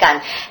Music.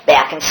 I'm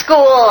back in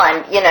school.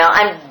 I'm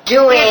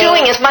doing. You're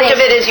doing as much of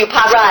it as you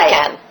possibly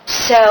can.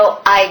 So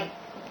I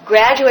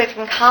graduated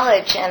from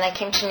college, and I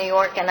came to New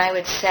York, and I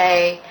would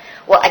say,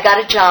 I got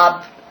a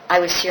job. I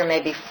was here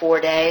maybe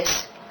 4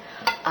 days,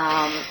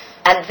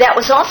 and that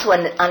was also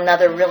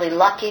another really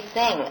lucky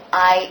thing.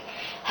 I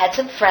had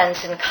some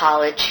friends in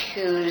college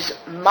whose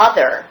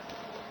mother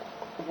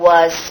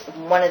was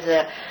one of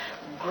the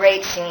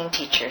great singing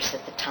teachers at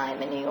the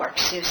time in New York,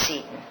 Sue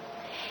Seaton.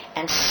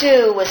 And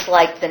Sue was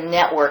like the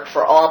network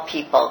for all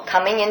people.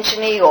 Coming into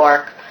New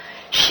York,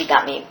 she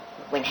got me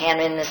when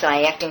Hannah was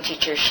my acting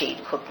teacher, she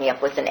hooked me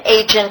up with an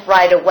agent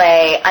right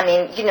away. I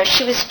mean,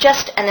 she was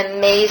just an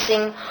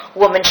amazing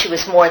woman. She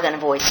was more than a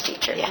voice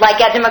teacher. Yeah.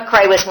 Like Edna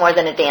McCrae was more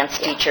than a dance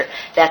teacher.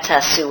 That's how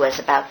Sue was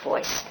about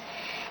voice.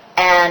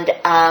 And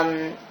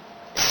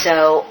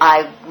so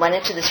I went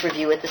into this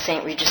review at the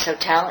St. Regis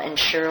Hotel, and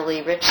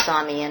Shirley Rich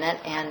saw me in it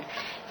and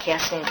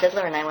cast me in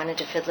Fiddler, and I went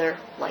into Fiddler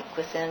like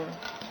within,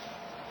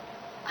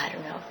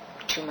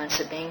 2 months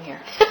of being here.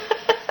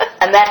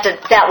 And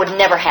that would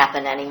never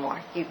happen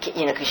anymore.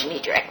 Because you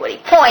need your equity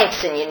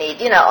points, and you need,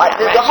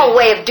 the whole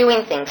way of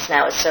doing things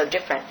now is so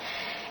different.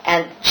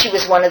 And she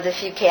was one of the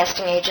few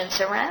casting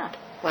agents around.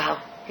 Wow.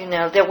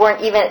 There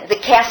weren't even, the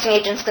casting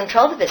agents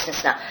control the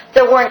business now.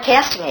 There weren't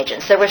casting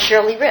agents. There was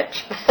Shirley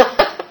Rich.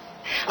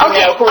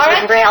 Who was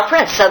written for Al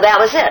Prince. So that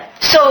was it.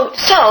 So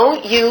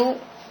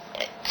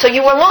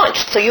you were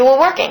launched. So you were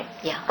working.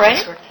 Yeah. Right? I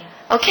was working.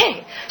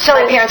 Okay. So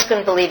my parents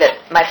couldn't believe it.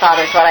 My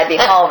father thought I'd be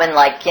home in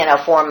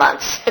 4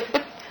 months.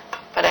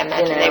 But I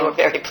imagine they were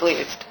very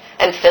pleased.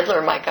 And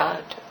Fiddler, my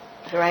God.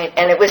 Right.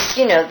 And it was,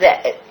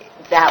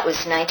 that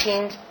was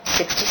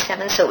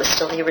 1967, so it was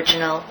still the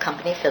original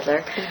company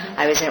Fiddler. Mm-hmm.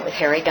 I was in it with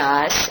Harry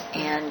Goss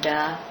and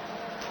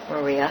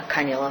Maria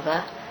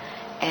Karnilova.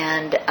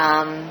 And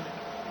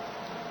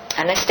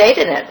I stayed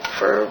in it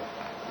for,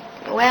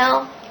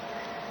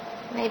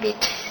 maybe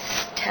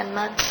 10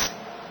 months.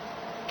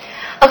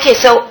 Okay,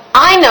 so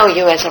I know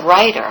you as a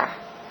writer.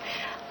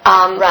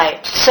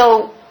 Right.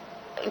 So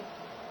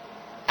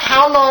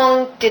how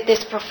long did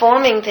this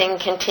performing thing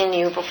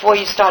continue before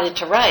you started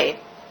to write?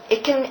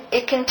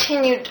 It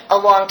continued a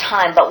long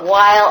time, but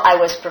while I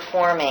was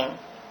performing,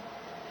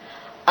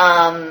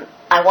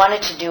 I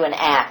wanted to do an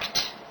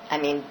act. I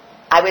mean,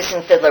 I was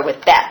in Fiddler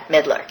with Bette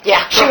Midler.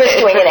 Yeah. She was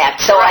doing an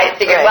act, so I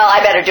figured,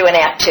 I better do an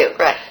act too.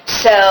 Right.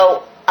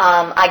 So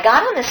I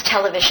got on this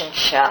television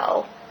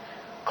show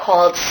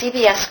called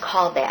CBS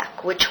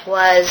Callback, which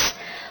was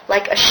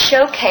like a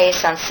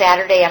showcase on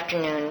Saturday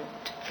afternoon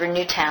for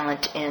new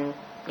talent in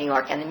New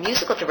York. And the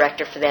musical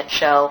director for that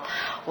show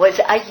was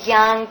a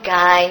young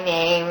guy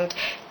named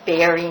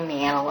Barry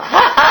Manilow.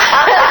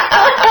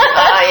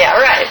 Yeah,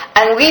 right.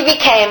 And we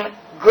became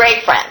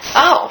great friends.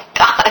 Oh,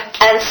 God.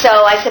 And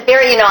so I said,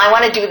 Barry, I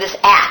want to do this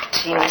act.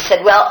 He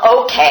said, well,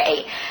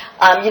 okay.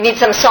 You need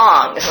some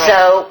songs. Right.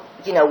 So,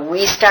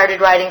 we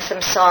started writing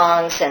some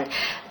songs, and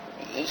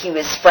he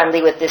was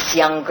friendly with this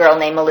young girl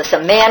named Melissa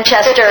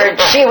Manchester.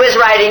 She was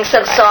writing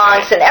some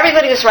songs, and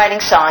everybody was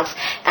writing songs.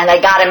 And I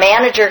got a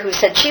manager who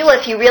said, Sheila,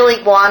 if you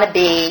really want to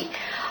be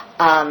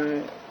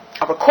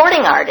a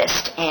recording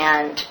artist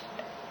and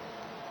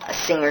a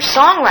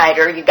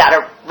singer-songwriter, you got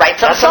to write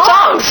some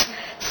songs.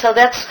 So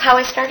that's how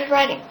I started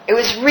writing. It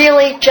was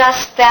really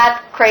just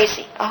that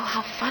crazy. Oh,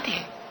 how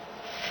funny.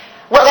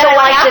 Well, then I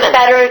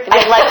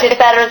liked it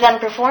better than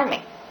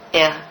performing.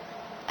 Yeah.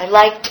 I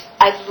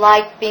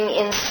liked being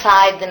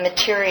inside the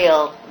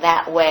material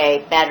that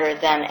way better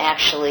than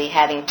actually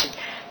having to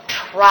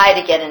try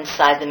to get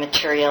inside the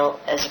material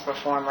as a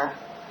performer.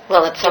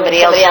 Well, it's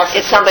somebody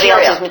else's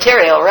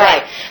material,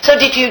 right? So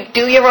did you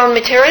do your own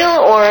material,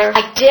 or?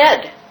 I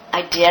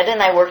did,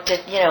 and I worked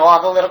at, all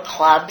the little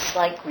clubs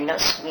like Reno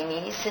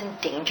Sweeney's and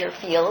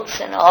Dangerfields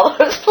and all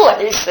those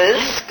places.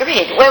 That's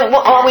great. Well,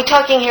 are we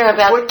talking here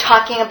about? We're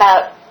talking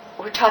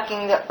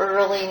the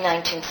early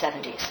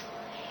 1970s.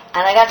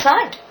 And I got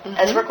signed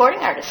as a recording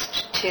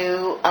artist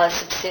to a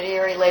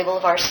subsidiary label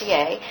of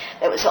RCA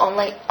that was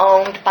only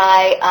owned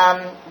by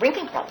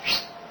Ringling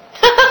Brothers.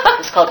 It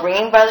was called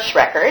Ringling Brothers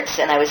Records,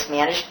 and I was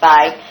managed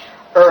by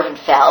Irvin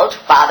Feld,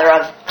 father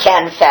of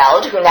Ken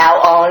Feld, who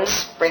now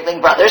owns Ringling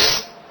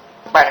Brothers,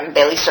 Barnum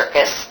Bailey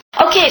Circus.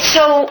 Okay,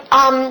 so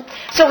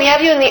we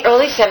have you in the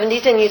early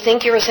 70s, and you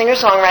think you're a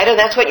singer-songwriter.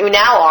 That's what you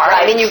now are.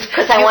 Right,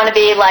 because I want to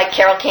be like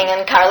Carole King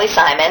and Carly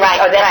Simon.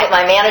 Right, or that's what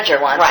my manager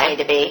wants me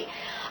to be.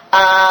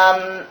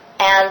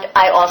 And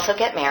I also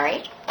get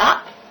married.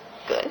 Ah,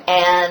 good.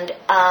 And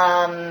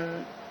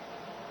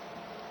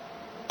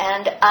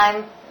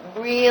I'm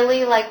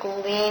really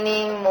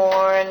leaning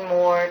more and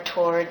more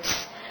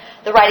towards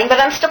the writing, but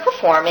I'm still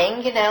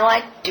performing.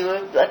 I do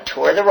a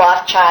tour of the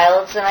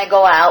Rothschilds, and I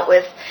go out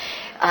with.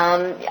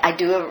 I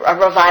do a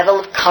revival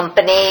of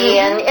Company,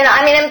 and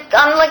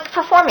I'm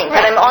performing,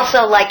 but I'm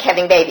also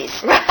having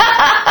babies.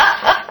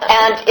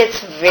 And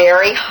it's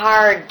very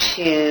hard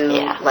to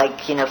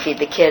feed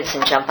the kids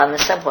and jump on the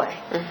subway.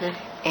 Mm-hmm.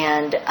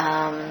 And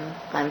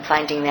I'm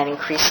finding that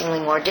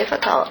increasingly more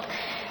difficult.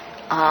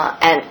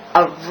 And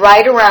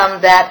right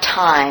around that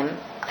time,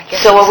 I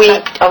guess. So are we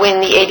in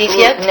the 80s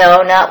yet?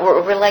 No, not.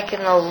 We're in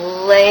the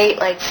late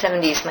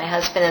 70s. My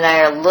husband and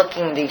I are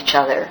looking at each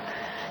other,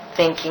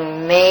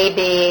 thinking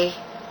maybe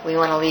we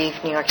want to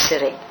leave New York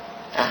City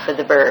for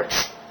the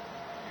burbs.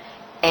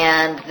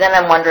 And then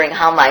I'm wondering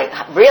how am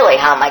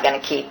I going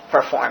to keep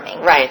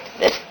performing? Right.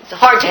 It's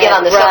hard to get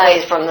on the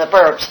subways from the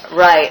burbs.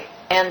 Right.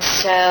 And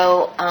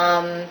so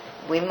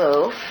we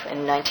move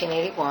in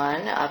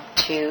 1981 up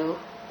to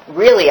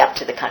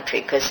the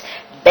country, because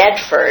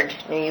Bedford,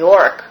 New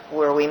York,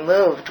 where we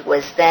moved,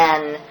 was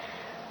then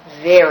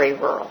very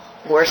rural,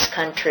 horse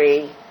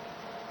country,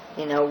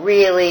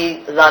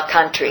 really the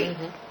country.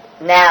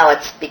 Mm-hmm. Now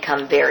it's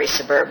become very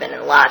suburban,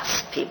 and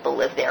lots of people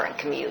live there and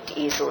commute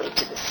easily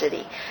to the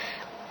city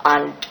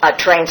on a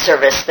train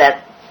service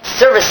that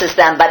services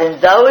them. But in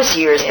those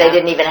years, they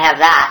didn't even have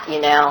that,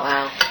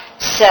 Wow.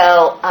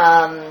 So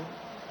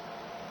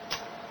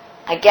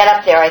I get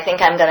up there. I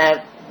think I'm going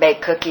to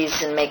bake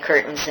cookies and make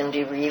curtains and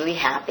be really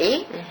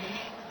happy.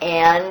 Mm-hmm.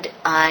 And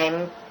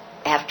I'm,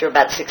 after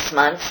about 6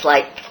 months,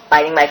 like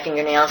biting my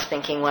fingernails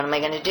thinking, what am I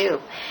going to do?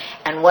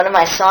 And one of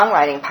my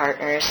songwriting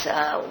partners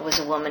was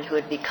a woman who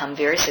had become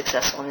very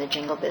successful in the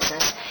jingle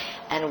business,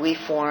 and we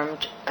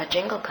formed a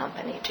jingle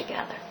company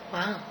together.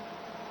 Wow.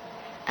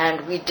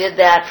 And we did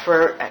that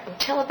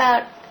until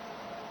about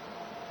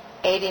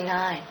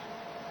 89.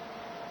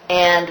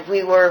 And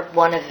we were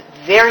one of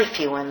very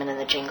few women in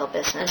the jingle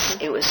business.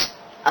 Mm-hmm. It was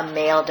a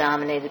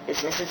male-dominated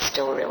business. It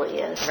still really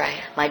is.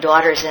 Right. My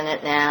daughter's in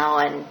it now,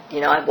 and,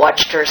 I've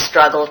watched her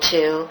struggle,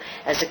 too,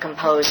 as a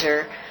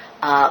composer.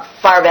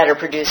 Far better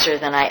producer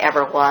than I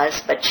ever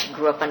was, but she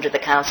grew up under the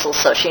council,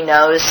 so she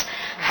knows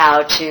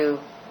how to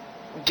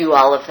do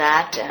all of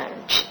that.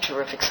 And she's a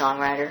terrific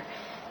songwriter,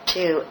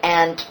 too.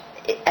 And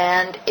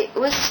it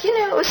was,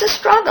 it was a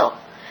struggle.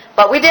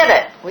 But we did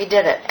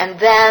it. And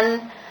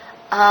then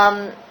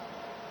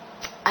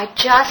I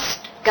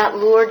just got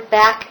lured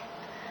back.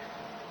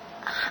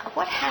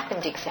 What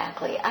happened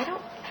exactly?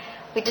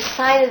 We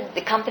decided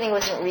the company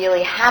wasn't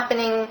really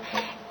happening,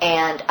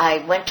 and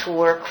I went to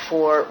work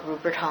for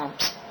Rupert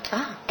Holmes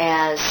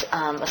as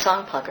a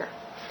song plugger.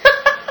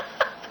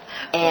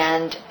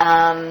 And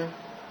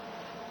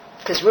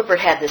because Rupert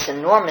had this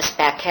enormous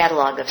back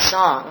catalog of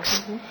songs,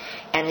 mm-hmm.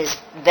 and his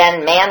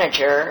then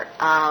manager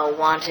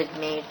wanted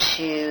me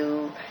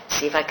to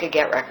see if I could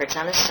get records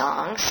on his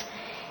songs.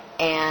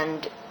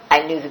 And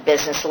I knew the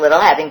business a little,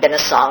 having been a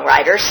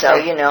songwriter, so,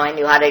 I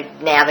knew how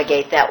to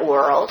navigate that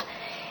world.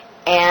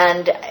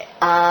 And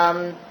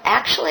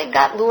actually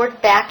got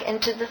lured back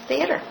into the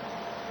theater.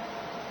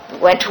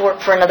 Went to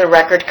work for another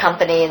record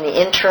company in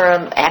the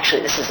interim.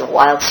 Actually, this is a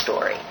wild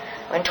story.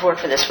 Went to work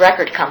for this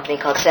record company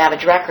called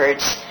Savage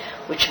Records,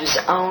 which was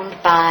owned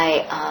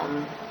by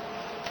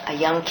a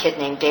young kid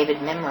named David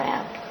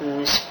Mimran,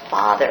 whose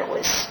father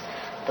was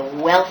the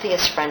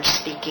wealthiest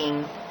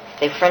French-speaking,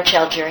 they were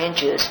French-Algerian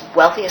Jews,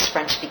 wealthiest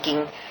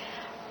French-speaking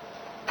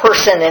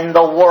person in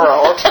the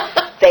world.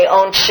 They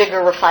owned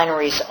sugar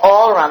refineries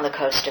all around the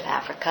coast of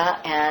Africa,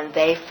 and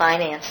they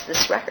financed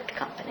this record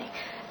company.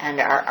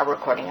 And our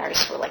recording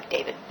artists were like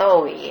David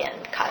Bowie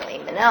and Kylie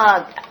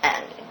Minogue,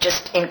 and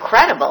just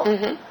incredible.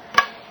 Mm-hmm.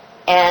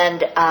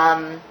 And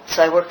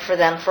so I worked for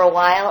them for a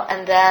while,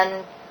 and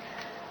then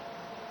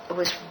it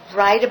was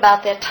right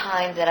about that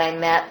time that I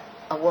met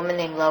a woman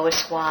named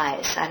Lois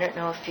Wise. I don't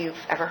know if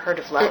you've ever heard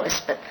of Lois,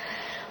 but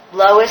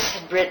Lois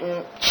had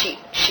written,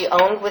 she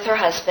owned with her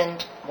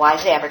husband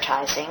Wise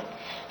Advertising.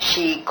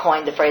 She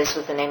coined the phrase,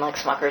 with a name like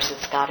Smucker's,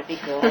 it's got to be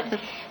good.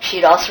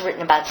 She'd also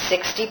written about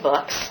 60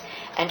 books,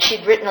 and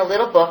she'd written a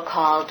little book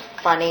called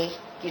Funny,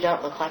 You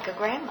Don't Look Like a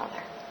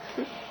Grandmother.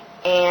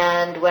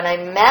 And when I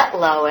met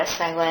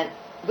Lois, I went,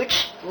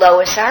 which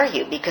Lois are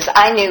you? Because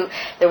I knew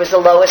there was a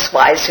Lois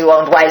Wise who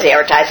owned Wise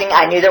Advertising.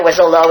 I knew there was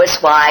a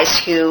Lois Wise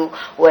who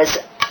was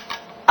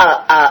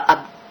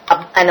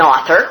an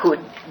author who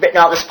had written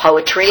all this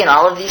poetry and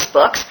all of these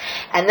books.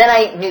 And then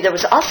I knew there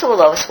was also a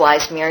Lois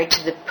Wise married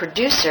to the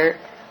producer,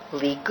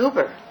 Lee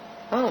Goober.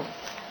 Oh.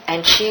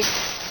 And she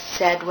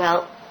said,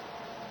 well,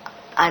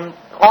 I'm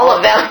all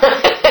of them.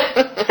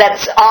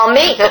 That's all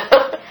me.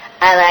 And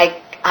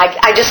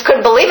I just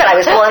couldn't believe it. I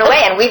was blown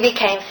away. And we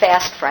became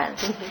fast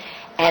friends. Mm-hmm.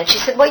 And she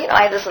said, well,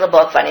 I have this little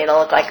book, Funny, It'll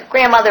Look Like a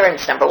Grandmother, and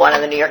it's number 1 on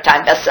the New York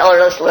Times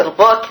bestseller list, little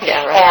book.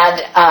 Yeah,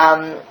 right.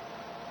 And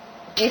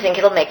do you think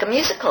it'll make a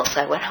musical?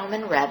 So I went home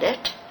and read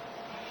it.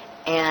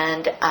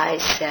 And I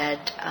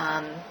said,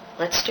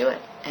 let's do it.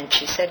 And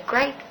she said,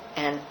 great.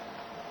 And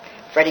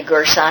Freddie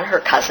Gerson, her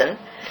cousin,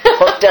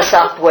 hooked us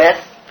up with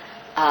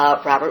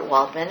Robert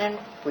Waldman, and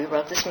we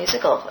wrote this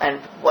musical.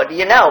 And what do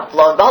you know?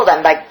 Lo and behold,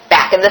 I'm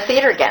back in the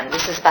theater again.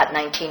 This is about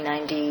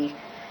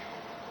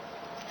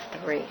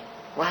 1993.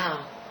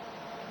 Wow.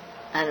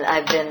 And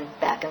I've been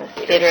back in the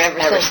theater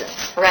ever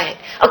since. Right.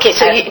 Okay,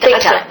 so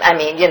big time. I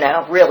mean,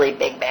 really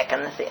big back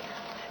in the theater.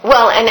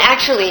 Well, and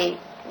actually,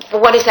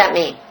 what does that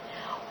mean?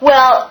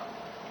 Well,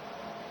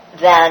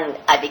 then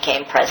I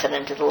became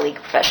president of the League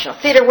of Professional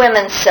Theater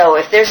Women, so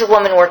if there's a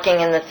woman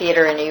working in the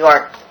theater in New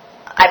York,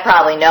 I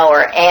probably know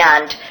her,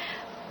 and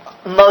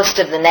most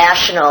of the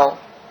national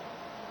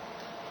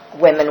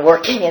women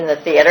working in the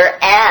theater,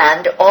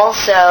 and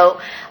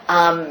also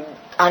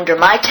under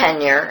my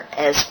tenure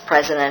as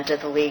president of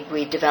the League,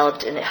 we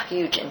developed a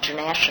huge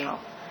international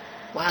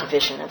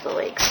division of the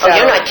League. So,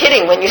 you're not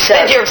kidding when you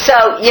said you're...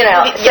 So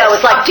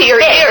it's like to your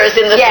ears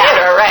in the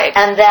theater, right.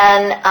 And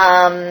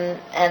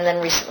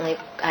then recently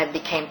I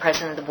became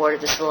president of the board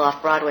of this little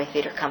off-Broadway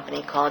theater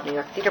company called New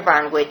York Theater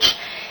Barn, which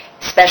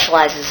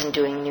specializes in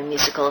doing new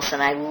musicals,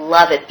 and I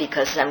love it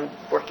because I'm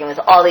working with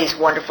all these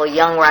wonderful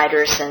young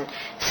writers and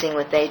seeing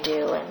what they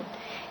do.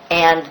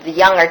 And the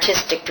young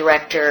artistic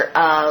director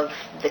of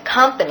the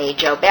company,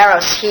 Joe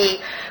Barros, he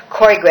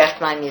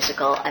choreographed my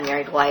musical, I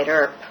Married Wyatt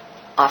Earp,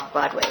 off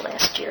Broadway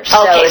last year.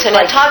 Okay, so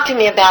now talk to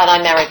me about I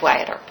Married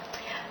Wyatt Earp.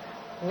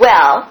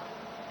 Well,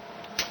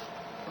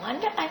 when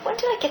did I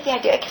get the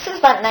idea? I guess it was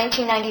about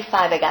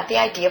 1995 I got the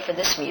idea for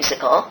this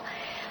musical.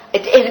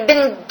 It had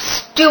been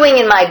stewing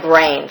in my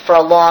brain for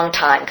a long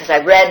time because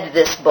I read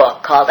this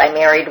book called I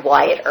Married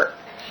Wyatt Earp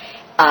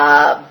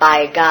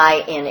by a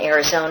guy in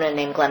Arizona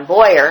named Glenn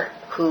Boyer,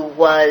 who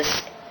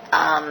was,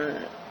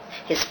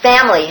 his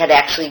family had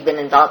actually been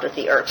involved with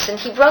the Earps, and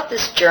he wrote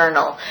this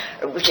journal,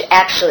 which is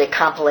actually a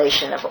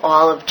compilation of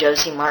all of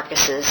Josie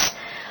Marcus's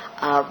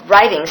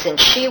writings, and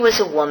she was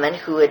a woman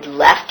who had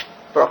left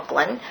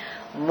Brooklyn,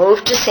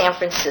 moved to San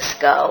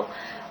Francisco,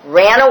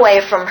 ran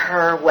away from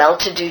her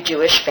well-to-do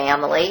Jewish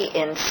family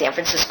in San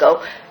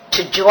Francisco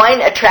to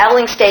join a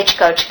traveling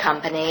stagecoach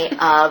company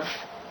of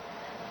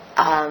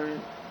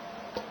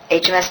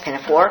HMS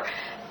Pinafore,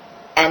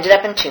 ended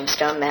up in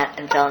Tombstone, met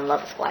and fell in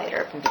love with Wyatt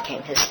Earp and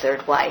became his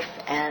third wife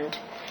and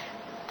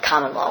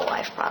common law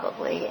wife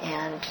probably.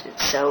 And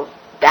so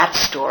that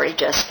story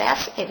just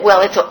fascinated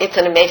Well, me. it's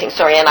an amazing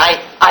story, and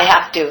I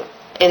have to,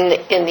 in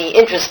the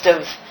interest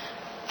of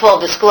full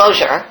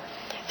disclosure,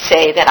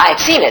 say that I've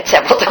seen it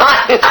several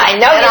times. I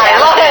know and you I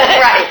have. love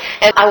it. Right.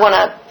 And I want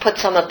to put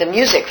some of the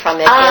music from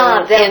it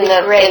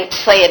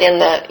play it in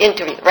the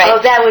interview. Right.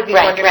 Oh, that would be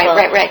wonderful.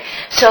 Right.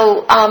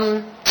 So,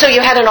 so you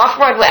had an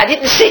off-Broadway. I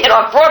didn't see it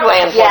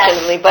off-Broadway,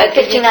 unfortunately. Yes, but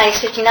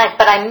 59.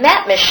 But I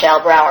met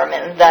Michelle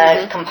Browerman,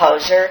 the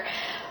composer,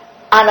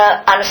 on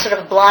a sort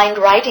of blind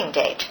writing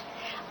date.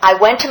 I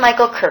went to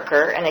Michael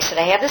Kirker and I said,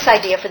 I have this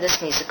idea for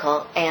this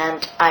musical,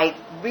 and I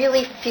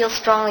really feel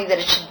strongly that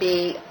it should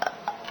be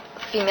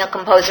female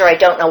composer. I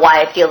don't know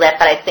why I feel that,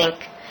 but I think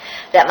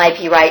that might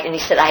be right. And he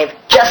said, I have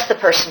just the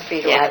person for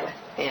you to write with.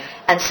 Yeah.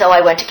 And so I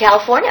went to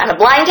California on a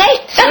blind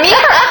date to meet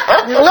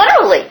her,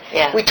 literally.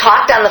 Yeah. We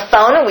talked on the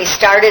phone and we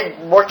started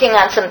working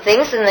on some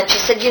things, and then she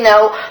said,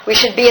 we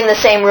should be in the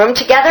same room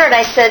together. And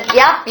I said,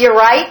 yeah, you're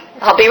right.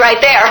 I'll be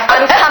right there.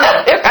 I'm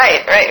coming.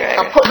 Right.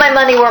 I'll put my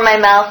money where my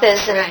mouth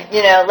is, and,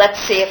 let's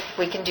see if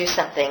we can do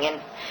something.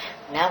 And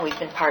now we've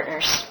been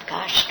partners,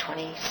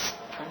 20 years,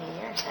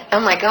 I guess.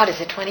 Oh, my God, is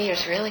it 20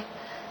 years, really?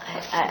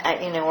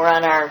 We're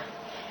on our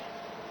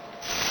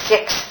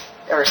 6th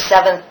or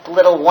 7th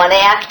little one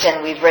act,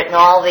 and we've written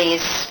all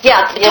these.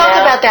 Yeah, talk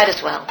about that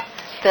as well.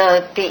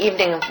 The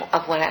evening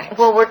of one act.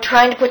 Well, we're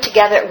trying to put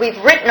together. We've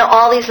written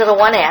all these little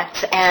one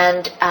acts,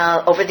 and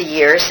over the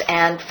years,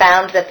 and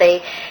found that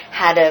they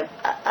had a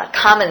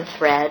common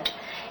thread,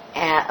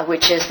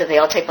 which is that they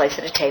all take place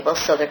at a table.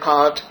 So they're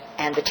called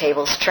 "And the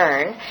Tables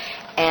Turn."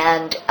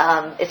 And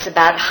it's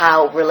about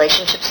how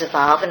relationships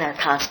evolve and are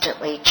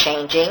constantly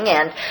changing,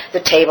 and the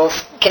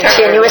tables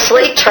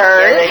continuously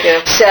turn. Yeah, they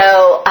do.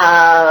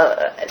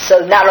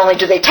 So not only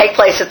do they take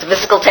place at the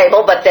physical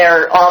table, but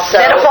they're also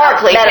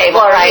metaphorically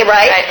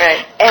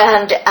right.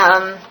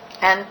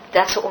 And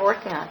that's what we're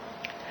working on.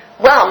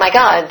 Well, my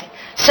God.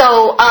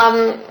 So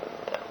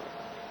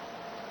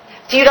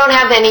you don't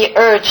have any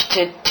urge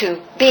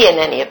to be in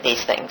any of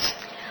these things?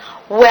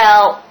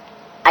 Well,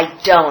 I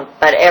don't,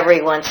 but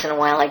every once in a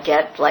while I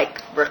get,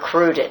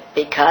 recruited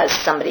because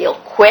somebody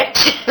will quit.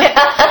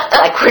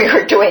 Like we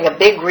were doing a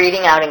big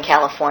reading out in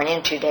California,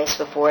 and 2 days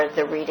before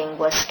the reading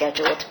was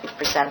scheduled to be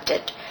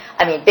presented.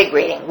 Big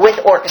reading with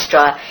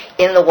orchestra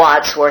in the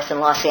Wadsworth in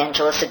Los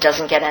Angeles. It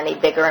doesn't get any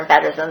bigger and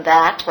better than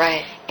that.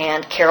 Right.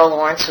 And Carol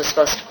Lawrence was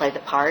supposed to play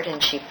the part,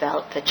 and she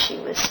felt that she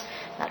was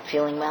not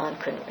feeling well and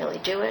couldn't really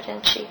do it,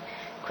 and she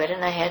quit,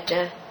 and I had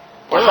to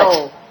do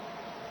it.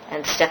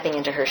 And stepping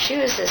into her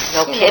shoes is...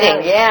 No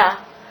kidding. Yeah.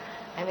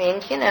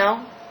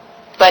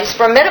 But she's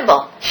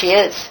formidable. She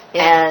is.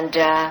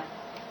 Yeah.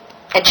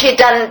 And she had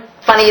done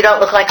Funny You Don't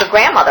Look Like a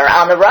Grandmother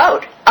on the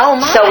road. Oh,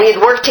 my. So we had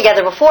worked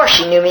together before.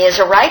 She knew me as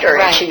a writer,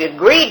 right. and she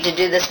agreed to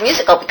do this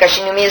musical because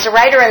she knew me as a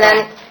writer, and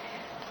then...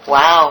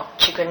 Wow.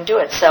 She couldn't do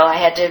it, so I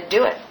had to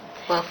do it.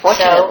 Well,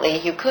 fortunately,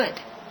 you could.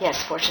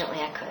 Yes,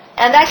 fortunately I could.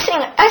 And I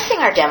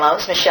sing our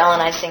demos. Michelle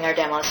and I sing our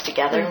demos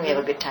together, and we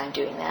have a good time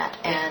doing that.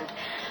 And...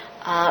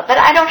 but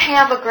I don't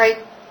have a great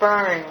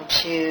burn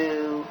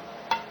to...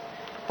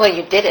 Well,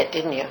 you did it,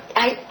 didn't you?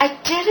 I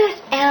did it,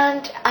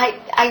 and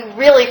I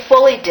really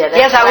fully did it.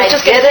 Yes, I was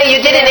just going to say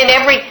you did it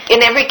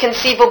in every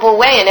conceivable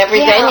way, in every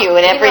venue,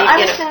 in every... I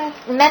was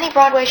in many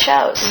Broadway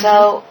shows,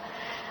 so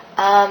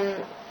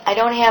I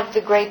don't have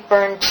the great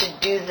burn to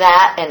do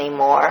that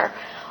anymore.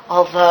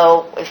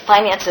 Although, if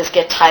finances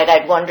get tight,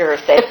 I'd wonder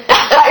if they'd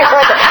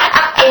hire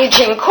an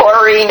aging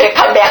Corrine to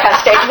come back on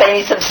stage. They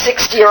need some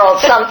 60-year-old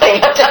something.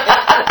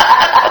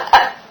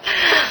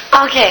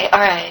 Okay, all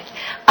right.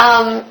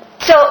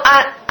 So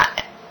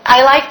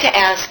I like to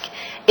ask,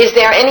 is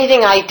there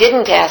anything I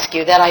didn't ask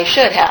you that I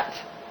should have?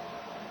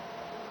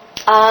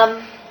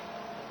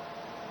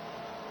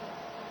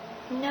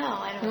 No,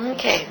 I don't think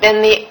Okay, so.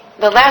 then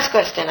the last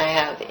question I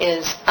have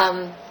is,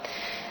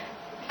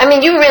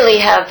 you really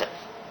have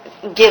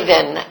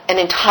given an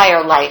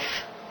entire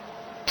life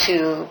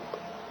to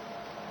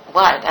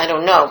what? I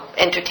don't know,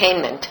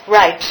 entertainment.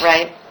 Right.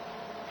 Right?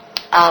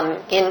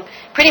 In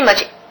pretty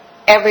much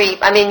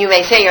you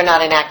may say you're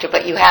not an actor,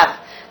 but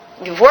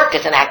you've worked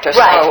as an actor.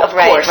 Right, so, of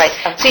course. Right.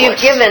 So you've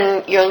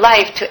given your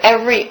life to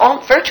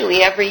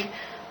virtually every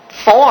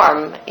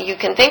form you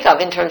can think of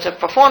in terms of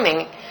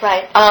performing.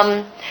 Right.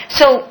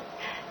 So...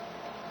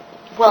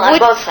 Well, on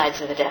both sides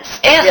of the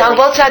desk. Yes, really. on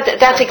both sides.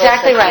 That's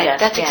exactly right. Desk,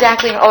 That's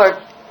exactly...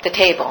 Or the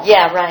table.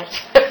 Yeah, right.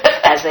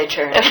 As they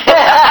turn. And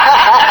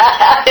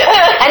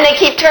they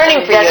keep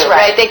turning for That's you,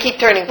 right. They keep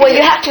turning for Well, you.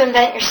 you have to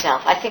invent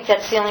yourself. I think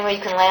that's the only way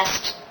you can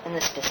last in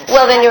this business.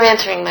 Well, then you're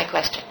answering my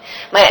question.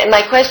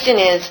 My question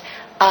is,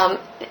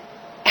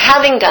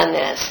 having done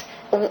this,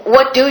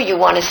 what do you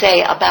want to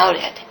say about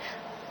it?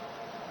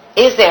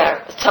 Is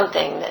there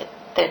something that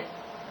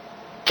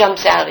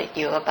jumps out at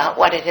you about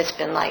what it has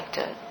been like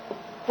to...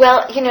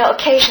 Well,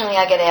 occasionally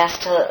I get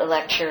asked to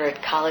lecture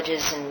at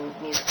colleges and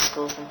music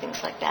schools and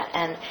things like that.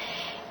 And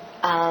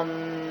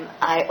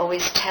I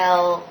always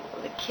tell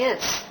the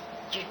kids,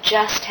 you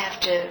just have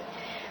to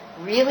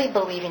really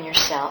believe in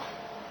yourself.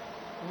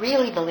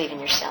 Really believe in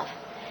yourself.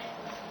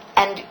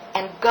 And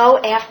go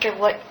after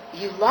what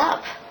you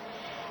love.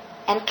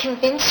 And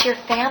convince your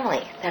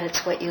family that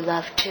it's what you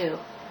love too.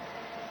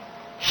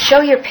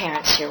 Show your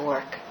parents your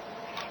work.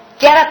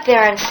 Get up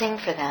there and sing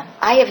for them.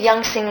 I have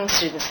young singing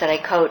students that I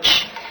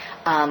coach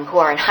who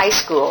are in high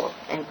school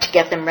and to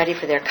get them ready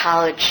for their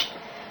college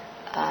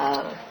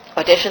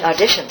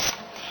auditions.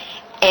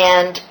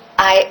 And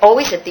I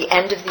always, at the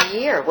end of the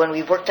year, when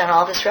we've worked on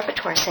all this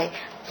repertoire, say,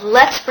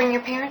 let's bring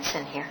your parents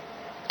in here.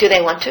 Do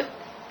they want to?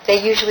 They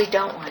usually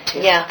don't want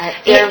to. Yeah.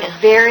 They're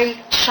very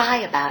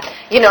shy about it.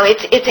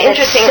 It's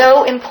interesting. It's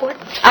so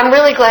important. I'm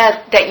really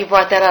glad that you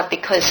brought that up,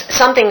 because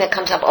something that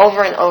comes up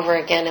over and over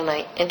again in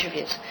my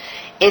interviews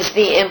is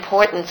the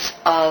importance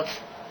of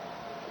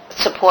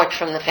support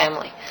from the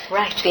family.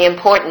 Right. The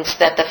importance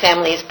that the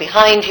family is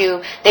behind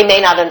you. They may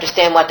not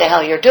understand what the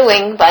hell you're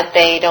doing, but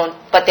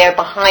they're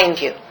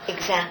behind you.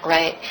 Exactly.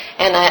 Right.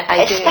 And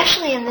I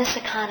especially in this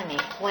economy,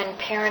 when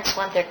parents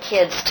want their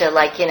kids to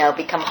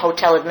become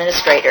hotel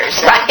administrators.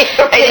 Right.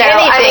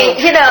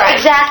 Anything. Right.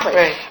 Exactly.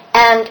 Right.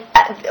 And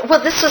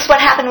this was what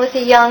happened with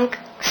a young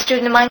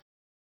student of mine.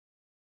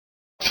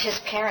 His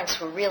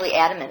parents were really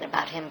adamant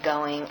about him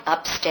going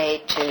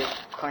upstate to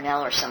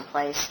Cornell or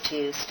someplace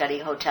to study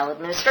hotel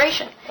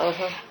administration.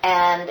 Mm-hmm.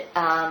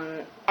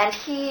 And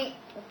he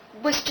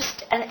was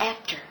just an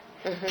actor,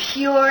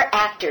 pure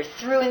actor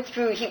through and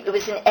through. It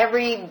was in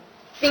every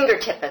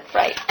fingertip of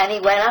right. And he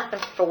went up,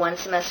 and for one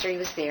semester he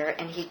was there,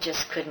 and he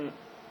just couldn't.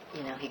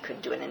 He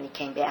couldn't do it, and he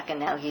came back, and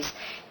now he's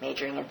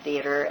majoring in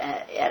theater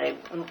at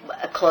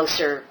a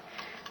closer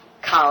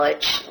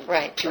college.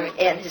 Right.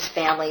 And his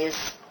family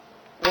is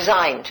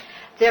resigned.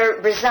 They're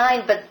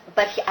resigned, but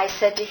I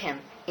said to him,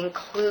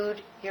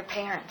 include your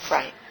parents.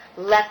 Right.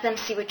 Let them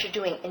see what you're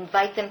doing.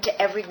 Invite them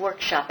to every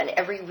workshop and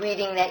every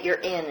reading that you're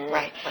in. And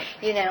right.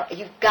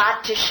 You've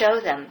got to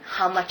show them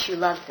how much you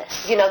love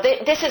this.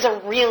 This is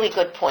a really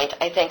good point,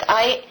 I think.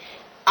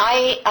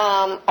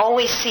 I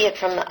always see it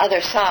from the other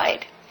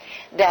side,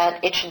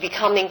 that it should be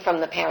coming from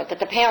the parent, that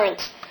the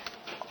parents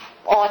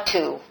ought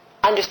to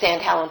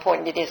understand how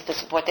important it is to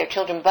support their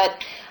children.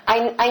 But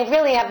I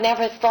really have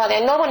never thought,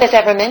 and no one has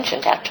ever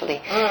mentioned,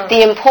 actually,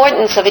 the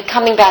importance of it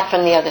coming back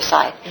from the other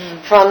side,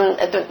 from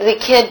the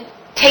kid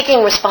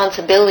taking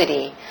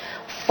responsibility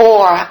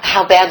for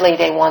how badly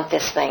they want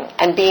this thing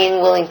and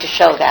being willing to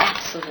show that.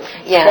 Absolutely.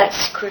 Yeah.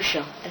 That's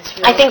crucial. It's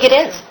really I think crucial.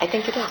 it is. I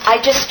think it is.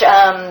 I just,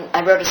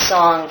 I wrote a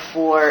song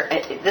for,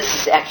 this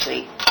is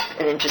actually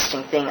an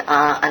interesting thing.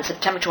 On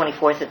September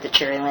 24th at the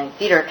Cherry Lane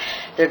Theater,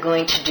 they're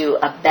going to do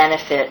a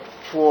benefit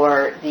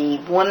for the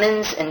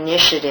Women's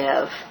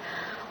Initiative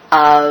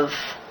of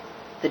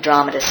the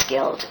Dramatists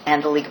Guild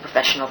and the League of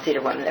Professional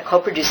Theater Women. They're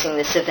co-producing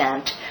this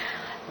event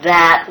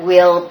that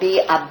will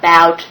be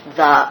about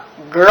the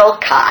girl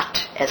cot,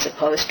 as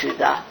opposed to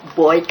the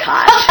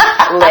boycott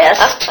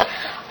list,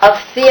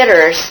 of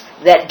theaters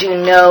that do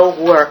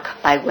no work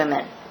by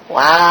women.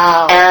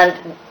 Wow.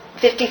 And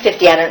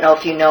 50-50, I don't know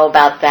if you know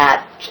about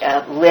that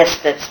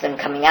list that's been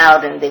coming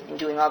out, and they've been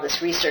doing all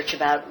this research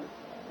about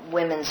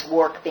women's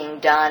work being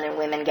done and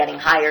women getting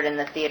hired in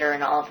the theater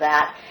and all of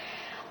that.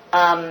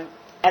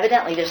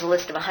 Evidently, there's a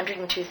list of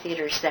 102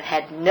 theaters that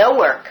had no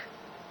work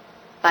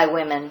by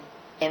women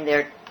in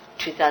their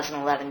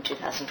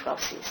 2011-2012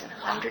 season.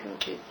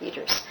 102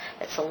 theaters.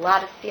 That's a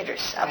lot of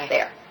theaters out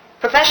there.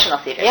 Professional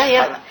theaters.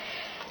 Yeah.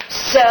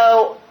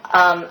 So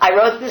I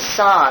wrote this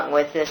song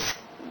with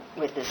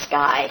this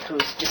guy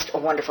who's just a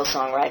wonderful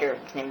songwriter.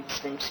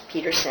 His name's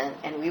Peterson,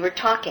 and we were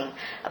talking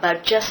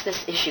about just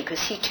this issue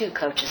because he too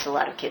coaches a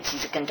lot of kids.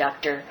 He's a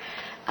conductor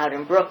out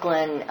in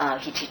Brooklyn.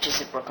 He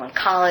teaches at Brooklyn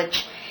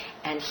College,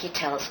 and he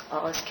tells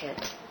all his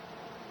kids,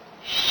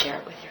 share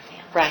it with your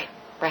family.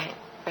 Right.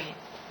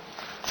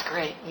 That's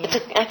great. Yeah.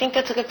 I think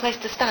that's a good place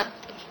to stop.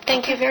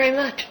 Thank you very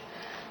much.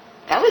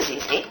 That was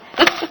easy.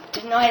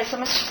 Didn't know I had so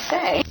much to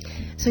say.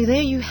 So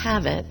there you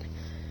have it.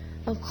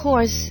 Of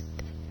course,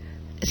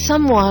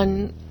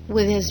 someone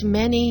with as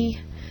many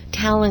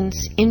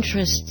talents,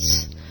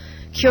 interests,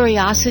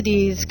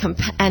 curiosities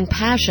and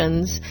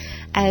passions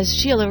as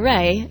Sheilah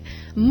Rae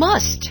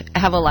must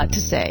have a lot to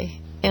say,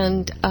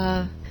 and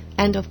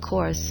of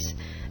course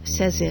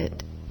says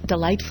it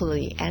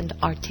delightfully and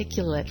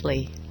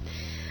articulately.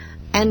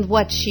 And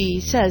what she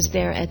says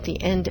there at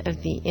the end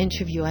of the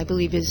interview, I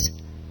believe, is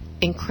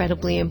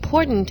incredibly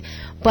important,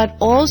 but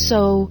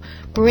also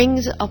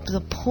brings up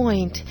the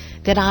point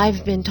that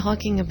I've been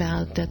talking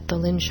about, that the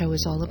Lynn Show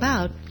is all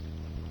about,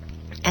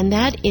 and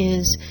that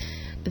is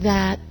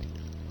that,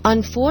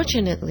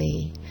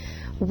 unfortunately,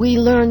 we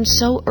learn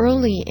so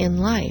early in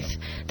life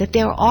that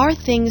there are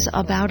things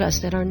about us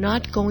that are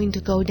not going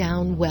to go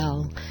down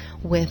well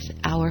with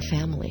our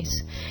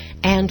families.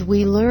 And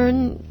we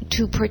learn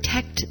to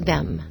protect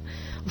them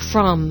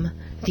from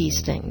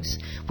these things.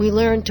 We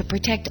learn to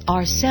protect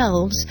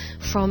ourselves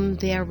from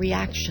their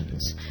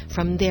reactions,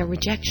 from their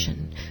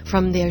rejection,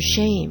 from their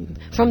shame,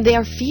 from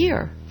their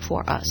fear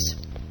for us.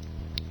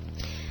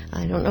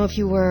 I don't know if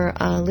you were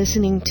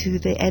listening to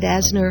the Ed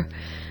Asner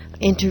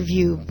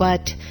interview,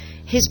 but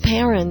his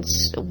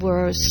parents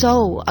were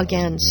so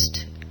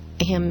against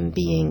him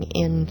being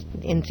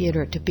in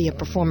theater to be a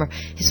performer.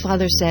 His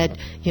father said,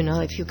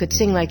 if you could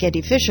sing like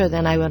Eddie Fisher,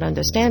 then I would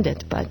understand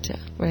it. But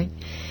right?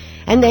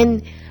 And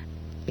then,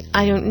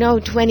 I don't know,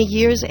 20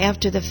 years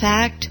after the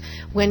fact,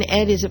 when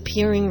Ed is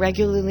appearing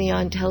regularly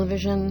on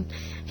television,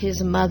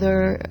 his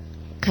mother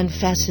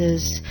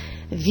confesses,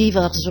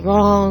 "Viva's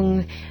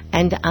wrong,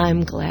 and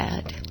I'm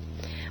glad."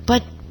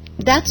 But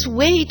that's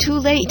way too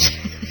late.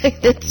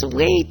 That's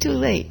way too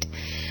late.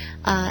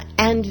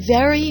 And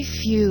very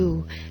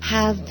few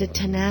have the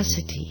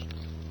tenacity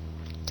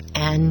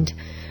and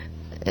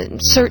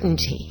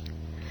certainty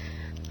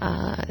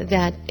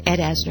that Ed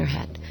Asner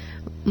had.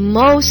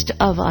 Most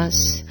of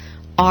us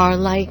are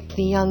like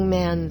the young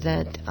man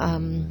that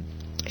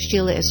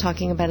Sheilah is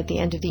talking about at the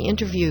end of the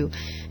interview.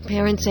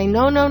 Parents say,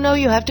 no,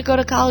 you have to go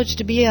to college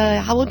to be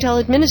a hotel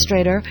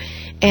administrator.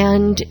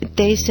 And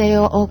they say,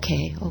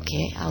 okay,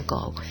 I'll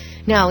go.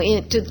 Now,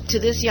 to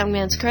this young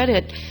man's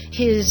credit,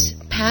 his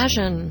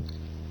passion,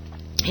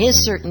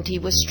 his certainty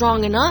was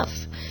strong enough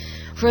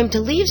for him to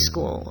leave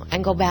school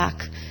and go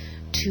back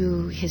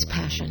to his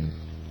passion.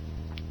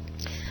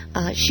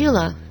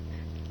 Sheilah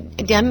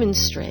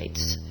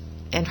demonstrates,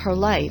 and her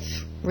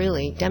life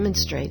really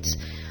demonstrates,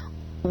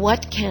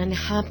 what can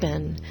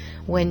happen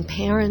when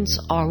parents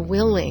are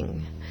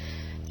willing,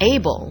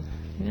 able.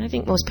 I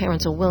think most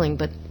parents are willing,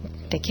 but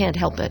they can't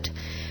help it.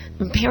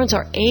 When parents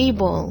are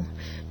able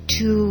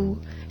to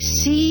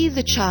see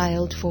the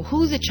child for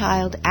who the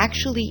child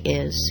actually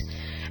is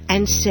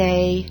and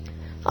say,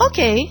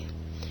 okay,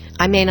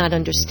 I may not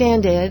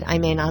understand it, I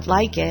may not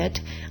like it,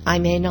 I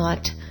may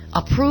not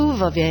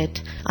approve of it,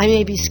 I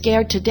may be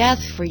scared to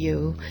death for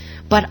you,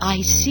 but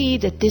I see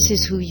that this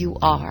is who you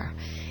are,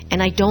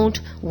 and I don't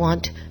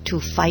want to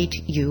fight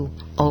you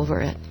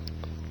over it.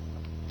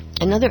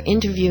 Another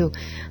interview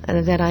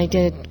that I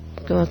did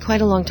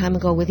quite a long time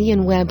ago with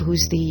Ian Webb,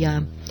 who's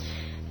the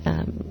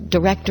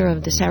director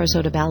of the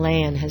Sarasota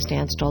Ballet and has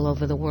danced all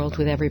over the world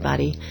with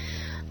everybody,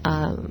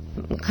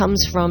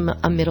 comes from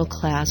a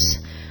middle-class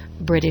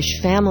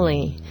British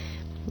family.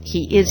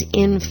 He is,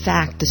 in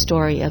fact, the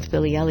story of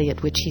Billy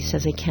Elliot, which he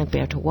says he can't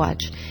bear to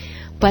watch.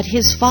 But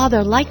his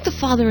father, like the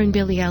father in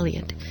Billy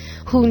Elliot,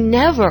 who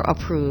never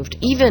approved,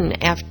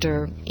 even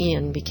after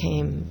Ian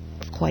became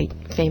quite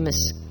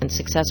famous and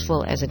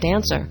successful as a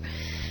dancer,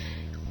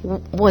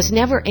 was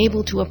never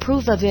able to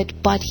approve of it,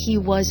 but he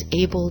was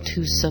able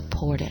to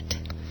support it.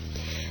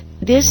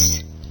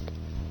 This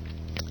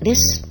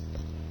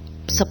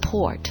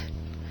support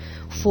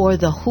for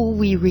the who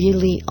we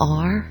really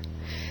are,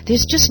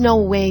 there's just no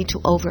way to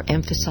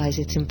overemphasize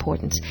its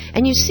importance.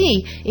 And you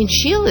see in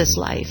Sheilah's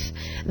life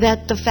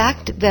that the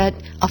fact that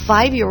a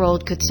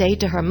 5-year-old could say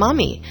to her,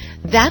 "Mommy,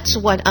 that's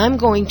what I'm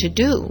going to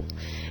do,"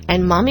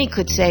 and Mommy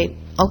could say,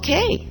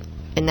 "Okay,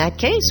 in that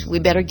case, we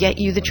better get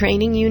you the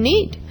training you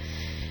need."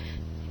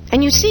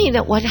 And you see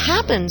that what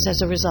happens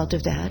as a result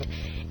of that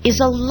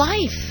is a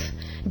life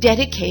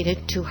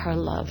dedicated to her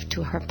love,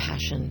 to her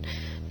passion,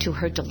 to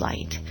her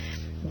delight,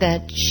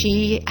 that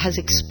she has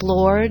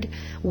explored,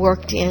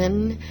 worked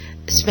in,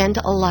 spent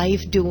a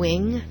life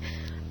doing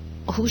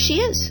who she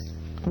is,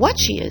 what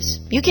she is.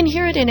 You can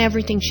hear it in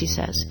everything she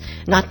says,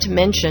 not to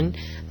mention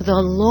the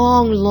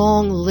long,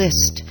 long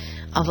list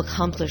of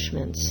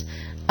accomplishments,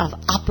 of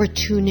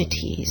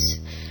opportunities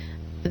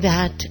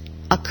that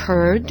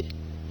occurred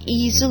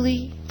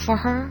easily for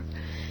her.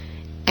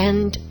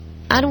 And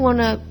I don't want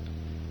to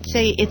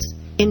say it's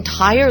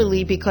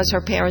entirely because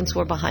her parents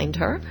were behind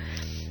her.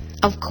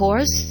 Of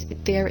course,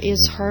 there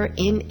is her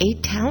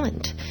innate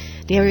talent.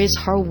 There is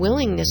her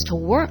willingness to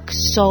work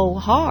so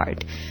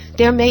hard.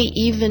 There may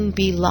even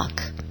be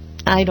luck.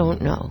 I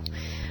don't know.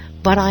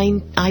 But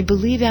I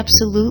believe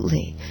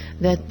absolutely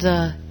that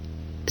the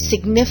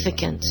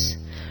significance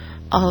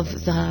of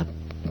the,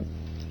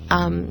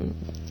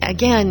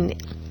 again,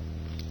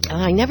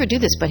 I never do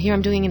this, but here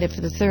I'm doing it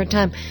for the third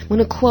time. I'm going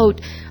to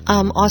quote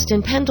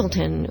Austin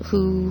Pendleton,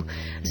 who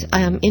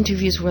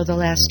interviews were the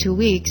last 2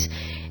 weeks,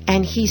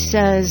 and he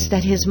says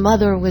that his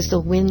mother was the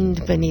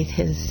wind beneath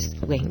his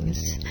wings.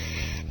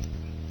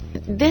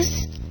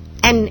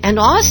 And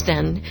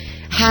Austin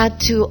had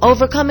to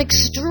overcome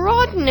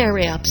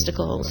extraordinary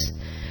obstacles.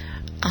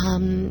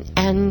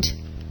 And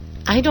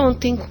I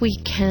don't think we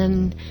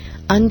can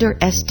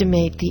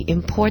underestimate the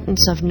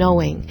importance of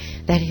knowing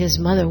that his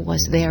mother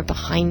was there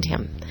behind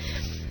him,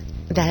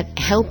 that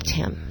helped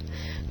him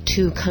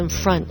to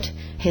confront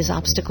his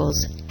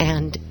obstacles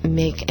and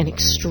make an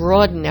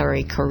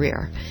extraordinary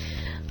career.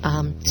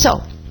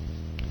 So,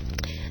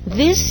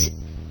 this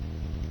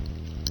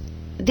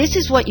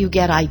is what you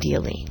get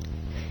ideally.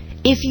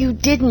 If you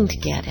didn't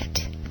get it,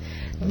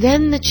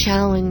 then the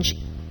challenge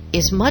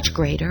is much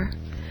greater,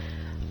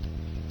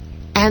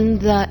 and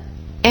the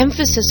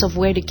emphasis of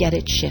where to get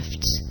it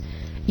shifts.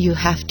 You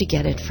have to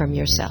get it from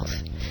yourself.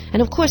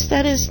 And of course,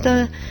 that is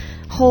the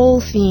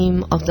whole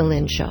theme of the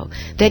Lynn Show,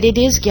 that it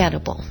is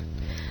gettable.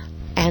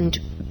 And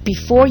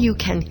before you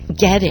can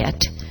get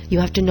it, you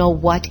have to know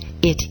what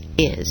it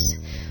is.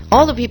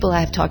 All the people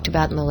I've talked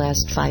about in the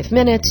last 5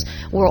 minutes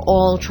were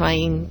all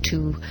trying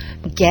to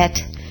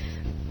get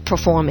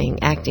performing,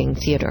 acting,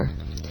 theater.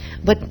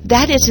 But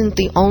that isn't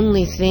the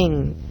only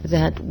thing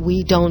that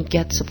we don't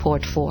get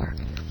support for.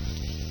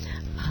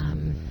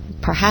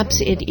 Perhaps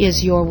it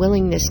is your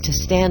willingness to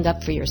stand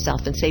up for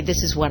yourself and say,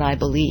 this is what I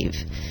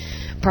believe.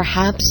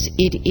 Perhaps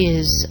it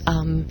is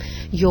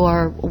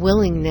your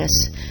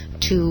willingness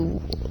to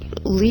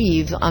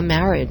leave a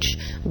marriage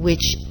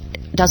which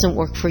doesn't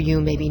work for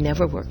you, maybe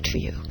never worked for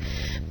you.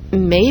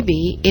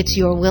 Maybe it's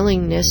your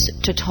willingness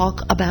to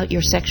talk about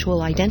your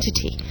sexual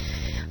identity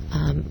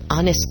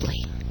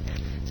honestly.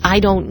 I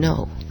don't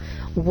know.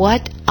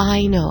 What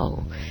I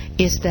know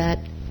is that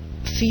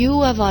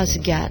few of us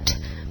get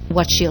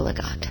what Sheilah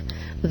got.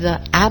 The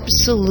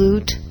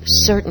absolute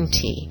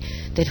certainty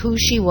that who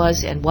she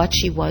was and what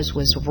she was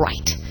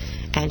right.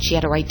 And she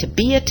had a right to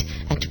be it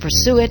and to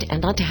pursue it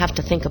and not to have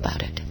to think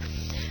about it.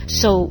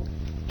 So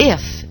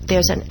if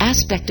there's an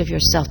aspect of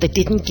yourself that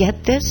didn't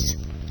get this,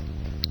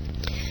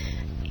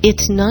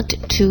 it's not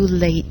too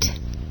late.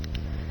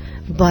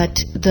 But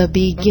the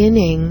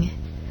beginning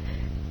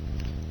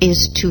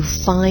is to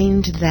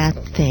find that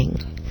thing.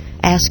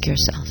 Ask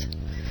yourself,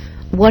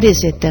 what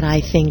is it that I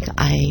think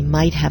I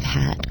might have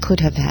had, could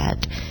have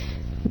had,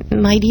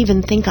 might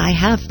even think I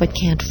have but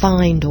can't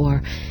find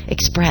or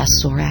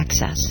express or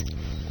access?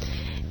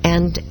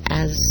 And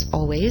as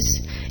always,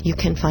 you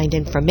can find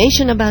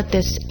information about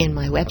this in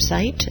my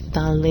website,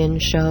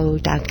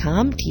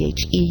 thelynshow.com,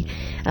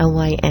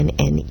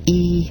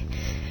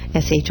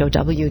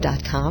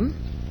 THELYNNESHOW.com.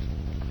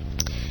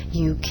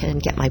 You can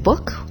get my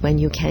book, When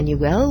You Can, You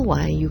Will,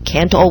 Why You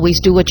Can't Always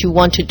Do What You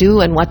Want to Do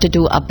and What to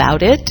Do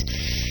About It.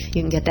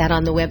 You can get that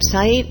on the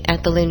website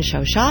at the Lynn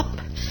Show shop.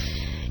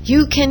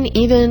 You can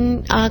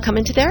even come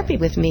into therapy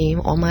with me.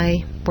 All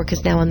my work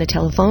is now on the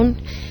telephone.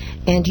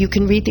 And you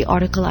can read the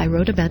article I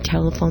wrote about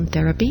telephone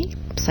therapy,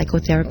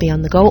 psychotherapy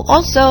on the go,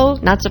 also,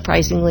 not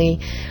surprisingly,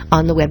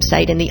 on the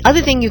website. And the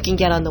other thing you can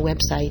get on the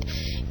website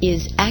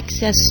is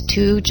access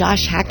to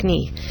Josh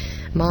Hackney,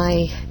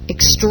 my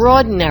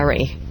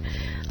extraordinary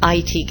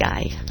IT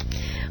guy,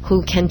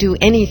 who can do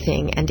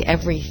anything and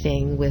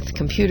everything with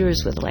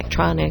computers, with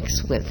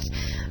electronics, with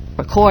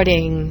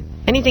recording,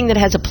 anything that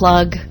has a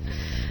plug.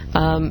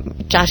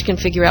 Josh can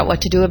figure out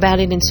what to do about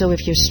it. And so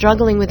if you're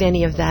struggling with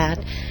any of that,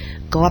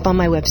 go up on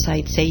my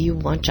website, say you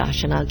want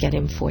Josh, and I'll get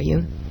him for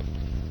you.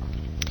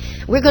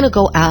 We're going to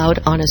go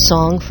out on a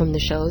song from the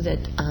show that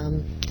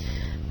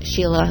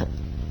Sheilah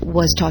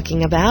was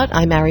talking about,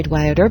 I Married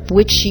Wyatt Earp,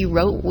 which she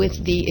wrote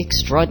with the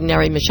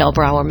extraordinary Michelle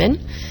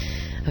Browerman,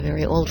 a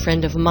very old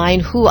friend of mine,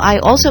 who I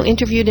also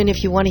interviewed. And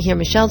if you want to hear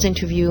Michelle's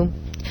interview,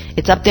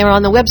 it's up there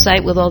on the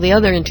website with all the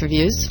other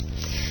interviews.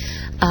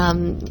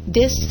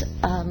 This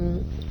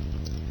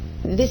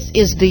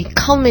is the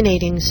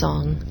culminating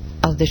song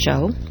of the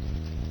show.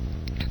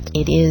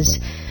 It is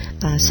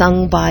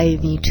sung by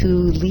the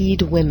two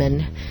lead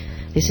women.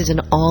 This is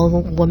an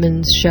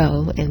all-women's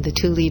show, and the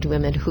two lead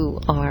women who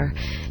are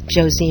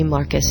Josie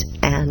Marcus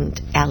and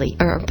Allie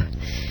Earp.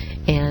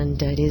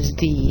 And it is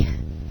the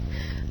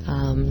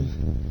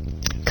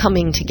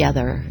coming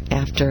together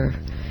after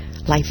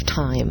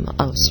lifetime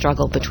of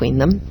struggle between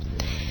them.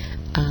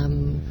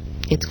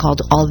 It's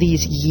called All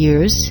These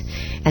Years.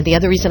 And the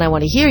other reason I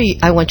want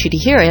you to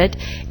hear it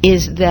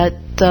is that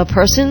the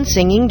person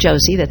singing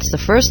Josie, that's the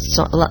first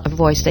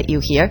voice that you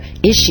hear,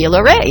 is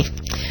Sheilah Rae.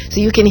 So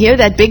you can hear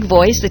that big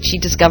voice that she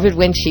discovered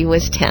when she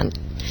was 10.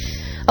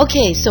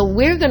 Okay, so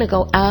we're going to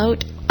go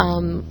out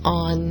on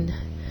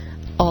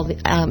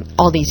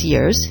all these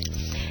years.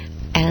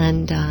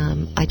 And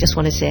I just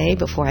want to say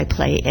before I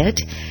play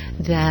it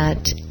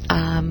that,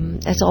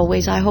 as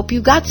always, I hope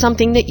you got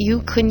something that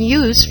you can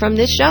use from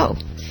this show.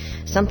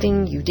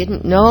 Something you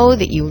didn't know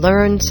that you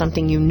learned,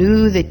 something you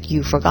knew that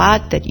you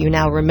forgot that you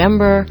now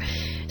remember,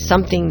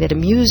 something that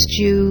amused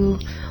you,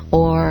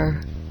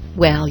 or,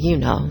 well,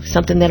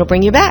 something that'll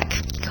bring you back.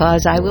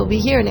 because I will be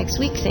here next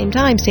week, same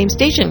time, same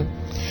station.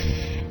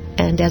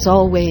 And as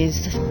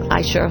always,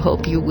 I sure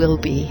hope you will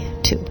be.